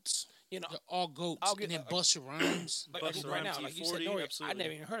goats. You know, They're all goats. I'll get- and then Busta Rhymes. like Busta right Rhymes, now, like you said, T40, Nori. I absolutely.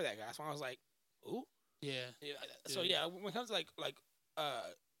 never even heard of that guy. So I was like, ooh. Yeah, Yeah, so yeah, when it comes to like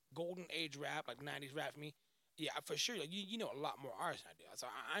golden age rap, like '90s rap for me, yeah, for sure. Like you know a lot more artists than I do. So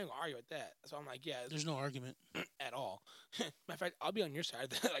I ain't gonna argue with that. So I'm like, yeah, there's no argument. at all. Matter of fact, I'll be on your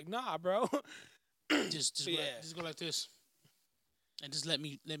side. Like, nah, bro. Just Yeah. just go like this, and just let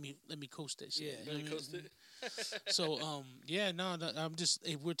me coast that shit. Yeah. You know what I mean? So yeah, no, I'm just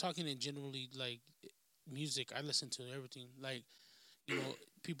if we're talking in generally like music, I listen to everything. Like, you know,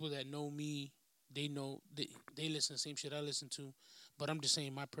 people that know me, they know they listen to the same shit I listen to. But I'm just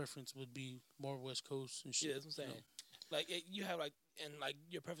saying my preference would be more West Coast and shit. Yeah, that's what I'm saying. Like you have like and like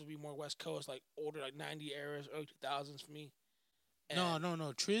your preference would be more West Coast, like older like '90s eras, early 2000s for me. No, And-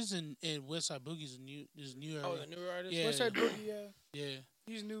 no. Triz and Westside Boogie is new era. Oh, the newer artists. Yeah. Westside Boogie, yeah. Yeah.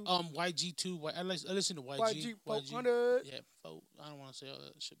 He's new. YG too. I listen to YG. YG 400. Yeah, I don't want to say all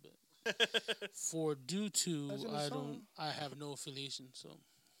that shit, but for due to That's in the song. I have no affiliation. So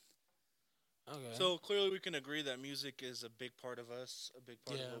Okay. So clearly, we can agree that music is a big part of us, a big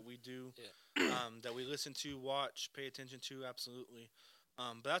part Yeah. of what we do, Yeah. that we listen to, watch, pay attention to. Absolutely,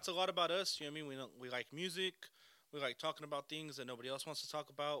 but that's a lot about us. You know what I mean? We like music. We like talking about things that nobody else wants to talk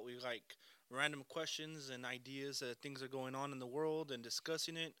about. We like random questions and ideas that things are going on in the world and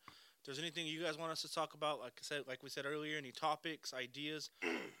discussing it. If there's anything you guys want us to talk about, like we said earlier, any topics, ideas,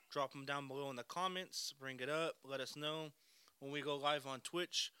 drop them down below in the comments. Bring it up. Let us know. When we go live on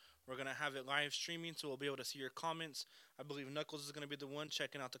Twitch, we're going to have it live streaming, so we'll be able to see your comments. I believe Knuckles is going to be the one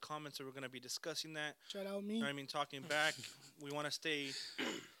checking out the comments, so we're going to be discussing that. Shout out me. You know what I mean? Talking back. We want to stay,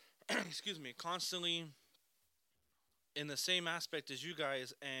 excuse me, constantly in the same aspect as you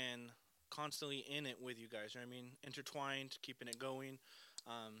guys and constantly in it with you guys. You know what I mean? Intertwined, keeping it going,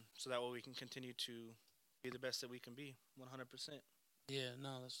 so that way we can continue to be the best that we can be, 100%. yeah,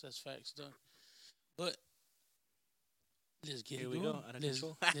 no, that's facts done. But let's get Here it we going. go, out of let's,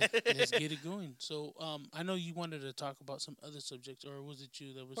 control. let's get it going. So I know you wanted to talk about some other subjects, or was it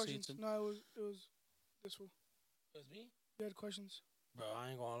you that was saying Questions? something? No, it was this one. It was me? You had questions. Bro, I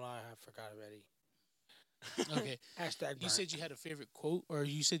ain't gonna lie, I forgot already. Okay. Hashtag You burnt. said you had a favorite quote, or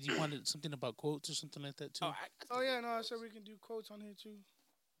you said you wanted something about quotes or something like that too. Oh yeah, no, I said we can do quotes on here too.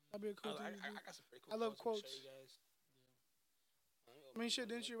 That'd be a cool thing to do. I got some pretty cool I love quotes. I'm gonna quotes. show you guys. I mean, shit,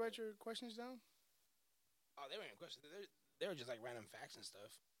 didn't you write your questions down? Oh, they weren't questions. They were just like random facts and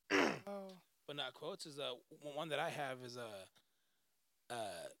stuff. Oh, But not quotes is one that I have is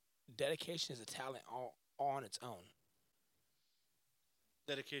dedication is a talent all on its own.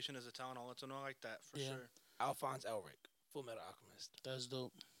 Dedication is a talent all its own. I like that for Yeah. sure. Alphonse Elric, Full Metal Alchemist. That's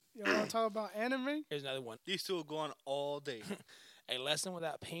dope. You want to talk about anime? Here's another one. These two will go on all day. A lesson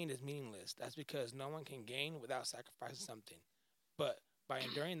without pain is meaningless. That's because no one can gain without sacrificing something. But by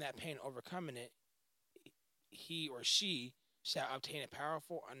enduring that pain and overcoming it, he or she shall obtain a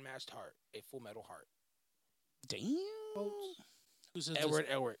powerful, unmatched heart, a full metal heart. Damn. Quotes. Who said Edward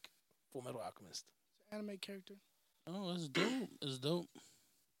this? Elric, Full Metal Alchemist. Anime character. Oh, that's dope. That's dope.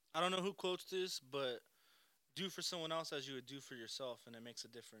 I don't know who quotes this, but do for someone else as you would do for yourself, and it makes a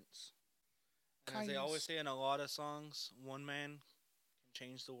difference. And as they always Kindness. say in a lot of songs, one man can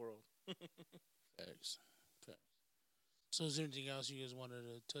change the world. Facts. Facts. So, is there anything else you guys wanted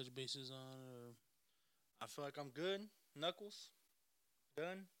to touch bases on, or I feel like I'm good. Knuckles,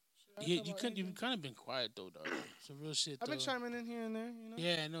 done. I yeah, talk you about couldn't. You've anything. kind of been quiet though, dog. Some real shit. I've been though. chiming in here and there.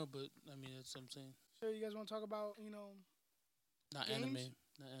 Yeah, I know, but I mean, that's what I'm saying. So you guys want to talk about Not Games? anime.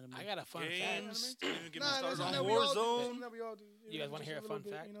 Not anime. I got a fun fact. Games. Don't even get me Nah, started that's on something that we all do. That's Warzone. something that we all do. You guys wanna just hear a little fun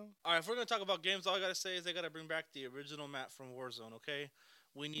bit, fact? All right, if we're gonna talk about games, all I gotta say is they gotta bring back the original map from Warzone. Okay,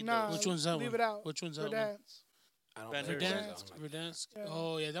 we need Nah, those. Which one's that leave one? it out. Which one's that one? Verdansk. I don't Van play Verdansk. Warzone Verdansk. like that. Verdansk. Yeah.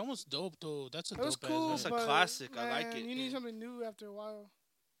 Oh yeah, that one's dope though. That's a It was dope cool, ass That's a map. but, classic. I like man, it. You need something new after a while.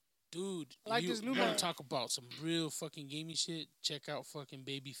 Dude. I like you, this new you wanna map. talk about some real fucking gaming shit? Check out fucking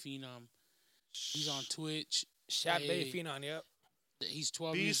Baby Phenom. He's on Twitch. Shot Hey. Baby Phenom, yep. He's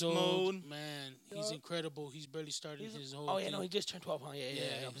 12 Beast years old. mode. Man, he's Yup. incredible. He's barely started He's- his whole Oh, yeah, thing. no, he just turned 12, huh? Yeah.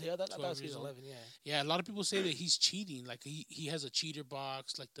 I thought 12 he was years old. 11, yeah. Yeah, a lot of people say that he's cheating. Like he has a cheater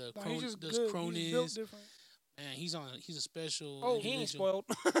box, like the Nah, he's just those good. He's built cronies. different. Man, he's a special. Oh, He ain't individual.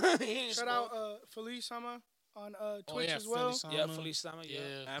 spoiled. He ain't Shout spoiled. out Felice Sama on Oh Twitch yeah, as well. Felisama. Yeah, Felice Sama,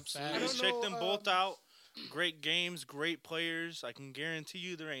 yeah. Absolutely. I don't Check know, them both out. Great games, great players. I can guarantee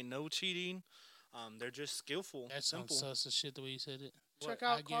you there ain't no cheating. They're just skillful. That sounds Simple. sus as shit the way you said it. Check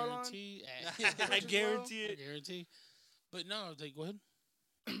I out Carlon. guarantee. I Twitch as guarantee I it. guarantee. But no, like go ahead.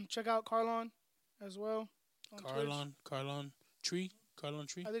 Check out Carlon as well on Twitch. Carlon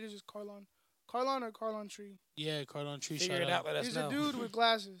Tree. I think it's just Carlon. Carlon or Carlon Tree. Yeah, Carlon Tree. Figure shout it out, let us He's know. a dude with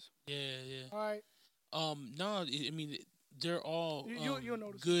glasses. Yeah, yeah. All right. No, I mean they're all You'll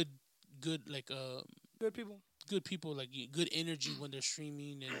notice. good like Good people. good people, like good energy when they're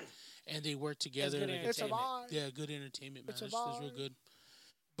streaming and they work together. good like, It's a Entertainment. vibe. yeah, good entertainment, man. It's a It's real vibe. good.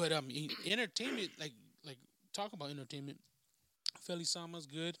 But entertainment, like talk about entertainment. Felisama's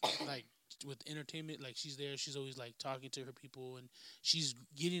good. Like with entertainment, like she's there. She's always like talking to her people, and she's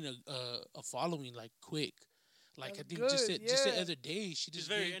getting a following like quick. Like That's I think just good, just the yeah. other day, she She's just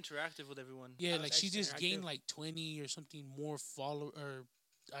very gained, interactive with everyone. yeah, was like she actually just gained interactive. like 20 or something more or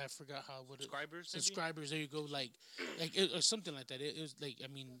I forgot how what Subscribers, maybe? subscribers. There you go, like or something like that. It was like I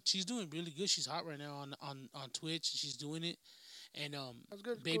mean she's doing really good. She's hot right now on Twitch. She's doing it, and That's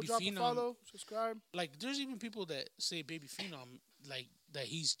good. Baby Go drop a Phenom. follow, subscribe. Like there's even people that say Baby Phenom like that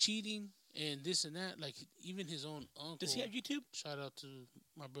he's cheating and this and that. Like even his own uncle. Does he have YouTube? Shout out to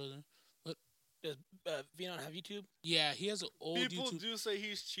my brother. Does Phenom have YouTube? Yeah, he has an old People YouTube. do say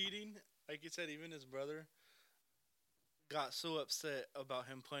he's cheating. Like you said, even his brother got so upset about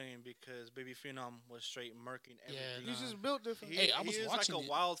him playing because Baby Phenom was straight murking Yeah, everything. He's Nah. just built different. Hey, I was he is watching like a it.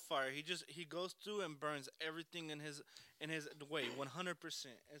 wildfire. He goes through and burns everything in his way, 100%.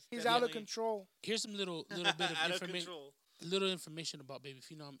 He's out of control. Here's some little bit of out of information. control. Little information about Baby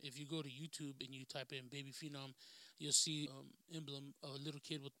Phenom. If you go to YouTube and you type in Baby Phenom, you'll see emblem of a little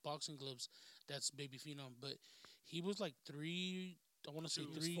kid with boxing gloves. That's Baby Phenom. But he was like 3. I want to say He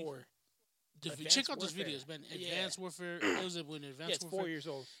was 3. 4. Advanced Check out those Warfare. videos, man. Yeah. Advanced Warfare. It was when Yeah, Advanced it's Warfare. 4 years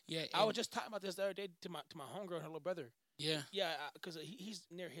old. Yeah, I was and- just talking about this the other day to my homegirl and her little brother. yeah. Yeah, because he's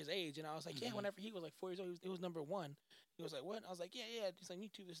near his age, and I was like, yeah. Mhm. Whenever he was like 4 years old, he was number 1. He was like, what? I was like, yeah. He's like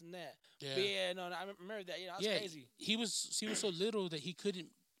YouTube, this and that. Yeah. But yeah, no, I remember that. That's Yeah, crazy. he was so little that he couldn't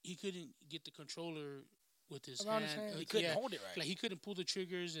get the controller with his Around hand. his hand. He couldn't yeah, hold it right. like he couldn't pull the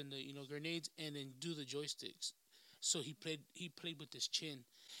triggers and the grenades and then do the joysticks. So he played with his chin.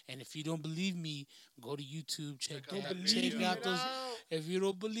 And if you don't believe me, go to YouTube, check Check out out, that check video. out those. If you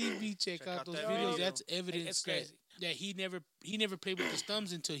don't believe me, check Check out out those that videos. video. That's evidence It's that, crazy. that he never played with his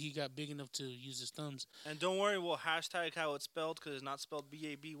thumbs until he got big enough to use his thumbs. And don't worry, we'll hashtag how it's spelled because it's not spelled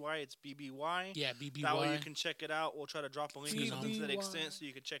BABY, it's BBY. Yeah, BBY. That way you can check it out. We'll try to drop a link or something to that BBY. extent so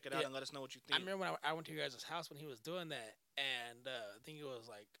you can check it out Yeah. and let us know what you I think. remember when I went to your guys' house when he was doing that, and I think it was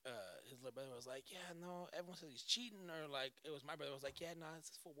like his little brother was like, yeah, no, everyone says he's cheating, or like it was my brother was like, yeah, no, this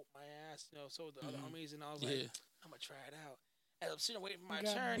is for whoop my ass, so the other homies, and I was like, Yeah. I'm gonna try it out. And I'm sitting waiting for my You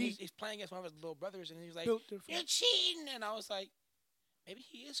got turn. beat. He's playing against one of his little brothers, and he's like, Built different. "You're cheating!" And I was like, "Maybe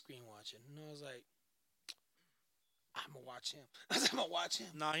he is screen watching." And I was like, "I'm gonna watch him." I said, "I'm gonna watch him."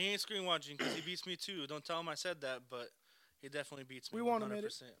 Nah, he ain't screen watching because he beats me too. Don't tell him I said that, but he definitely beats me. We won't 100%. admit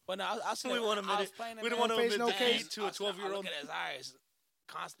it. But no, I was We won't admit I was it. playing We don't man. want to Face, admit no defeat case. to a 12-year-old. I look at his eyes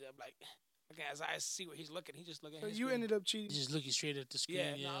constantly. I'm like, looking at his eyes, see where he's looking. He's just looking at So his you screen. ended up cheating. Just looking straight at the screen.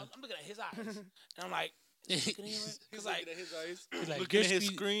 Yeah, Yeah. no, I'm looking at his eyes. And I'm like, because like, at his eyes. He's like, Looking your at his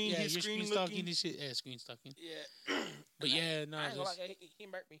screen, Yeah, his your screen screen stalking looking. and shit. Yeah, screen stalking. yeah. But yeah, no, I ain't gonna just, lie, he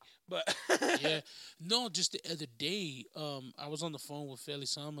murked me. But yeah, no, just the other day, I was on the phone with Feli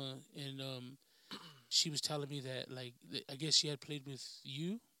Sama, and she was telling me that like I guess she had played with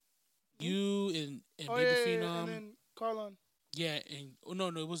you and Oh Baby yeah, Phenom. and then Carlon. Yeah, and no,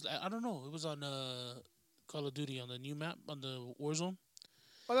 it was I don't know, it was on Call of Duty on the new map on the Warzone.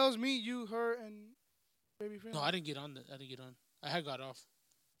 Oh, that was me, you, her, and Baby Phenom. No, I didn't get on that. I didn't get on. I had got off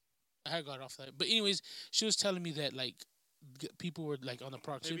that. But anyways, she was telling me that like people were like on the Maybe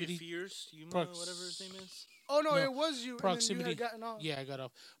proximity. Fierce, Yuma, Prox- whatever his name is. Oh no, No, it was you. And then proximity. you had gotten off. Yeah, I got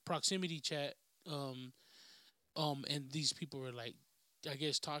off proximity chat. And these people were like, I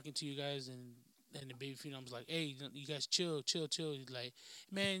guess talking to you guys, and the Baby Phenom was like, "Hey, you guys chill." He's like,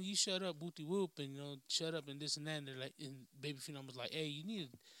 "Man, you shut up, booty whoop, and shut up and this and that." And they're like, and Baby Phenom was like, "Hey, you need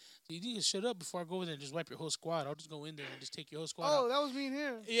to shut up before I go in there and just wipe your whole squad. I'll just go in there and just take your whole squad Oh, out." that was me and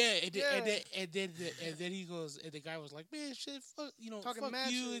him. Yeah, and then he goes, and the guy was like, "Man, shit, fuck, Talking fuck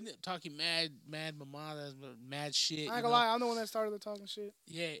mad you," shit. and talking mad mamadas, mad shit. I you ain't know? gonna lie, I'm the one that started the talking shit.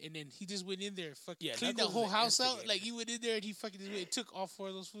 Yeah, and then he just went in there, fucking Yeah, cleaned the Knuckles whole is an house out. instigator. Like he went in there and he fucking just went, took all 4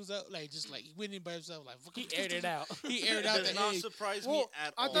 of those fools out. Like just like he went in by himself. Like he aired it out. He aired out Does the not egg. surprise me Well,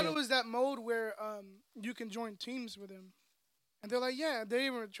 at I all. thought it was that mode where you can join teams with him, and they're like, yeah, they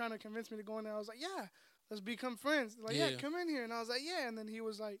even were trying to convince me to go in there. I was like, yeah, let's become friends. They're like, yeah, Yeah. come in here, and I was like, yeah, and then he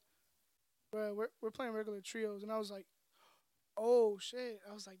was like, bro, we're playing regular trios, and I was like, oh shit,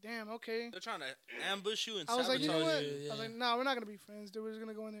 I was like, damn, okay. They're trying to ambush you and I was like, sabotage you know what? yeah, I was yeah. like, nah, we're not gonna be friends, dude. We're just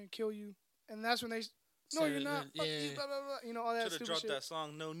gonna go in there and kill you, and that's when they, no, you're not. Fuck Yeah. you, blah blah blah. All that Should have stupid dropped shit. that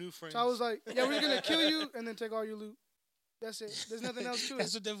song, No New Friends. So I was like, yeah, we're gonna kill you and then take all your loot. That's it. There's nothing else to it.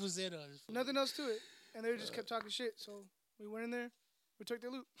 That's what that was said on. his phone. Nothing else to it. And they just kept talking shit. So we went in there. We took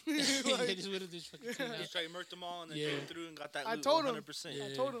their loot. Yeah, Like, just went in there, fucking Yeah. cleaned He out. straight murked them all and then Yeah. came through and got that I loot told him. 100%. Yeah.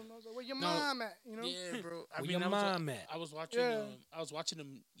 I told him, I was like, where your No. mom at? Yeah, bro. I Where mean, your I was, mom at? I was watching. Yeah. I was watching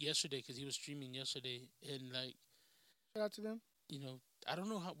him yesterday because he was streaming yesterday, and like, Shout out to them. I don't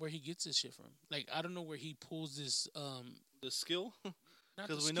know where he gets this shit from. Like, I don't know where he pulls this. The skill? Not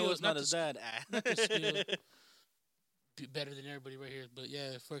the Because we know skill, it's not the his skill- dad. not the skill. Better than everybody right here, but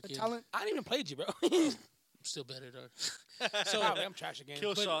yeah, The fucking. talent. I didn't even play you, bro. Still better though. So I'm trash again.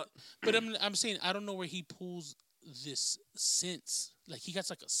 Kill But- shot. But I'm saying I don't know where he pulls this sense. Like he got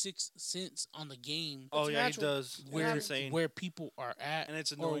like a sixth sense on the game Oh, It's yeah, natural. he does. where It's insane. where people are at, And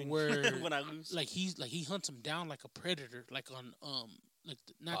it's or annoying where when I lose. like he hunts them down like a predator, like on like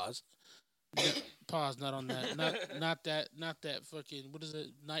not Pause. pause, not on that, not that fucking what is it,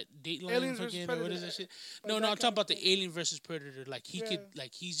 night Dateline Aliens versus fucking or what is Predator. that shit? Like No, that I'm kind talking of about the thing. Alien versus Predator. Like he could, Yeah.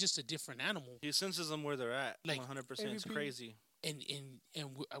 like he's just a different animal. He senses them where they're at. Like, 100%. It's MVP. crazy. And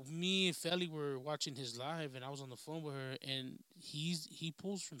me and Felly were watching his live, and I was on the phone with her, and he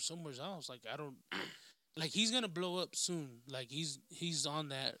pulls from somewhere else. Like I don't, like he's gonna blow up soon. Like he's on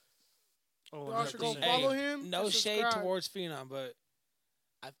that. Oh, Y'all should go 100%. follow him. No and shade subscribe. towards Phenom, but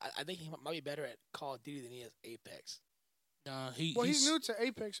I think he might be better at Call of Duty than he is Apex. Well, Well, he's new to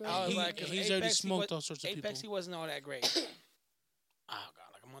Apex. So I was He, like, 'cause he's already Apex, he smoked wa- all sorts of Apex, he people. wasn't all that great. Oh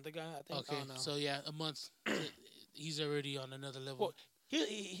god, like a month ago, I think. Okay, I don't know. so yeah, a month. He's already on another level. Well,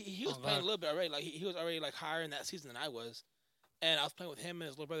 he was Oh, playing God. a little bit already. Like he was already like higher in that season than I was. And I was playing with him and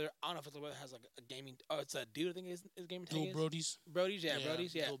his little brother. I don't know if his little brother has like a gaming. Oh, it's a dude. I think his gaming tag Little is. Brody's. Brody's, yeah,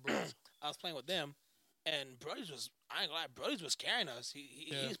 Brody's, yeah. Little Brody's. I was playing with them, and Brody's was. I ain't gonna lie, Brody's was carrying us.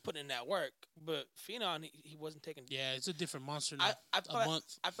 Yeah. He's putting in that work, but Phenom he wasn't taking. Yeah, it's a different monster now. I feel a like,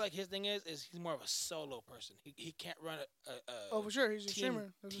 month. I feel like his thing is he's more of a solo person. He can't run a Oh, for sure, he's a team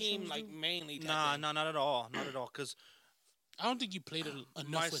streamer. That's what team streamers like do. mainly. type Nah, thing. nah, not at all. Not at all. Because I don't think you played enough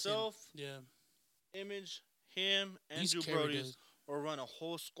myself, with him. Image, him, He's Andrew carried Brody's it. will run a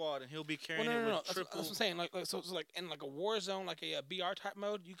whole squad, and he'll be Well, carrying no, it no, with no. That's triple. what I'm saying. Like so like in like a war zone, like a BR type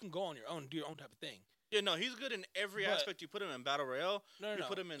mode, you can go on your own, do your own type of thing. Yeah, no, he's good in every But- aspect. You put him in battle royale, No, you no,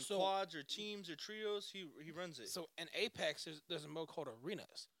 put him in so, quads or teams or trios. He runs it. So in Apex, there's a mode called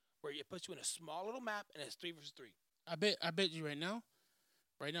arenas where it puts you in a small little map and it's 3 versus 3. I bet you right now,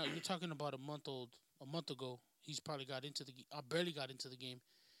 you're talking about a month ago. He's probably got into the. I barely got into the game.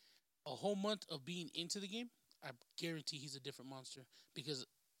 A whole month of being into the game, I guarantee he's a different monster because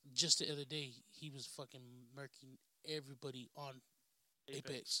just the other day he was fucking murking everybody on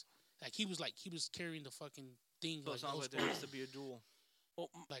Apex. Like he was carrying the fucking thing So like it sounds old like there school, needs to be a duel. Well,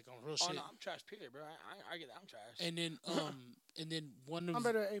 like on real oh shit. no, I'm trash. Period, bro. I get that. I'm trash. And then one I'm of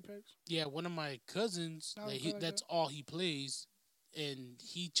better at Apex. one of my cousins, I like was good like that's that. all he plays, and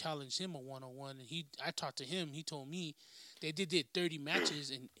he challenged him a 1-on-1, and I talked to him. He told me they did 30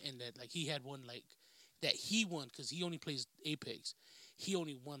 matches, and that like he had one like that he won because he only plays Apex. He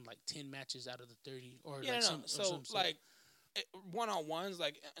only won like 10 matches out of the 30, or Yeah, like no. some. Or So some like, 1-on-ones,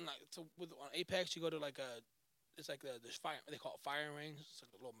 like, and like, so with on Apex, you go to like it's like the fire. They call it firing range. It's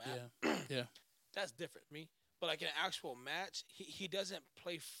like a little map. yeah. That's different for me. But like in an actual match, he doesn't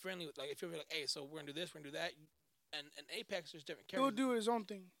play friendly with, like, if you're like, hey, so we're gonna do this, we're gonna do that. And Apex, there's different He'll characters. do his own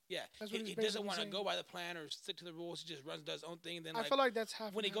thing. Yeah, That's what he he's doesn't basically want to saying. go by the plan or stick to the rules. He just runs, does his own thing. And then I like, feel like that's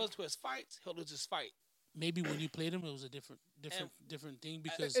half. when he and half. goes to his fights, he'll lose his fight. Maybe when you played him, it was a different thing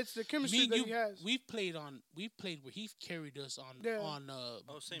because It's the chemistry me and that you, he has. we've played where he carried us on Yeah.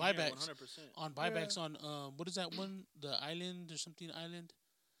 Oh, same buybacks. here, 100%. On buybacks on what is that one? The island or something island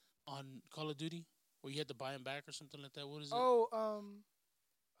on Call of Duty where you had to buy him back or something like that. What is it? Oh,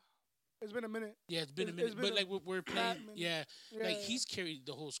 it's been a minute. Yeah, it's been a it's minute. been But a like we're playing, minute. yeah, Yeah. like he's carried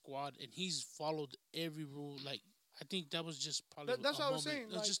the whole squad and he's followed every rule. Like I think that was just probably That's a what I was moment. saying, It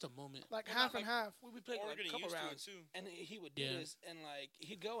was like- just a moment. Like Well, half not and like- half. We played Or like we're a getting couple used to it, rounds, too. and he would do Yeah. this, and like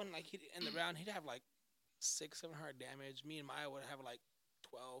he'd go and like he'd in the round he'd have like 600-700 damage. Me and Maya would have like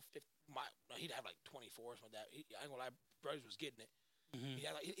 12, 15. No, he'd have like 24 or something like that. I ain't gonna lie, brothers was getting it. Mhm.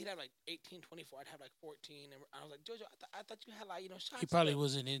 He'd have like 18, 24. I'd have like 14, and I was like, Jojo, I thought you had like shots. He probably but-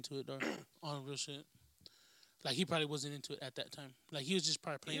 wasn't into it though, on real shit. Like he probably wasn't into it at that time. Like he was just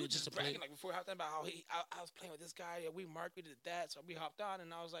probably He playing was it just to play. bragging like before we hopped on about how I was playing with this guy. Yeah, we marked, we did that, so we hopped on,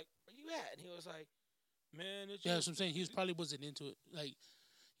 and I was like, "Where you at?" And he was like, "Man, it's Yeah, just, that's what I'm saying. He was probably wasn't into it. Like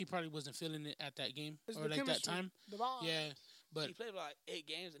he probably wasn't feeling it at that game It's or the like that chemistry, time. The vibe. Yeah, but he played like 8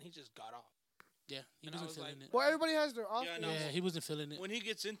 games, and he just got off." yeah, he And I wasn't was feeling like, it. Well, everybody has their off Yeah, I days. know. Yeah, he wasn't feeling it. When he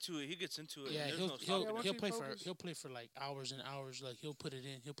gets into it, he gets into it. Yeah, There's he'll no he'll stopping once it. he'll he play focus. he'll play for like hours and hours. Like he'll put it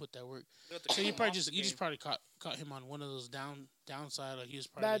in. He'll put that work. You got to So you come probably off just the you just game. probably caught him on one of those downside. Like he was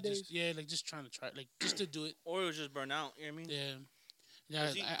probably Bad like, just, days. yeah, like just trying to try like just to do it. Or it was just burn out. You know what I mean? Yeah. Yeah,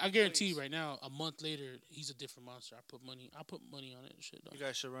 'Cause he I guarantee you plays- right now, a month later, he's a different monster. I put money on it and shit. Though. You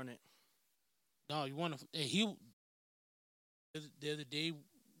guys should run it. No, you want to? He the other day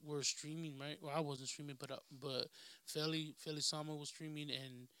we're streaming, right? Well, I wasn't streaming, but Feli Sama was streaming,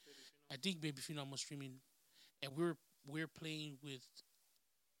 and I think Baby Phenom was streaming, and we're playing with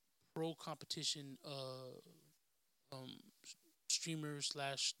pro competition streamers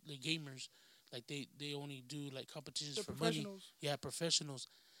slash the gamers. Like they only do like competitions They're for money. professionals. Yeah, professionals.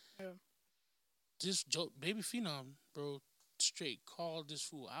 Yeah. This Baby Phenom, bro, straight called this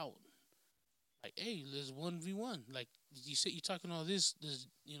fool out. Like, hey, let's 1v1. Like, you talking all this this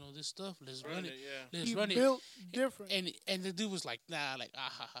stuff. Let's run it. Yeah. Let's He run it. built different And the dude was like, nah, like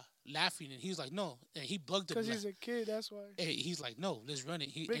ha ha, laughing, and he was like, no, and he bugged him. because Like, he's a kid. That's why. hey, he's like, no, let's run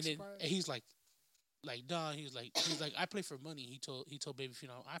it. Big surprise. And he's like, nah. He's like, I play for money. He told Baby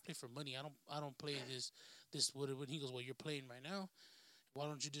Phenom, I play for money. I don't play this. What? He goes, well, you're playing right now. Why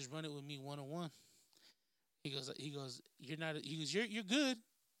don't you just run it with me 1-on-1? He goes, you're not. He goes, you're good,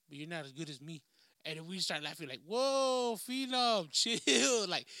 but you're not as good as me. And then we start laughing like, whoa, Phenom, chill.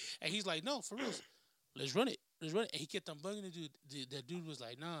 Like, and he's like, no, for real, let's run it. Let's run it. And he kept on bugging the dude. The dude was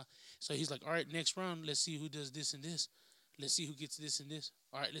like, nah. So he's like, all right, next round, let's see who does this and this. Let's see who gets this and this.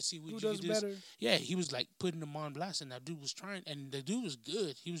 All right, let's see Who you does get this. better? Yeah, he was like putting them on blast, and that dude was trying, and the dude was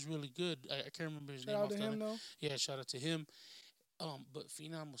good. He was really good. I can't remember his Shout name. out off to the him top. though. Yeah, shout out to him. But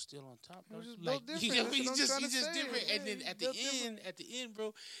Phenom was still on top. He was Bro. just Like built you different. know, That's what I'm trying he's to just say. different. And Yeah, then he's at the built different.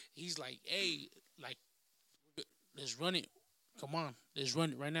 bro, he's like, hey, like, let's run it. Come on, let's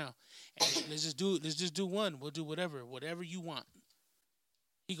run it right now. And let's just do one. We'll do whatever you want.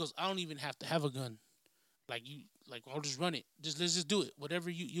 He goes, I don't even have to have a gun. I'll just run it. Let's just do it. Whatever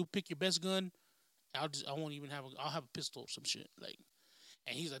you pick your best gun. I won't even have I'll have a pistol or some shit. Like,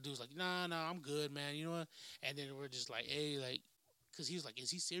 and dude's like, nah, I'm good, man. You know what? And then we're just like, hey, like, cause he's like, is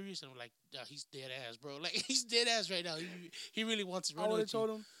he serious? And I'm like, nah, he's dead ass, bro. Like, he's dead ass right now. He really wants to I run would have with you. told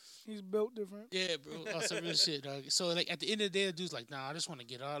him he's built different. Yeah, bro. On some real shit, dog. So like at the end of the day, the dude's like, nah, I just want to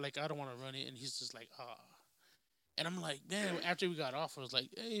get out. Like, I don't want to run it. And he's just like, ah. And I'm like, man, after we got off, I was like,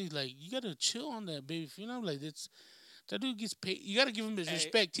 hey, like, you gotta chill on that, baby. You know, like, That dude gets paid. You gotta give him his Hey,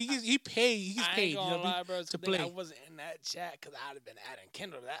 respect. He gets I paid. ain't You gonna know what I lie, mean? bro. It's To good thing I play. wasn't in that chat because I'd have been adding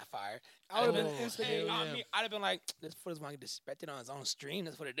kindle to that fire. I would have Oh, been Hey, instigated. hell yeah. I'd have been like, this fool is want to get disrespected on his own stream.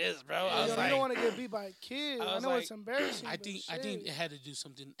 That's what it is, bro. Yeah, I Yo, was you like, don't want to get beat by a kid. I I was know like, it's embarrassing. I but think shit. it had to do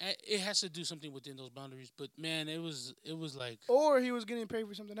something. It has to do something within those boundaries. But man, it was like Or he was getting paid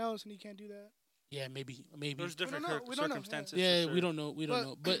for something else and he can't do that. yeah, maybe. There's don't different know. We don't know, yeah. circumstances. Yeah, for sure. we don't know. We don't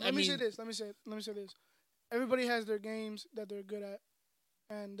know. But let I me say mean, this. Let me say this. Everybody has their games that they're good at,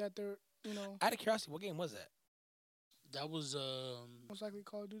 and that they're out of curiosity, what game was that? that was most likely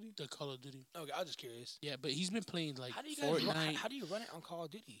Call of Duty. the Call of Duty. Okay, I was just curious. Yeah, but he's been playing like How do you guys Fortnite. how do you run it on Call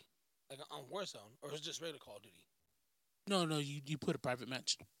of Duty? Like on Warzone? Or is it just regular Call of Duty? No, you put a private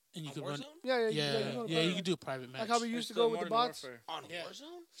match and you On can Warzone? run. Yeah, Yeah, you know the you private can do a private match. Like how we used It's to the go with the Modern bots. Warfare. On Yeah.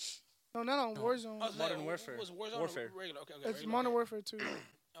 Warzone? No, not on No. Warzone. I was Modern like, Warfare. Was Warzone Warfare. regular? Okay, It's regular, Modern okay. Warfare too.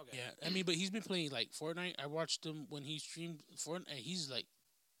 Okay. Yeah, I mean, but he's been playing like Fortnite. I watched him when he streamed Fortnite. And he's like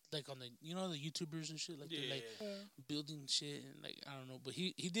on the the YouTubers and shit like they're like Yeah. building shit and like I don't know, but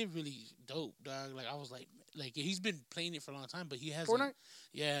he did really dope, dog. Like I was like he's been playing it for a long time, but he has Fortnite.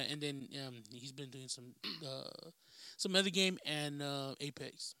 yeah, and then he's been doing some other game and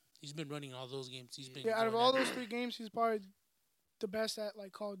Apex. He's been running all those games. He's been Yeah, out of going all at those it. 3 games, he's probably the best at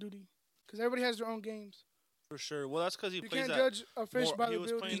like Call of Duty, because everybody has their own games. For sure. Well, that's because he You plays can't that judge a fish more, by he the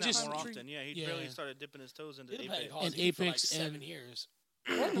was building. playing He that just- more he- often. Yeah, he yeah. barely started dipping his toes into He's been playing Apex. Call of And Duty for like Apex 7 and- years.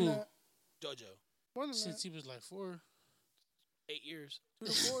 More than Who? that. JoJo. More than Since that. he was like 4. 8 years. 2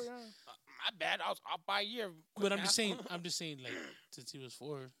 to 4, yeah. My bad. I'll buy a year. quick But I'm math. just saying like since he was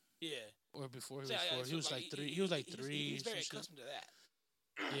 4 Yeah. or before he So, was yeah, 4, so, he was like 3. He was like 3. He's very some shit. accustomed to that.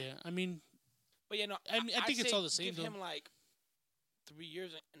 Yeah, I mean, But yeah, no, I mean, I think I'd it's say all the same, Give though. him like 3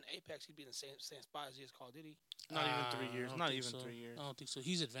 years in Apex, he'd be in the same spot as he is Call of Duty. Not even 3 I years. don't Not think even so. 3 years. I don't think so.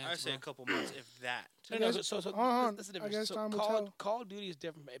 He's advanced. I'd say bro. a couple months, if that. I No, guess- so hold on. that's the I difference. guess So time will Call tell. Call of Duty is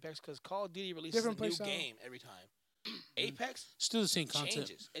different from Apex because Call of Duty releases Different a new play style. game every time. Apex Still the same concept.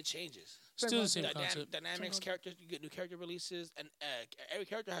 changes. It changes. Still the same Dynam- concept. Dynamics, Same characters, you get new character releases, and every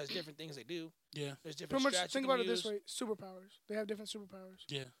character has different things they do. Yeah, There's different Pretty much strats think you can about it this use. way: superpowers. They have different superpowers.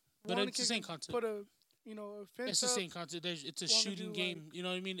 yeah. But One it's the can same concept. Put a fence It's the up. same concept. It's a One can shooting do, game. You know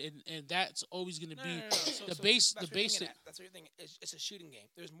what I mean? And that's always going to No, be no, no, no. So, the so base. that's The what you're base. thinking at. That's what you're thinking. It's a shooting game.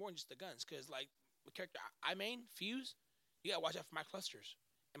 There's more than just the guns. Because like the character I main, Fuse, you gotta watch out for my clusters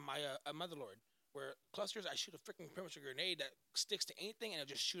and my Motherlord. Where clusters, I shoot a freaking pretty much a grenade that sticks to anything and it'll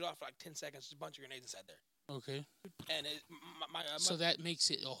just shoot off for like 10 seconds. Just a bunch of grenades inside there. Okay. And my So that makes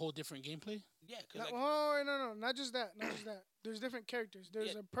it a whole different gameplay. yeah, No, because like no, not just that. Not just that. There's different characters.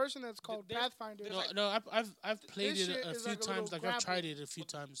 There's Yeah. a person that's called There's- Pathfinder. there's No, like- no, I've played this it shit a is few like a times. little Like I've tried grapple. it a few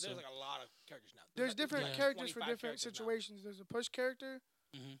times. So there's like a lot of characters now. There's like- different Yeah. characters for 25 different characters now. situations. There's a push character,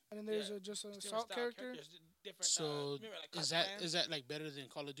 Mhm. and then there's Yeah. just an Different assault style character. characters, different. So remember, like, is Clash that like better than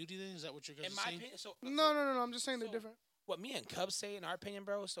Call of Duty? Then is that what you're guys in are my saying? opinion? So No. I'm just saying they're so- different. what me and Cubs say in our opinion,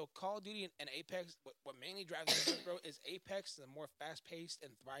 bro. So Call of Duty and Apex, what mainly drives the difference, bro, is Apex is a more fast-paced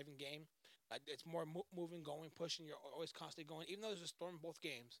and thriving game. Like it's more moving, going, pushing. You're always constantly going. Even though there's a storm in both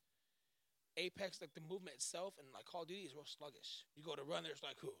games, Apex, like the movement itself, and like Call of Duty is real sluggish. You go to run, there's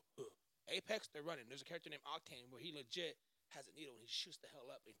like who. Apex, they're running. There's a character named Octane where he legit has a needle and he shoots the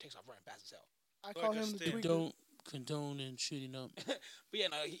hell up and he takes off running fast as hell. I Like call a him the stick. tweaker. Don't condone and shooting up. But yeah,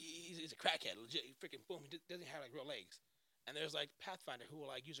 no, he's a crackhead, legit. He freaking boom. He doesn't have like real legs. And there's like Pathfinder who will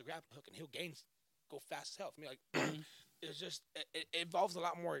like use a grappling hook and he'll go fast as hell. For me, like it's just it involves a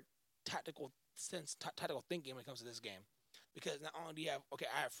lot more tactical tactical thinking when it comes to this game, because not only do you have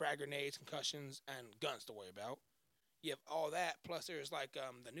I have frag grenades, concussions, and guns to worry about. You have all that plus there's like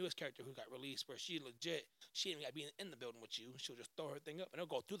the newest character who got released where she ain't got to be in the building with you. She'll just throw her thing up and it'll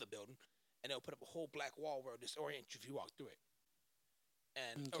go through the building and it'll put up a whole black wall where it'll disorient you if you walk through it.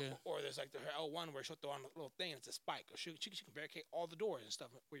 And Okay. or there's like her L1 where she'll throw on a little thing and it's a spike. Or she can barricade all the doors and stuff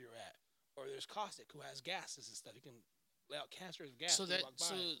where you're at. Or there's Caustic who has gases and stuff. You can lay out canisters of gas. So when you that walk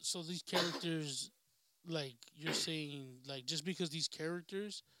by. so these characters, like you're saying, like just because these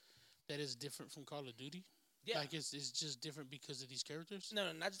characters, that is different from Call of Duty. Yeah. Like it's just different because of these characters.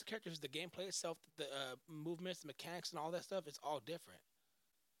 No, not just the characters, the gameplay itself, the movements, the mechanics, and all that stuff. It's all different.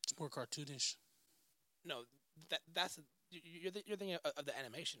 It's more cartoonish. No, that's you're thinking of the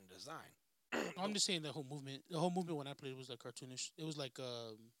animation and design. I'm just saying the whole movement. The whole movement when I played was like cartoonish. It was like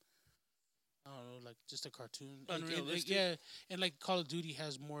I don't know, like just a cartoon. Like, Unrealistic. yeah, and like Call of Duty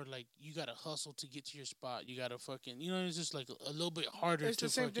has more like you gotta hustle to get to your spot. You gotta fucking it's just like a little bit harder It's to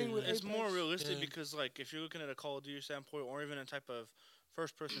the same thing fucking. with It's more Apex. realistic Yeah. because, like, if you're looking at a Call of Duty standpoint or even a type of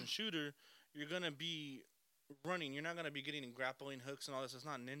first-person shooter, you're gonna be running. You're not gonna be getting grappling hooks and all this. It's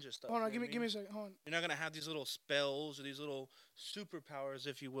not ninja stuff. Hold on, you know what I give me mean? a second. Hold on. You're not gonna have these little spells or these little superpowers,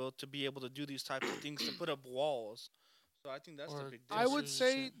 if you will, to be able to do these types of things to put up walls. So I think that's the Or big I difference. would Shit.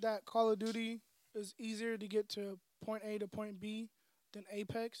 say that Call of Duty is easier to get to point A to point B than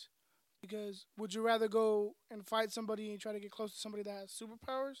Apex, because would you rather go and fight somebody and try to get close to somebody that has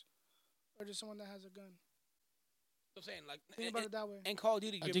superpowers, or just someone that has a gun? I'm saying like Think about it that way. in Call of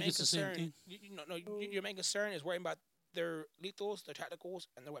Duty, I your think main it's the same concern, thing. your main concern is worrying about their lethals, their tacticals,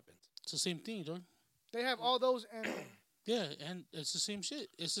 and their weapons. It's the same thing, dog. They have all those, and Yeah, and it's the same shit.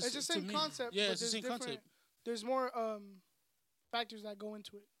 It's it's the to same me, concept. Yeah, but it's the there's same different- concept. There's more factors that go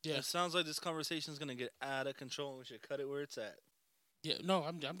into it. Yeah, It sounds like this conversation is gonna get out of control, and we should cut it where it's at. yeah. No,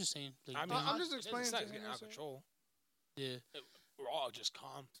 I'm just saying. Like, I mean, I'm just it doesn't explaining sound to him, getting out of I'm saying. control. yeah. We're all just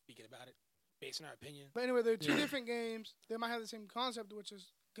calm speaking about it, basing our opinion. But anyway, they're two Yeah. different games. They might have the same concept, which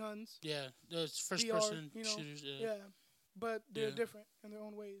is guns. Yeah, there's first VR, person you know, shooters. Yeah, but they're Yeah. different in their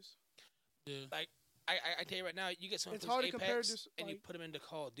own ways. Yeah. I tell you right now, you get someone It's who's hard to compare Apex just, and you like- put them into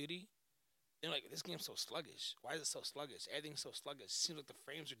Call of Duty. They're like, this game's so sluggish. Why is it so sluggish? Everything's so sluggish. Seems like the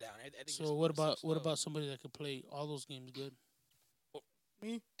frames are down. Everything's So what so about slow. somebody that could play all those games good?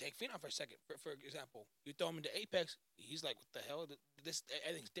 Me? Take Phenom for a second. For example, you throw him into Apex, he's like, what the hell? This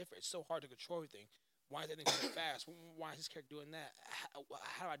everything's different. It's so hard to control everything. Why is everything so fast? Why is this character doing that?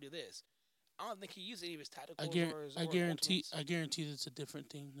 How do I do this? I don't think he used any of his tacticals or his I or guarantee ultimates. that's a different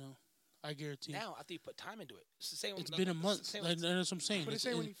thing. No, I guarantee. Now after you put time into it, it's the same. It's like, been a it's the month. same Like, with- that's what I'm saying. But he's It's-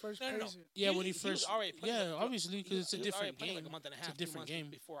 saying when it- he first No, no, plays no. it. yeah, when he was first. already playing Yeah, like, obviously, he because was- it's a he was already different playing game. like a month and a It's a half, 2 different months game.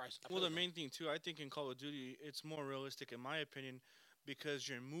 Before I Well, played the him. main thing too, I think in Call of Duty, it's more realistic, in my opinion, because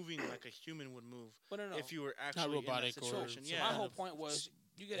you're moving like a human would move But no, no. if you were actually robotic in or that situation. So Yeah, my kind whole of point was,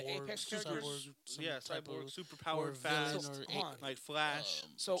 you get an or Apex character. cyborg, some yeah, type cyborg, of- or superpowered, villain fast, or Come on. like Flash.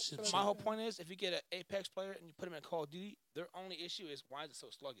 So Some my shit. whole point is, if you get an Apex player and you put him in Call of Duty, their only issue is why is it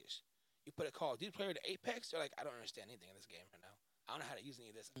so sluggish? You put a Call of Duty player to Apex, they're like, I don't understand anything in this game right now. I don't know how to use any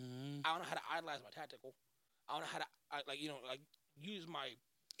of this. Mhm. I don't know how to idolize my tactical. I don't know how to use my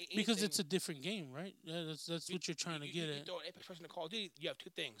Because anything. it's a different game, right? Yeah, that's what you're trying to get You at. throw an Apex person to Call of Duty, you have two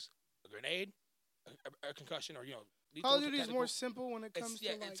things: a grenade, a concussion, or Call of lethal Duty is tactical. more simple when it comes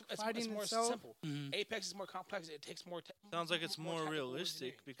to like fighting it's more itself. simple. Mhm. Apex is more complex. It takes more. Sounds like it's more tactical realistic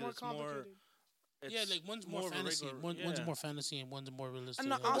engineering. because More it's more. complicated. It's Yeah, like one's more of a fantasy, regular- one's yeah. more fantasy, and one's more realistic.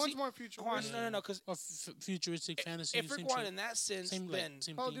 No, like- honestly- One's more Hold on, futuristic. no, because or futuristic fantasy. if we're same going shit. in that sense, same then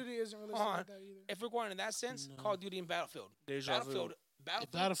same Call of thing. Duty isn't realistic Hold on. like that either. if we're going in that sense, No. Call of Duty and Battlefield. Deja vu.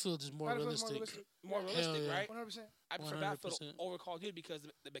 Battlefield, Battlefield is more Battlefield's realistic. more realistic, yeah. right? 100%. I prefer Battlefield 100%. over Call of Duty because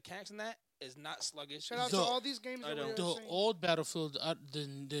the mechanics in that is not sluggish. Shout out The- to all these games I that we don't- are The saying. old Battlefield,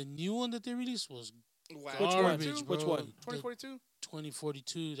 the new one that they released was Wow. Which one? garbage, bro. Which one? The 2042.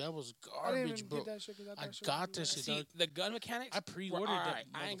 2042, that was I didn't garbage, even bro. get that shit because I I thought shit got was that bad. shit, See, dog. the gun mechanics I were pre-ordered all that right.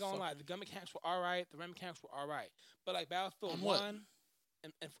 I ain't gonna lie. motherfucker. The gun mechanics were all right. The gun mechanics were all right. But like Battlefield On what? 1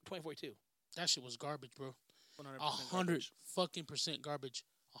 and 2042. That shit was garbage, bro. 100% 100% garbage.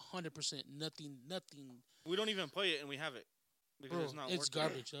 100%. Nothing. We don't even play it and we have it because Bro, it's not. it's working.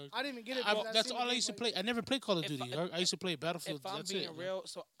 garbage, dog. I didn't even get it. because I That's seen all the I used to gameplay. play. I never played Call of If Duty. I- I used to play Battlefield. If I'm That's being it. real,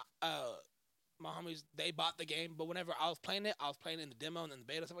 so my homies, they bought the game, but whenever I was playing it in the demo and in the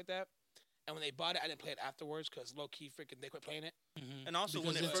beta stuff like that. And when they bought it, I didn't play it afterwards because low key freaking they quit playing it. Mhm. And also,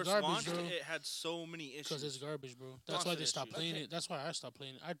 when Because it it's first garbage, launched, bro. it had so many Because it's issues. garbage, bro. That's why they Constant stopped issues. playing Okay. it. That's why I stopped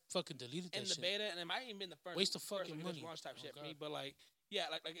playing it. I fucking deleted that In the shit. beta, and it might even been the first Waste of first fucking when it was money. launch type Oh, shit for God. me. But like, yeah,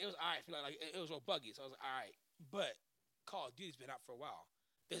 like it was alright. Like it was real buggy, so I was like, alright. But Call of Duty's been out for a while.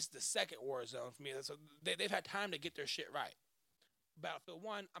 This is the second Warzone for me. So they've had time to get their shit right. Battlefield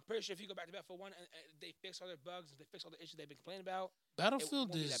 1, I'm pretty sure if you go back to Battlefield 1 and they fix all their bugs and they fix all the issues they've been complaining about. Battlefield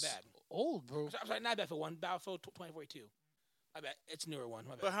won't be that is bad. old, bro. I'm sorry, not Battlefield 1, Battlefield 2042. I bet it's a newer one.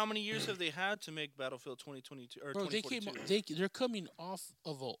 My bad. But how many years have they had to make Battlefield 2022 or Bro, they 2042? they're coming off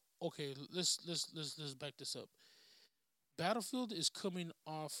of a okay. Let's back this up. Battlefield is coming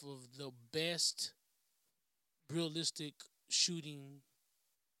off of the best realistic shooting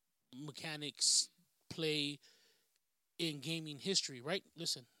mechanics play in gaming history, right?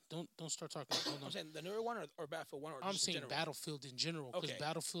 Listen, don't start talking. Hold I'm on. saying the newer one or Battlefield 1 or I'm just in saying general? Battlefield in general because Okay.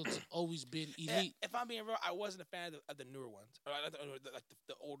 Battlefield's always been Yeah, elite. if I'm being real, I wasn't a fan of the newer ones, or like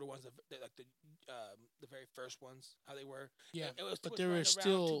the older ones, the very first ones, how they were. Yeah, it was but too they much were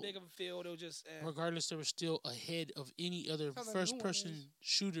running around, still too big of a field. It was just regardless, they were still ahead of any other How the new first one person is.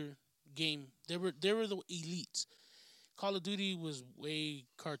 shooter game. They were the elites. Call of Duty was way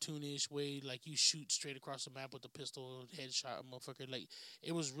cartoonish, way like you shoot straight across the map with a pistol, headshot, a motherfucker. Like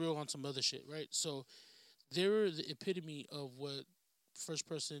it was real on some other shit, right? So they were the epitome of what first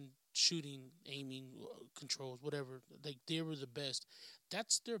person shooting, aiming, controls, whatever. Like they were the best.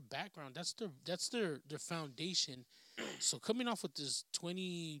 That's their background. That's their foundation. So coming off with this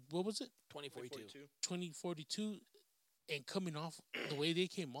 2042. 2042, and coming off the way they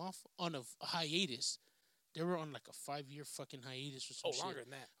came off on a hiatus. They were on like a 5-year fucking hiatus or some Oh, shit. longer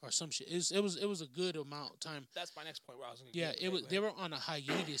than that. Or some shit. It was a good amount of time. That's my next point where I was going to Yeah, get. it was. They were on a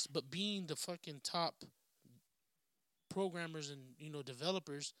hiatus, but being the fucking top programmers and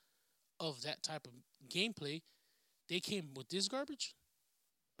developers of that type of gameplay, they came with this garbage,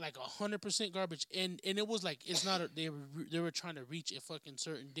 like 100% garbage, and it was like it's not. They were trying to reach a fucking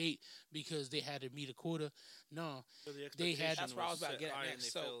certain date because they had to meet a quota. No, So the they had. That's where I was about to set get high at and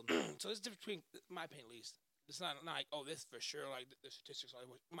next. they So, failed. so it's different between my opinion, at least. It's not like this for sure. Like the statistics. Like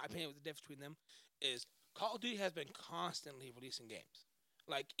my opinion, with the difference between them is Call of Duty has been constantly releasing games.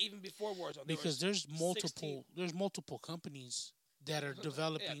 Like even before Warzone, Because there's 16 multiple companies that are Yeah,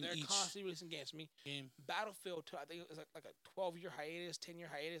 developing they're each constantly releasing games. I mean, game. Battlefield 2, I think it was like a 12-year hiatus, 10-year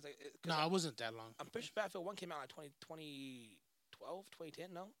hiatus. Like, No, it wasn't that long. I'm pretty sure Battlefield 1 came out like 2012,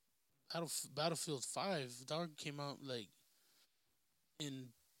 2010, no? Battlefield 5, dog, came out like in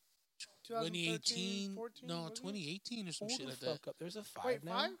 2013, 2018. 14, No, wasn't it? 2018 or some Hold shit the like fuck that. up. There's a 5 Wait,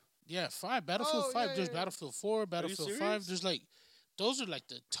 now. 5? Yeah, 5. Battlefield Oh, 5. yeah, There's yeah. Battlefield 4, Battlefield 5. serious? There's like, those are like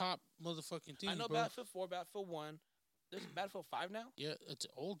the top motherfucking things, I know bro. Battlefield 4, Battlefield 1. There's Battlefield 5 now? Yeah, it's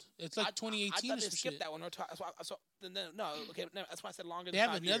old. It's like 2018 I or thought they some skipped shit. that one. No, okay, no, that's why I said longer They than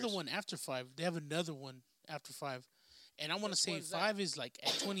have 5 another years. one after 5. They have another one after 5. And I want to Which say one's that? 5 is like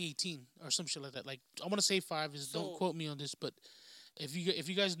at 2018 or some shit like that. Like I want to say 5 is. Don't So- quote me on this, but if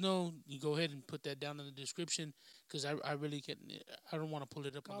you guys know, you go ahead and put that down in the description because I really can't. I don't want to pull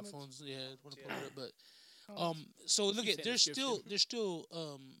it up on the Comments. phones. Yeah, I want to pull it up, but Comments. so look Keep at saying description. there's still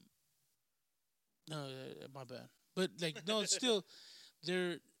no, my bad, but like no, it's still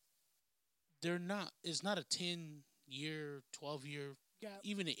they're not. It's not a 10-year, 12-year, Gap.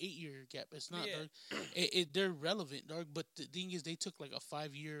 even an 8-year gap. It's not. Yeah. Dog. They're relevant, dog. But the thing is, they took like a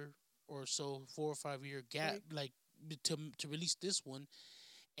 5-year or so, 4 or 5-year gap, Break. like to release this one,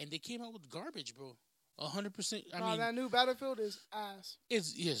 and they came out with garbage, bro. 100%. I mean, that new Battlefield is ass.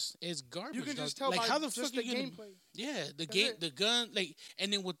 it's garbage. You can dog. just tell like by how the just fuck the you gonna, gameplay. Yeah, the That's game, it. the gun, like,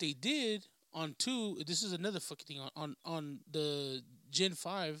 and then what they did on 2. This is another fucking thing on the Gen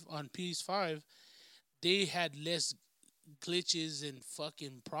 5 on PS5. They had less glitches and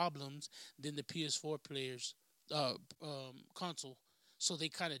fucking problems than the PS4 players console. So they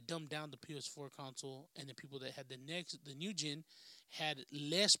kind of dumbed down the PS4 console, and the people that had the new gen had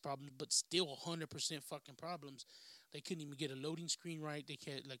less problems, but still 100% fucking problems. They couldn't even get a loading screen right. They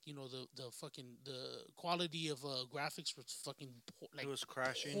can't, like, the fucking the quality of graphics was fucking like It was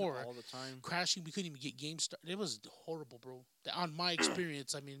crashing poor. all the time. Crashing. We couldn't even get games started. It was horrible, bro. On my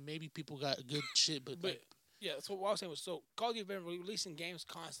experience, I mean, maybe people got good shit, but like, Yeah, so what I was saying was, so Call of Duty has been releasing games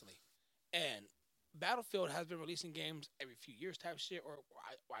constantly, and Battlefield has been releasing games every few years type shit, or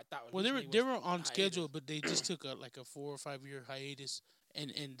I thought. well, they recently were was on hiatus. schedule, but they just took like a 4 or 5 year hiatus, and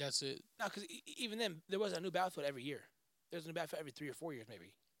that's it. No, because even then there was a new Battlefield every year. There's a new Battlefield every 3 or 4 years,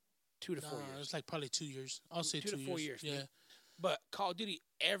 maybe 2 to 4 years. It's like probably 2 years. I'll say 2 to 4 years. Yeah, But Call of Duty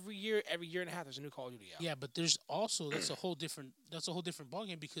every year and a half, there's a new Call of Duty out. yeah, but there's also that's a whole different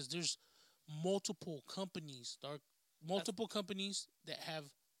ballgame because there's multiple companies, companies that have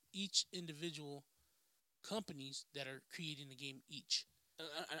each individual companies that are creating the game each,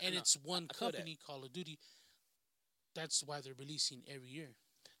 and it's one I feel that. company, Call of Duty. That's why they're releasing every year.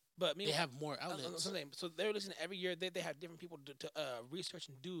 But They meanwhile, have more outlets. So they're listening every year. They have different people to research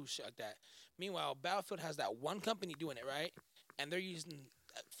and do shit like that. Meanwhile, Battlefield has that one company doing it, right? And they're using,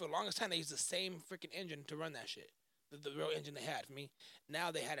 for the longest time, they used the same freaking engine to run that shit. The real engine they had for me. Now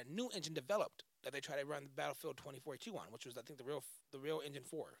they had a new engine developed that they tried to run the Battlefield 2042 on, which was, I think, the real engine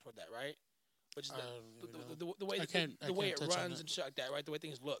 4 for that, right? Which is the way I can't it touch on runs that. and shit like that, right? The way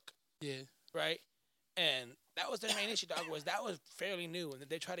things look, Yeah. right? And that was their main issue, dog. That was fairly new, and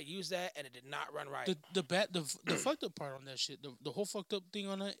they tried to use that, and it did not run right. The fucked up part on that shit, the whole fucked up thing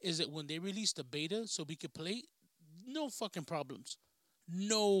on that is that when they released the beta so we could play, no fucking problems.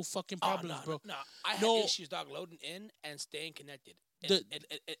 No fucking problems, no, bro. No, I had No. issues, dog, loading in and staying connected. The-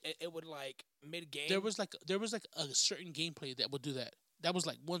 It would like mid game. There was like a certain gameplay that would do that. That was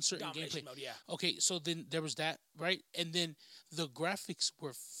like one certain domination gameplay. mode, yeah. Okay, so then there was that, right? And then the graphics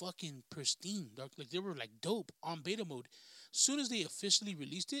were fucking pristine, dog. Like they were like dope on beta mode. Soon as they officially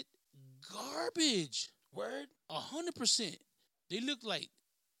released it, garbage. Word. 100%. They looked like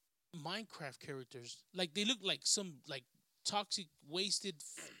Minecraft characters. Like they looked like some like toxic, wasted,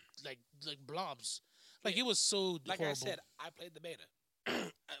 like blobs. Like it was so Like horrible. I said, I played the beta.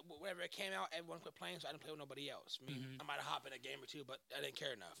 whenever it came out, everyone quit playing, so I didn't play with nobody else. I might have hopped in a game or two, but I didn't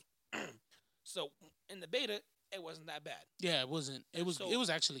care enough. So in the beta, it wasn't that bad. Yeah, it wasn't. It was. So, it was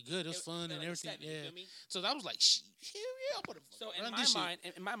actually good. It was fun and like everything. you Yeah. feel me? So that was like, hell yeah, I'm gonna So run this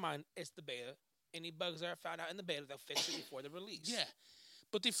shit. in my mind, it's the beta. Any bugs that are found out in the beta, they'll fix it before the release. Yeah.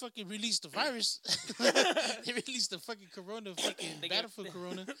 But they fucking released the virus. They released the fucking Corona, fucking Battlefield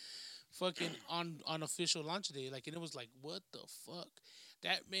Corona, fucking on official launch day. Like, and it was like, what the fuck?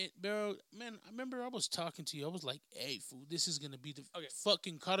 That man, bro, man. I remember I was talking to you. I was like, hey, fool, this is gonna be the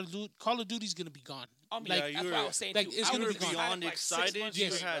fucking Call of Duty. Call of Duty's gonna be gone. Like, yeah, that's what I was saying. like, too. it's I gonna was be gone. beyond like 6 excited. months You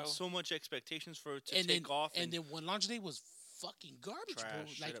straight, had bro. so much expectations for it to And take off. and then when launch day was fucking garbage, bro. Trash, Like,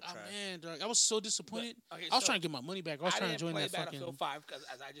 straight up trash. man, dog, I was so disappointed. But, okay, I was so trying to get my money back. I was trying to join play that Battlefield fucking. 5 because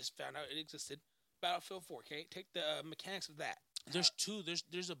as I just found out it existed. Battlefield 4, okay? Take the mechanics of that. There's two.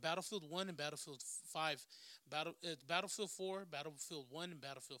 There's a Battlefield 1 and Battlefield 5. Battlefield 4, Battlefield 1, and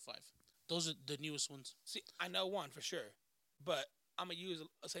Battlefield 5. Those are the newest ones. See, I know one for sure, but I'm gonna use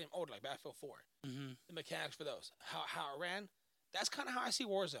a same older like Battlefield 4. Mm-hmm. The mechanics for those, how it ran. That's kind of how I see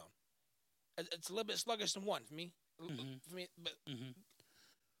Warzone. It's a little bit sluggish than 1 for me. For me, but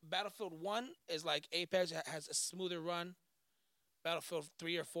Battlefield 1 is like Apex. It has a smoother run. Battlefield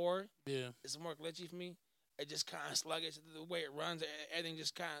 3 or 4 Yeah. is more glitchy for me. It just kind of sluggish. The way it runs, everything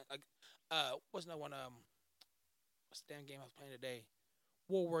just kind of like. What's no one? What's the damn game I was playing today?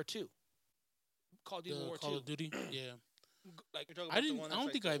 World War II. Call of Duty World War Call II. of Duty. Yeah. Like You're talking I about the didn't. one I that's don't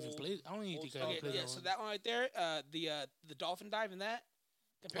like think the I even old- played. I don't even old think I style ever played yeah, that so one. that one right there, the dolphin dive in that,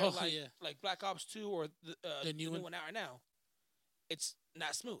 compared Oh, to like yeah. like Black Ops 2 or the new new one? one out right now, it's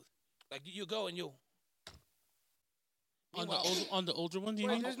not smooth. Like you go and you'll. Meanwhile, On the older one, do you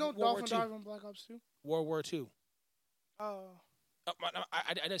Wait, mean? there's no World War dolphin II. dive on Black Ops 2. World War II. Oh,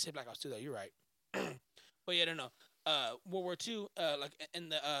 I didn't say Black Ops 2 though. You're right. But yeah, no. World War II. Like in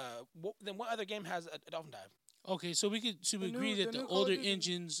the then what other game has a dolphin dive? Okay, so we The agree new- that the the new Call of older Duty.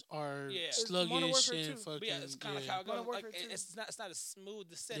 engines are Yeah. It's Modern sluggish Warfare and 2. fucking. But yeah, it's kind of yeah. like how it goes. Modern Like Warfare 2. it's not a smooth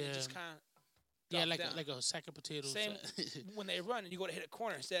descent. It Yeah. just kind of Yeah, down. like a sack of potatoes. Same when they run and you go to hit a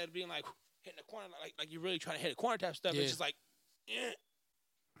corner instead of being like hitting a corner like you're really trying to hit a corner type stuff. Yeah. It's just like,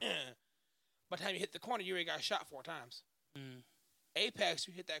 by the time you hit the corner, you already got shot 4 times. Mm. Apex,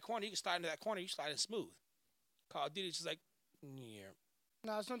 you hit that corner, you can slide into that corner, you slide in smooth. Call of Duty is just like, yeah.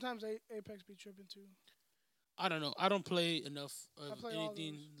 nah. Sometimes Apex be tripping too. I don't know. I don't play enough of play all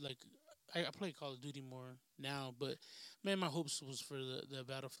anything like. I play Call of Duty more now, but man, my hopes was for the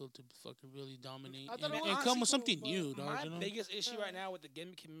Battlefield to fucking really dominate I thought and, it was and come with honestly something cool, new, dog. My You know? biggest issue right now with the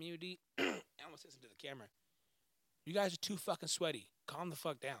gaming community, I almost listen to the camera. You guys are too fucking sweaty. Calm the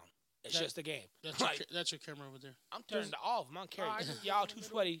fuck down. It's That- just a game. That's Like, that's your camera over there. I'm turning to all of them. I don't care. I just Y'all in the too middle.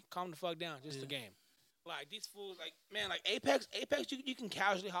 sweaty. Calm the fuck down. Just a Yeah. game. Like these fools, like man, like Apex, you can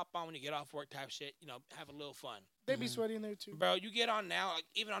casually hop on when you get off work type shit. You know, have a little fun, They be sweaty in there too. bro. You get on now, like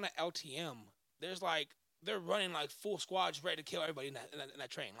even on an LTM, there's like they're running like full squads ready to kill everybody in that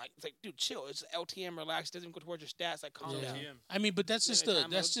train. Like it's like, dude, chill. It's LTM, relax. It doesn't even go towards your stats. Like calm Yeah. down. I mean, but that's just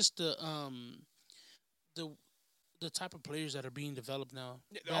Limited time the type of players that are being developed now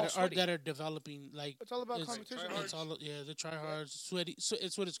Yeah, they're all that are sweaty. that are developing like It's all about it's- competition. tryhards. It's all the tryhards, sweaty. So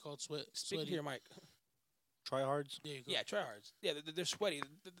it's what it's called, Speaking sweaty. to your mic. Tryhards. There you go. Yeah, tryhards. Yeah, they're sweaty.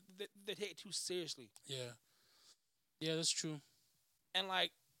 They take it too seriously. Yeah, that's true. And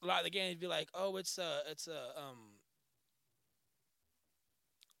like a lot of the games be like, oh, it's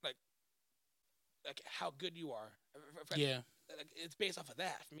like how good you are. Yeah, Like, it's based off of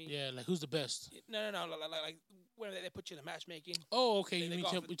that for me. yeah. Like who's the best? No. Like when they put you in the matchmaking. Oh, okay. They You mean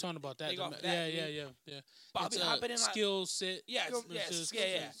go off we talking about that? they go the off ma- of that, yeah, you yeah, mean? yeah. But I'll It's be hopping in like skill set. yeah, versus-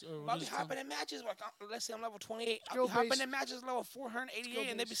 yeah. or But what I'll be is it called? hopping in matches like let's say I'm level 28. I'll Skill be hopping based. in matches level 488,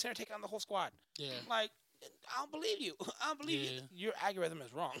 and they be based. sitting there taking on the whole squad. Yeah, Like I don't believe you. I don't believe you. Yeah. Your algorithm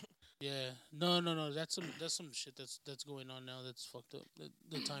is wrong. yeah. No. That's some shit that's going on now. That's fucked up.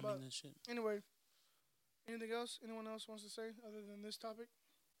 The timing But- and shit. Anyway, anything else? Anyone else wants to say other than this topic?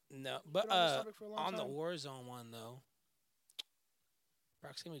 No, Been but on this topic for a long on the time. Warzone one though,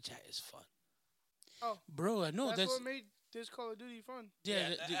 proximity chat is fun. Bro, I know that's, that's what made this Call of Duty fun. Yeah,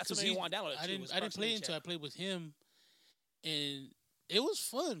 that's what 'cause made me wanna download it, I too, didn't was I didn't play proximity until I chat. played with him, and it was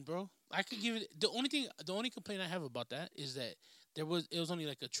fun, bro. I could give it the only complaint I have about that is that it was only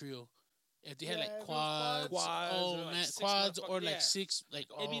like a trio. If they had Yeah, like if it was quads, quads, oh or, like, man, 6 quads or motherfuckers, like yeah. 6, like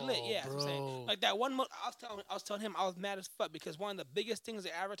It'd be lit, yeah. That's what I'm saying. bro. Like that one mode, I was telling him I was mad as fuck because one of the biggest things they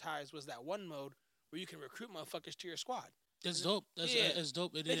advertised was that one mode where you can recruit motherfuckers to your squad. That's dope. That's Yeah. that's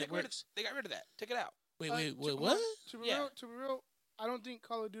dope. And They, then it works. they got rid of that. Take it out. Wait, To- what? To be Yeah. real, to be real, I don't think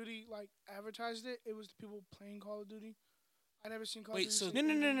Call of Duty like advertised it. It was the people playing Call of Duty. I never seen Call Wait, of Duty. so- say No, no,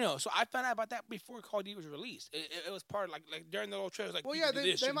 no, anything. no. So I found out about that before Call of Duty was released. It was part of like during the little trailers. Like, Well, you yeah, can do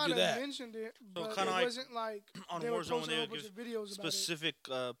they, this, they you can might do have that. mentioned it, but it kinda like wasn't like on they were Warzone posting they a whole would bunch give of videos about it. specific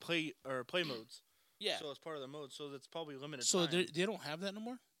play modes. Yeah. So it's part of the mode. So that's probably limited. So time. they don't have that no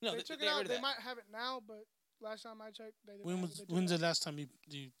more. No, They took it got out. rid of They that. might have it now, but last time I checked, they didn't When have was it. They took when's it the out. last time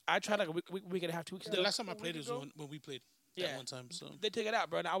you? I tried like a week and a half, 2 weeks The ago. last time I a played week was ago? when we played Yeah. that one time. So They took it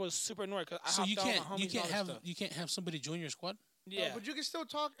out, bro. And I was super annoyed because I so you hopped on with can't my you homies and can't all have that stuff. you can't have somebody join your squad. Yeah. But you can still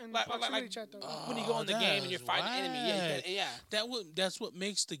talk in Like- proximity like- chat though. When you go in the game and you're fighting the enemy, yeah, you can, yeah. That's what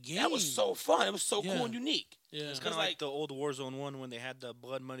makes the game. That was so fun. It was so Yeah. cool and unique. Yeah. It's kind Because, of like like- the old Warzone one when they had the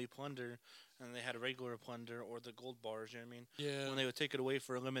blood money plunder, and they had regular plunder or the gold bars. You know what I mean? Yeah. When they would take it away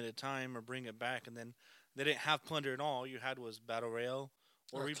for a limited time or bring it back, and then they didn't have plunder at all. All you had was battle rail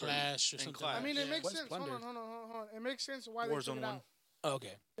Or Rebirth Clash or and something Clash. I mean, it Yeah. makes What's sense. Plunder? Hold on. It makes sense why they took Warzone it 1. out. Oh,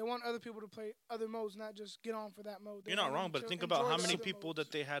 okay. They want other people to play other modes, not just get on for that mode. They You're not want wrong, them but to think about enjoy how the many other people modes.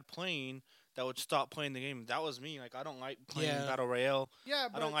 that they had playing that would stop playing the game. That was me. Like I don't like playing Yeah. battle royale. Yeah, I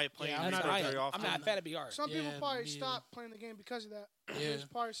but don't like playing Yeah, I'm Rebirth not very I'm often. not a fan of BR. some people Yeah, probably me either. stopped playing the game because of that. Yeah. There's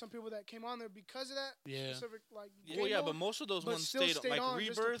probably some people that came on there because of that. Yeah. Specific, like, Well, game yeah, mode, but most of those but ones still stayed like on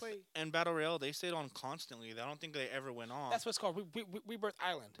just to Rebirth play. and Battle Royale. They stayed on constantly. I don't think they ever went off. That's what's called Rebirth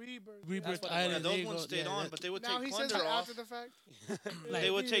Island. Rebirth. Rebirth what it was. yeah, Island. there those you ones go. stayed Yeah, on, that- but they would Now take he says plunder that off. after the fact. Like,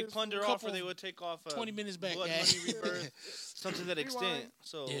 They would he take is- plunder off, couple- or they would take off 20 minutes back. Blood Yeah. Money Rebirth, something to that extent. Rewind.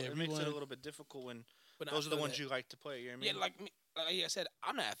 So Yeah, it makes it a rewind. little bit difficult when But those are the I feel ones that- you like to play. You know what I Yeah, mean? like me, like I said,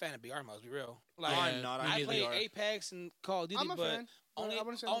 I'm not a fan of BR modes. Be real. Like Yeah, I'm not. me I I neither. play really are. Apex and Call of Duty, I'm a but fan. but only I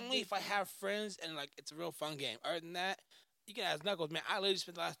wouldn't say I'm a only big if I have friends and like it's a real fun game. Other than that, you can ask Knuckles, man. I literally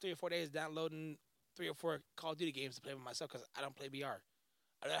spent the last 3 or 4 days downloading 3 or 4 Call of Duty games to play with myself because I don't play BR.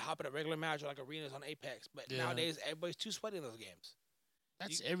 I rather hop in a regular match or like arenas on Apex. But Yeah. nowadays, everybody's too sweaty in those games.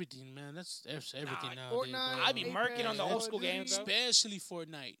 That's everything, man. That's everything Nah, nowadays. Fortnite, bro. I be murking on the Apex, old school Call of games, Duty. bro. Especially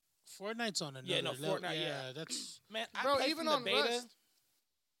Fortnite. Fortnite's on another no, level. Fortnite, yeah. That's Man, I Bro, played even from on the beta. Rust.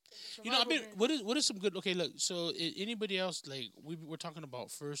 you know. I've been. Survival game. What is some good? Okay, look. So anybody else like we're talking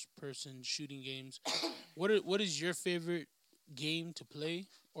about first person shooting games. What is your favorite game to play,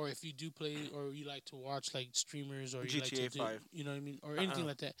 or if you do play, or you like to watch like streamers, or you like to GTA do, 5. you know what I mean, or anything Uh-uh.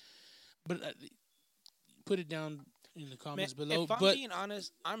 like that. But put it down in the Man, comments below. if I'm But being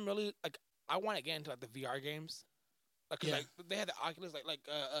honest, I'm really like I want to get into like the VR games. Like, 'cause, Yeah. like they had the Oculus, like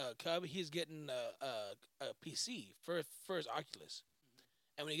Cub, he's getting a PC for his Oculus,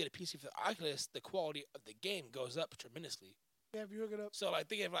 and when you get a PC for the Oculus, the quality of the game goes up tremendously. Yeah, if you hook it up. So like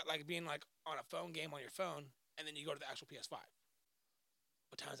think of like being like on a phone game on your phone, and then you go to the actual PS5.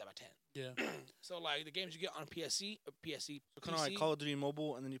 What times that by 10? yeah, So like the games you get on PSC, Kind of like Call of Duty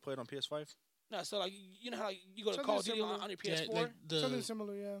Mobile, and then you play it on PS5. No, so like you know how like, you go to Something Call of Duty similar. on your yeah, PS4. like Something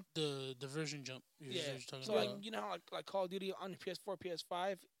similar, yeah. the version jump. Is Yeah. what you're talking So about. like you know how like Call of Duty on your PS4,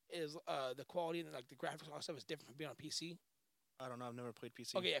 PS5 is the quality and like the graphics and all that stuff is different from being on PC. I don't know. I've never played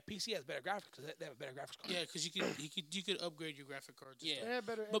PC. Okay, yeah, PC has better graphics because they have a better graphics card. Yeah, because you could upgrade your graphic cards. and Yeah. stuff. They had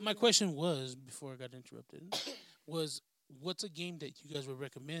better. But my editing. question was, before I got interrupted, was what's a game that you guys would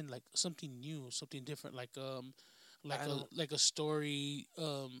recommend, like something new, something different, like I don't- a story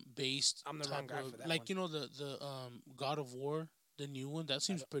based. I'm the wrong type guy of- for that Like one. you know the God of War, the new one. That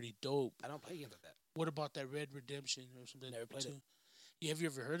seems pretty dope. I don't play games like that. What about that Red Redemption or something? Never played it. too? Yeah, have you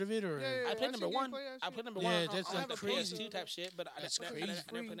ever heard of it or? Yeah, yeah, I yeah, played I've number seen one. gameplay, I've I seen- played number Yeah, one that's on like the crazy. PS2 type shit, but That's I never crazy.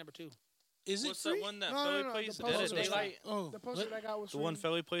 played number two. Is it What's free? that one that No, Felly no, no, plays? the Dead poster at was Daylight. Oh, The poster what? that I got was The free. one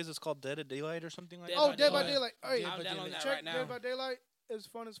Felly plays is called Dead at Daylight or something like Dead that. Oh, by Dead by Daylight. Daylight. Hey, Dead I'm by downloading Daylight. that check right now. Dead by Daylight is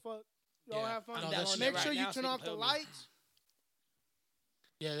fun as fuck. Y'all Yeah. have fun. I'm No, downloading that's- it Make right sure you now so turn can off the play with me. lights.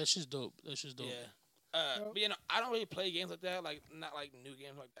 Yeah, that's just dope. That's just dope. Yeah. Yep. But you know, I don't really play games like that. Like not like new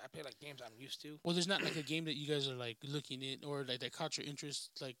games like that. I play like games I'm used to. Well, there's not like a game that you guys are like looking at or like that caught your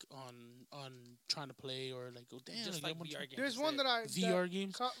interest, like on trying to play or like go damn. Just like, like I want to- VR games. There's that's one it. that I VR that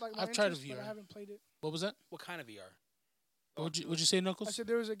games. caught, like, my I've tried a interest, but VR. I haven't played it. What was that? What kind of VR? What'd you say, I Knuckles? said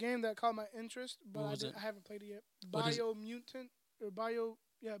there was a game that caught my interest, but What I, was didn't, it? I haven't played it yet. What is it? Biomutant or Bio,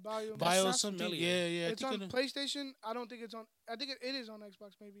 yeah, Bio. Bio sounds something. familiar. Yeah, yeah. It's I on think PlayStation. I don't think it's on. I think it is on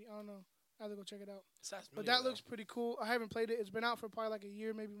Xbox. Maybe I don't know. I have to go check it out. Sounds But familiar, that looks pretty cool. I haven't played it. It's been out for probably like a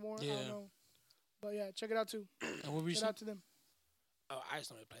year, maybe more. I Yeah. don't know. But yeah, check it out too. and what were you Shout saying? out to them. though. Oh, I just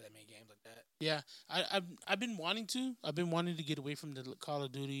don't really play that many games like that. Yeah, I've been wanting to. I've been wanting to get away from the Call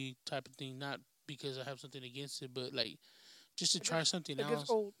of Duty type of thing, not because I have something against it, but like just to It try gets- something It else. gets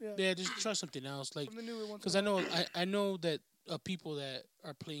old. Yeah. Yeah, just try something else. Like From the newer ones. because I know that people that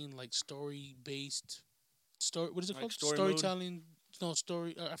are playing like story based what is it Like called story mode? storytelling. No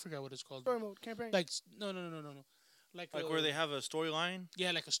story. I forgot what it's called. Story mode campaign. Like no. like where they have a storyline.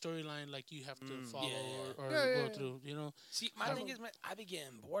 yeah, like a storyline, like you have to follow Yeah. or Yeah, go yeah. through. You know, See, my thing is, man, I be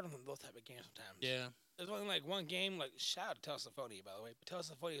getting bored of those type of games sometimes. yeah, There's only like one game. Like shout out to Telesophonia, by the way. But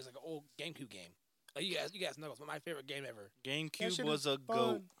Telesophonia is like an old GameCube game. Like you guys know it's my favorite game ever. That GameCube shit was is a fun.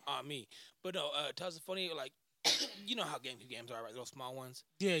 goat. On me. But no, Telesophonia, like you know how GameCube games are, right? Those small ones.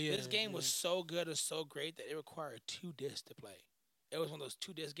 yeah, yeah. This game was so good and so great that it required 2 discs to play. It was one of those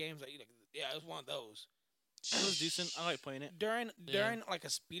 2 disc games that it was one of those. It was decent. I like playing it. During like a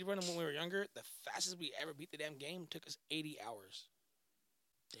speed run when we were younger, the fastest we ever beat the damn game took us 80 hours.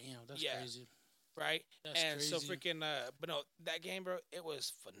 Damn, that's Yeah. crazy. Right? That's and crazy. so freaking but no, that game, bro, it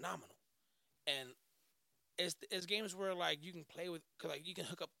was phenomenal. And it's games where like you can play with, cause like you can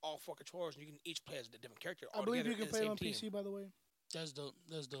hook up all 4 controllers and you can each play as a different character. I all believe you together can in the play it same on team. PC, by the way. That's dope.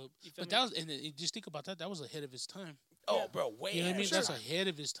 That's dope. You feel But me? that was, and just think about that. That was ahead of its time. Oh, Yeah. bro, way You know what I mean? ahead of That's time. ahead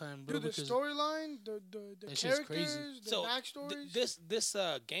of its time, bro. Dude, the because storyline, the That shit's characters, crazy. the So backstories. this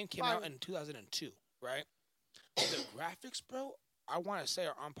game came out Fire. in 2002, right? The graphics, bro, I want to say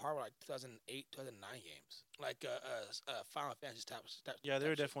are on par with like 2008, 2009 games, like Final Fantasy type. Yeah, they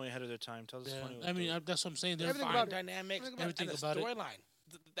were type shit. definitely ahead of their time. Tell us yeah, funny. I mean, that's what I'm saying. They're Everything Fine about it. dynamics, Everything and about the it.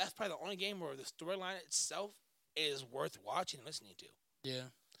 storyline. That's probably the only game where the storyline itself is worth watching and listening to. yeah.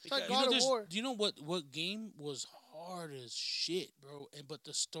 It's like Because- You God know, of there's, War. do you know what game was hard as shit, bro? And but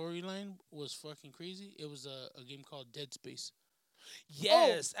the storyline was fucking crazy. It was a game called Dead Space.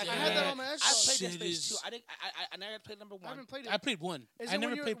 Yes, I had that on my I Xbox. played Shit Dead Space is- too. I never played number I haven't 1. played it. I played one. Is I it never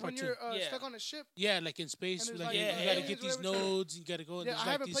when you're, played part when two. you're Yeah. stuck on a ship? Yeah, like in space, And like, there's you like gotta aliens get or these whatever. nodes. You gotta go. And Yeah, there's I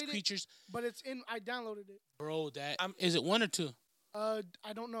like haven't these played it. creatures, But it's in. I downloaded it. bro. That I'm- is it. 1 or 2?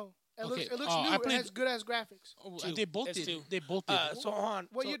 I don't know. It Okay, looks. It looks I new. It played- has good ass graphics. Oh, 2. they both It's did. 2. They both did. So on.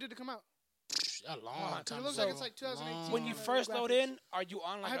 What so year did it come out? A long on, time it looks ago. like it's like 2018. when you on the first load graphics. in, are you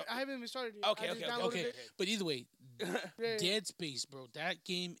on like I haven't even started it. Okay, I just okay, downloaded Okay, it. but either way, Yeah. Dead Space, bro. That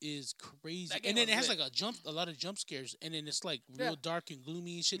game is crazy, That game and then it was has lit. like a lot of jump scares, and then it's like real Yeah. dark and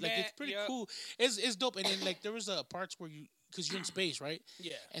gloomy and shit. Like Man, it's pretty yeah. cool. It's dope. And then like there was parts where because you're in space, right?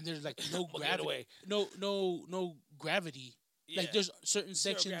 Yeah. And there's like no Well, get gravity, away. no gravity. Yeah. Like there's certain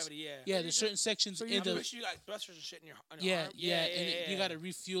Zero sections. gravity, yeah. Yeah, there's certain sections So in you I'm the. pretty sure you got thrusters and shit in your on your Yeah, arm. yeah, and yeah, you gotta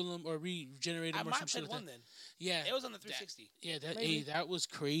refuel them or regenerate I them or might some have shit played like one that. then. Yeah, It was on the 360. yeah, Maybe. that was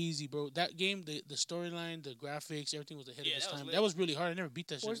crazy, bro. That game, the storyline, the graphics, everything was ahead Yeah, of its that was time. lit. That was really hard. I never beat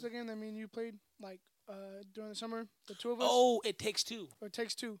that shit. What's the game that me and you played like during the summer? The two of us. Oh, It Takes Two. Or It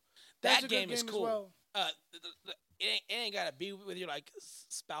Takes Two. That That's a game good is game as cool. well. It ain't gotta be with your like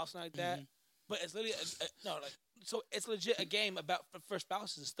spouse and like that, Mm-hmm. but it's literally no like so it's legit a game about for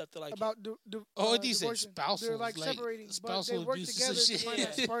spouses and stuff. That like About Oh, these said divorcing. spousal, They're like like, separating, but spousal they work abuse together and to shit. find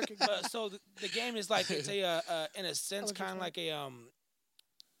that spark again. so the game is like it's a in a sense like kind of it's like a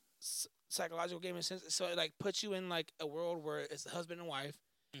psychological game in a sense. So it like puts you in like a world where it's the husband and wife,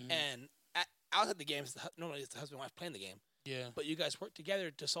 Mhm. and outside the game, normally it's the husband and wife playing the game. Yeah. But you guys work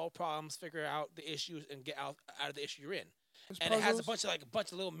together to solve problems, figure out the issues, and get out of the issue you're in. There's And it has a puzzles,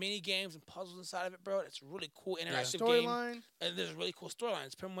 bunch of little mini games and puzzles inside of it, bro. It's a really cool interactive game, storyline. and there's a really cool storyline.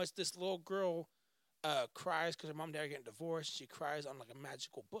 It's pretty much this little girl cries because her mom and dad are getting divorced. She cries on like a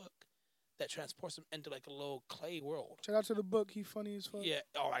magical book that transports them into like a little clay world. Shout out to the book. He funny as fuck. Yeah.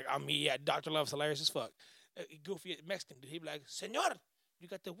 Oh, like I mean, yeah. Dr. Love's hilarious as fuck. Goofy Mexican dude. He be like, "Senor, you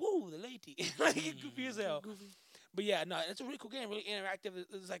got the the lady." Like goofy as hell. Goofy. But yeah, no, it's a really cool game, really interactive.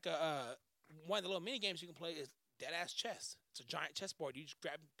 It's like one of the little mini games you can play is dead ass chess. It's a giant chessboard. You just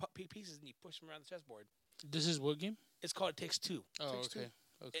grab pieces and you push them around the chessboard. This is what game? It's called It Takes Two. Oh, Takes Two. okay.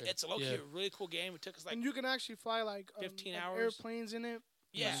 Okay. It's a low key Yeah. really cool game. It took us like And you can actually fly like 15 like hours. airplanes in it.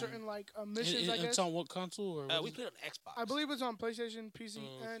 yeah. Certain like And- missions. I and guess. it's on what console or? what We is it? played on Xbox. I believe it's on PlayStation, PC,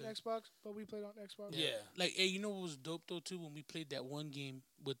 Oh, and okay. Xbox, but we played on Xbox. Yeah. Like, hey, you know what was dope though too when we played that one game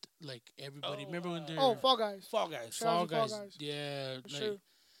with like everybody. Oh, Remember when they're Oh, Fall Guys. Fall Guys. Shout out Fall to Fall Guys? Guys. Yeah, For like sure.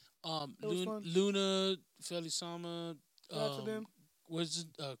 It was fun. Luna, Felisama, Shout out to them. what's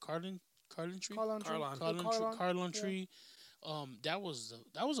it? Carlin Tree. Carlon. Carlon. Carlon yeah. Tree. That was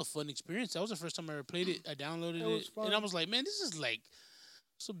a fun experience. That was the first time I ever played it. I downloaded It was it, and I fun. was like, man, this is like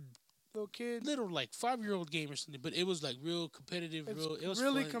some Little kid. little like 5-year-old game or something. But it was like real competitive. It's It was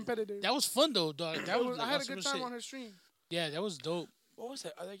really fun. competitive. That was fun though, dog. That It was, was- like, I had a awesome good as time shit. on her stream. Yeah, that was dope. What was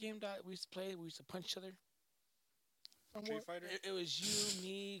that other game that we used to play? We used to punch each other. On Street what? Fighter. It was you,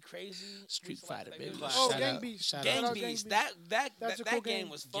 me, crazy. We Street used to like Fighter, that baby. game. Class. Oh, Shout Gang out. Beast. Shout Gang out. out Gang Beast. Beast. That That's a that cool game game.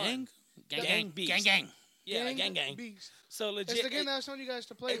 was fun. Gang, gang, Gang gang, Beast. gang, gang. Yeah, gang. Beast. So legit, It's the game that I was telling you guys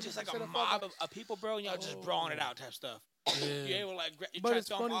to play. it's just like a instead of Fall mob Guys. of people, bro. And y'all just brawling it out type stuff. Yeah. You're able to like you But try to it's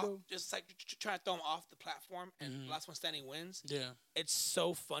throw 'em funny, off, though. just like try to throw them off the platform, and Mhm. last one standing wins. Yeah. It's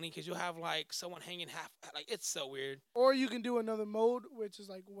so funny because you'll have like someone hanging half. Like it's so weird. Or you can do another mode, which is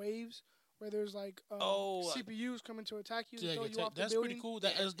like waves, where there's like Oh, CPUs coming to attack you, So, and like, throw you off the that's building. pretty cool.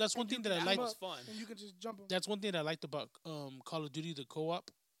 Yeah, That's one and you thing can that I that like. was up, fun. and you can just jump them. That's one thing I liked about Call of Duty, the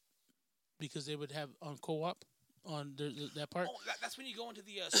co-op, because they would have on co-op on that part. Oh, that's when you go into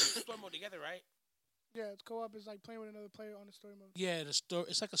the story mode together, right? Yeah, it's co-op is like playing with another player on the story mode. Yeah, the story.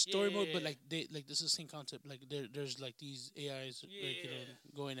 It's like a story mode, but Yeah. like this is the same concept. Like there's like these AIs, like, Yeah.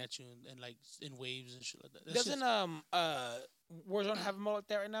 going at you and like in waves and shit like that. That's Doesn't just- Warzone have a mode like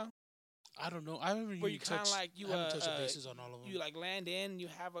that right now? I don't know. I haven't Where really you kind of touched. like you I haven't touched the bases on all of them. you like land in, you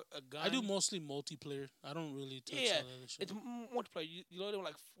have a gun. I do mostly multiplayer. I don't really touch Yeah, all that other shit. It's multiplayer. You load in with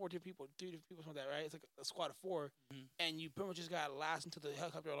like 14 people, 3 different people, something like that, right? It's like a squad of 4, Mhm. and you pretty much just gotta last until the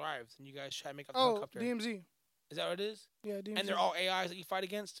helicopter arrives, and you guys try to make up the Oh, helicopter. DMZ. Is that what it is? Yeah, DMZ. And they're all AIs that you fight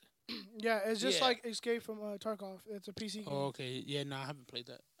against. Yeah, it's just Yeah. like Escape from Tarkov. It's a PC game. Oh, okay. Yeah, no, I haven't played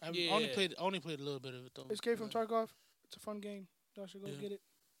that. I've Yeah. only played a little bit of it though. Escape from Yeah. Tarkov. It's a fun game. Y'all should go Yeah. get it.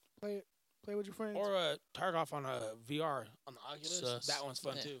 Play it. Play with your friends. Or Tarkov on a VR on the Oculus. Sus. That one's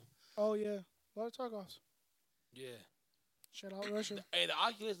fun Yeah. too. Oh yeah, a lot of Tarkovs. Yeah. Shout out Russia. Hey, the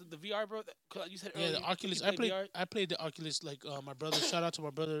Oculus, the VR, bro. You said Yeah, earlier, the Oculus. You play VR? I played the Oculus like my brother. Shout out to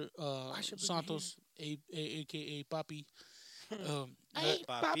my brother should be Santos, aka Papi. Hey,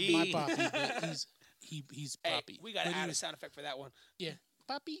 my Papi. Papi, but he's Hey, Papi. we gotta But add a anyways, sound effect for that one.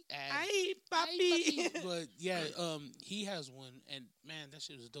 Papi. Hey, Papi. papi. But yeah, he has one, and man, that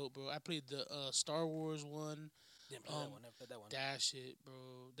shit was dope, bro. I played the Star Wars one. Didn't play that one. Never played that one. That shit, bro.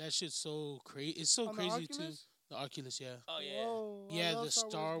 That shit's so crazy. It's so On the crazy too. Oculus? The Oculus, yeah. Oh yeah. Whoa, I Yeah, love the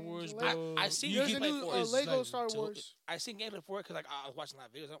Star Wars, games. bro. I seen You There's you a play new for it. it's Lego like Star dope. Wars. I seen gameplay for it because like I was watching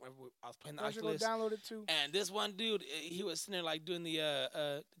live videos. I was playing the I should go Oculus, download it too. and this one dude, he was sitting there like doing the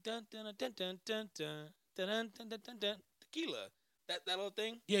dun dun dun dun dun dun dun dun dun dun dun dun tequila. That little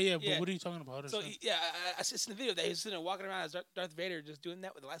thing. Yeah, but Yeah. what are you talking about? So I just in the video that he's sitting there walking around as Darth Vader, just doing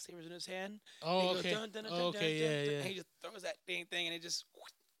that with the lightsabers in his hand. Oh, He goes, okay. dun, dun, dun, Oh, dun, okay, dun, yeah, dun, yeah. And he just throws that thing, and it just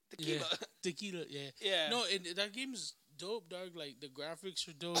tequila. Tequila, yeah. Yeah. No, that game's dope, dog. Like the graphics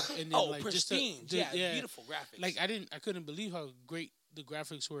are dope, and then Oh, like pristine. just Yeah, beautiful graphics. Like I couldn't believe how great the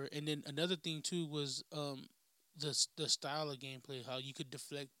graphics were. And then another thing too was the style of gameplay, how you could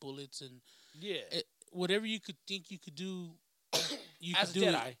deflect bullets and yeah. whatever you could think you could do. You As could a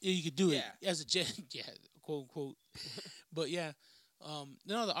do Jedi. it. Yeah, you could do Yeah. it as a Jedi. Yeah, quote unquote. But yeah.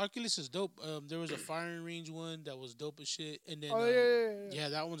 No, the Oculus is dope. There was a firing range one that was dope as shit, and then Oh yeah. yeah,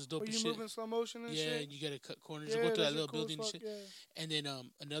 that one's dope Where as you shit. move in slow motion and Yeah, shit. and you gotta cut corners. Yeah, You go through that shit little cool as building and fuck, shit. Yeah. And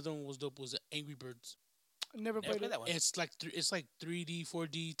then another one was dope was Angry Birds. I never Never played played it. that one. It's like it's like 3D,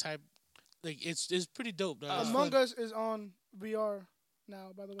 4D type. Like it's pretty dope. Dog. It's Among fun. Us is on VR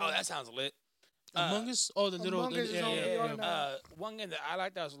now. By the way. Oh, that sounds lit. Among Us. Oh, the little. Among Us is yeah, on yeah, VR yeah. now. One game that I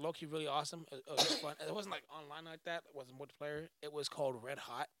liked that was low key really awesome. It was fun. It wasn't like online like that. It wasn't multiplayer. It was called Red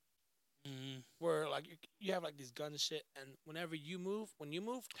Hot, Mhm. where like you have like these guns and shit, and whenever you move, when you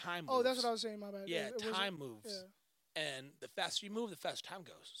move, time moves. Oh, that's what I was saying. My bad. Yeah, It wasn't- time moves. Yeah. And the faster you move, the faster time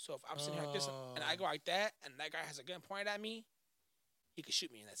goes. So if I'm sitting here like this and I go like that, and that guy has a gun pointed at me, he could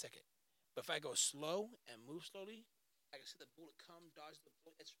shoot me in that second. But if I go slow and move slowly, I can see the bullet come, dodge the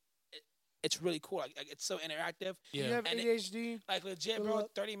bullet. It's really cool. Like it's so interactive. You Yeah. have And it- ADHD. Like legit, Good bro.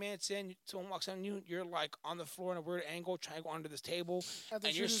 luck. 30 minutes in, someone walks on you. You're like on the floor in a weird angle, trying to go under this table, After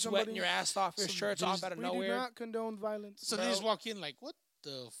and you're shooting sweating somebody. your ass off. Your Some shirt's dudes- off out of We do nowhere. not condone violence. So they just walk in like, what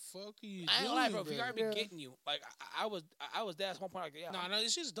the fuck are you I ain't doing, gonna lie, bro. bro? VR be Yeah. getting you. Like I was there at one point. Like yeah. No,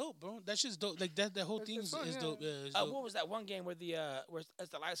 it's just dope, bro. That's just dope. Like that whole It's thing is fun, yeah. dope. Yeah, it's What dope. was that one game where where it's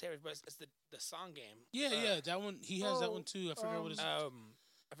the lightsabers, but it's the song game? Yeah, that one. He has that Oh, one too. I forgot what it's.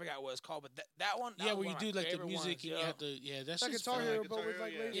 I forgot what it's called, but that one. Yeah, was where you one of do my like the favorite music ones, and you yo. have to. Yeah, that's Like just Guitar fun. Hero, Guitar but with Hero,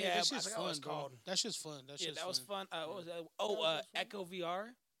 like yeah. laser. Yeah, That's I just forgot what fun, it's bro. called. That's just fun. That's Yeah, just that was fun. fun. What was that? Oh, was fun. Echo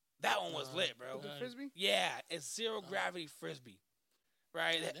VR. That one was lit, bro. With the frisbee. Yeah, it's zero gravity frisbee,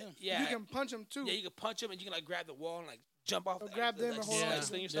 right? Damn. Yeah, You can punch him too. yeah, you can punch him and you can like grab the wall and like jump off. Or grab them and hold Yeah, on.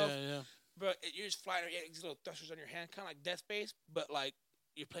 sling yourself. yeah. Bro, you're just flying. You have these little thrusters on your hand, kind of like Dead Space, but like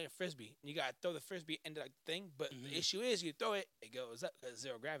you're playing frisbee. And you gotta throw the frisbee into like the thing. But Mhm. the issue is, you throw it, it goes up because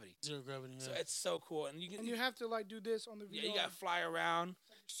zero gravity. Zero gravity. Yeah. So it's so cool, and you can And you have to like do this on the yeah, VR. you gotta fly around.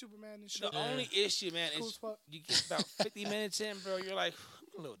 like Superman and shit. The only issue, man, Cool is as fuck. you get about 50 minutes in, bro. You're like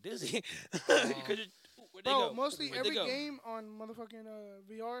I'm a little dizzy because where'd they Bro, go? mostly Where'd they every go? game on motherfucking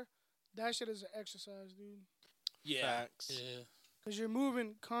VR, that shit is an exercise, dude. Yeah, Facts. yeah. Cause you're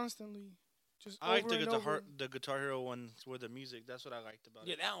moving constantly. Just I like over and over. the Guitar Hero ones with the music. That's what I liked about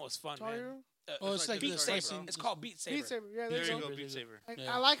Yeah, it. that one was fun, Guitar man. Hero? Oh, it's like Beat the Saber. slicing- It's called Beat Saber. Beat Saber. Yeah, There there you you go, go. Beat Saber. And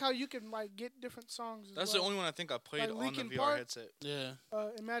Yeah. I like how you can like get different songs. As That's well. the only one I think I played Like on the Linkin VR Park? headset. Yeah.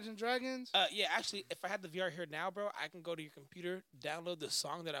 Imagine Dragons. Yeah, actually, if I had the VR here now, bro, I can go to your computer, download the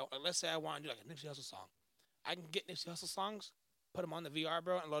song that let's say I want to do like a Nipsey Hussle song. I can get Nipsey Hussle songs, put them on the VR,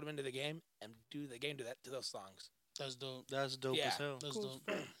 bro, and load them into the game, and do the game to those songs. That's dope. That's dope Yeah. as hell. That's Cool dope.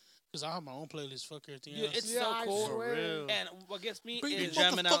 as fuck. Because I have my own playlist. Fuck everything Dude, else. it's Yeah, so I cool. For swear. real. And what gets me Bring the is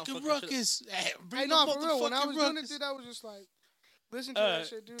jamming out, motherfucking fucking ruckus. Hey, no, for real. When I was doing it, dude, I was just like, listen to that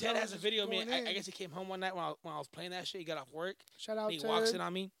shit, dude. Ted I has was a just video of me. going I in. guess he came home one night when I was playing that shit. He got off work. Shout And out he Ted. walks in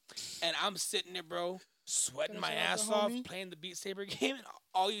on me, and I'm sitting there, bro, sweating Shout my out to ass off, homie. playing the Beat Saber game. And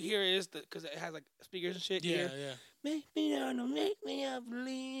all you hear is because it has like speakers and shit. You Yeah, hear, yeah. make me a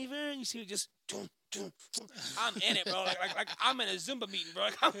believer. You see me just. I'm in it, bro. Like I'm in a Zumba meeting, bro.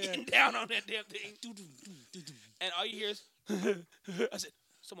 Like I'm getting down on that damn thing. And all you hear is, I said,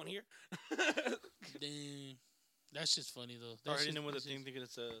 someone here? Damn. That's just funny, though. That's Already just, in with a that's thing just- thinking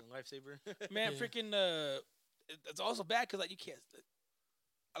it's a lifesaver. Man, Yeah. freaking, it's also bad because, like, you can't,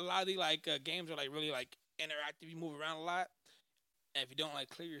 a lot of the, like, games are, like, really, like, interactive. You move around a lot. And if you don't, like,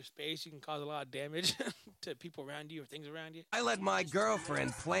 clear your space, you can cause a lot of damage to people around you or things around you. I let my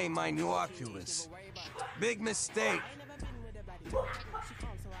girlfriend play my new Oculus. Big mistake.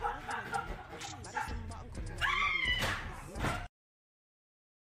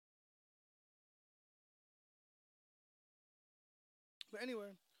 But anyway,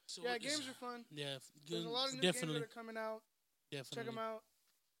 So yeah, what is- games are fun. Yeah, There's a lot of new definitely, games that are coming out. definitely. Check them out.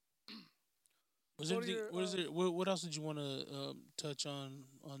 Was Go there to anything, your, what is it? What else did you want to touch on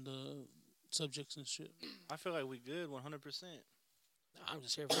the subjects and shit? I feel like we good, 100%. No, I'm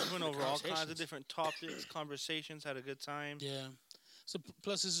just here for We went over all kinds of conversations. different topics, conversations, had a good time. Yeah. So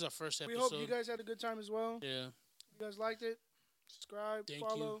plus, this is our first We episode. hope you guys had a good time as well. Yeah. You guys liked it. Subscribe, Thank you.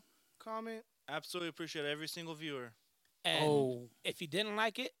 follow, comment. Absolutely appreciate every single viewer. And Oh. if you didn't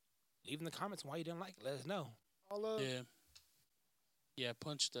like it, leave in the comments why you didn't like it. Let us know. All love. Yeah. Yeah.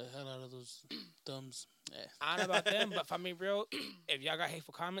 Punch the hell out of those thumbs. Eh. I don't know about them, but if I'm being real, if y'all got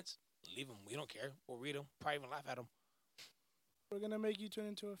hateful comments, leave them. We don't care. We'll read them. Probably even laugh at them. We're gonna make you turn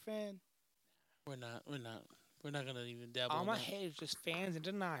into a fan. We're not. We're not. We're not gonna even dabble. All in my that. hate is just fans in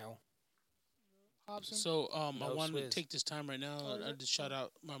denial. Hobson. So I No wanted to Swizz. take this time right now. Oh, is I it? just shout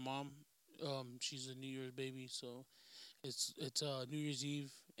out my mom. She's a New Year's baby, so it's New Year's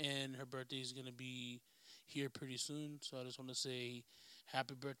Eve, and her birthday is gonna be here pretty soon. So I just want to say,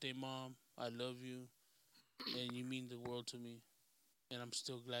 happy birthday, Mom! I love you, and you mean the world to me. And I'm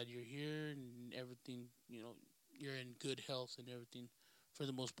still glad you're here and everything. You know, you're in good health and everything, for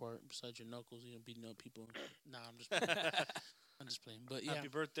the most part. Besides your knuckles, you know, beating up people. Nah, I'm just playing. I'm just playing. But yeah, Happy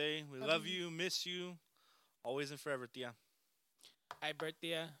birthday. We Happy- love you, miss you, always and forever, Tia. Happy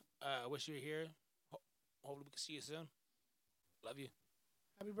birthday. Wish you were here. Hopefully we can see you soon. Love you.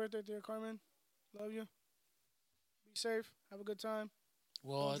 Happy birthday, dear Carmen. Love you. Be safe. Have a good time.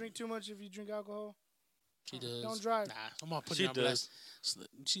 well, Don't drink too much if you drink alcohol. she does. Don't drive. Nah, I'm gonna put She her on blast. does.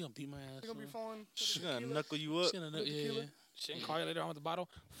 She gonna beat my ass. You're gonna be so. falling. for the She's gonna tequila. knuckle you up. She gonna know, With yeah. tequila. She can call you later on with the bottle.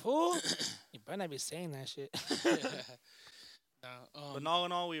 Fool! You better not be saying that shit. Nah, But all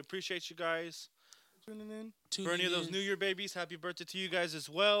in all, we appreciate you guys. Tuning in. For any of those in. New Year babies, happy birthday to you guys as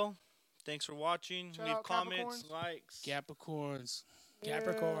well. Thanks for watching. Shout Leave out comments, Capricorns. likes. Capricorns,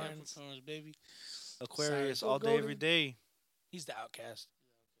 Capricorns. Capricorns, baby. Aquarius Sorry. all day, every day. He's the outcast.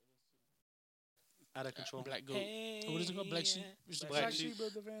 Out of control. Black goat. What is it called? Black sheep. It's the Black Black sheep. sheep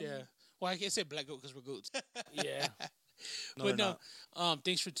of the family. Yeah. Well, I can't say black goat because we're goats. Yeah. No, But they're no, not.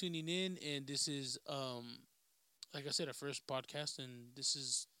 thanks for tuning in, and this is like I said, our first podcast, and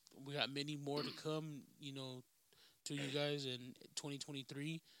we got many more to come. You know, to you guys in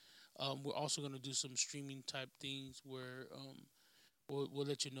 2023. We're also gonna do some streaming type things where we'll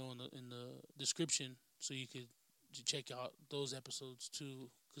let you know in the description so you could check out those episodes too.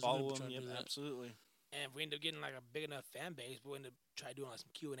 Because we're Follow gonna be them. trying to Yep, do that. absolutely. And if we end up getting like a big enough fan base, we'll end up try doing like some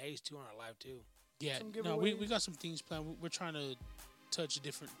Q&As too on our live too. Yeah, Some no, we giveaways. got some things planned. We're trying to touch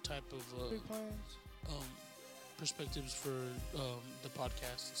different type of Big plans. perspectives for the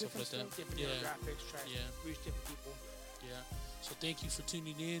podcast and stuff Different like that. stuff. Different Yeah, demographics, try Yeah. to reach different people. yeah. So thank you for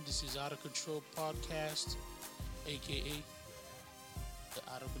tuning in. This is Outta Control Podcast, aka the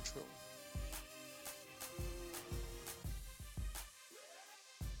Outta Control.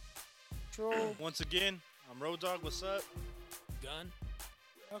 Troll. Once again, I'm Road Dog. What's up? Gun.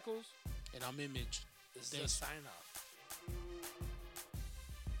 Knuckles. And I'm Image. This is Thanks. a sign off.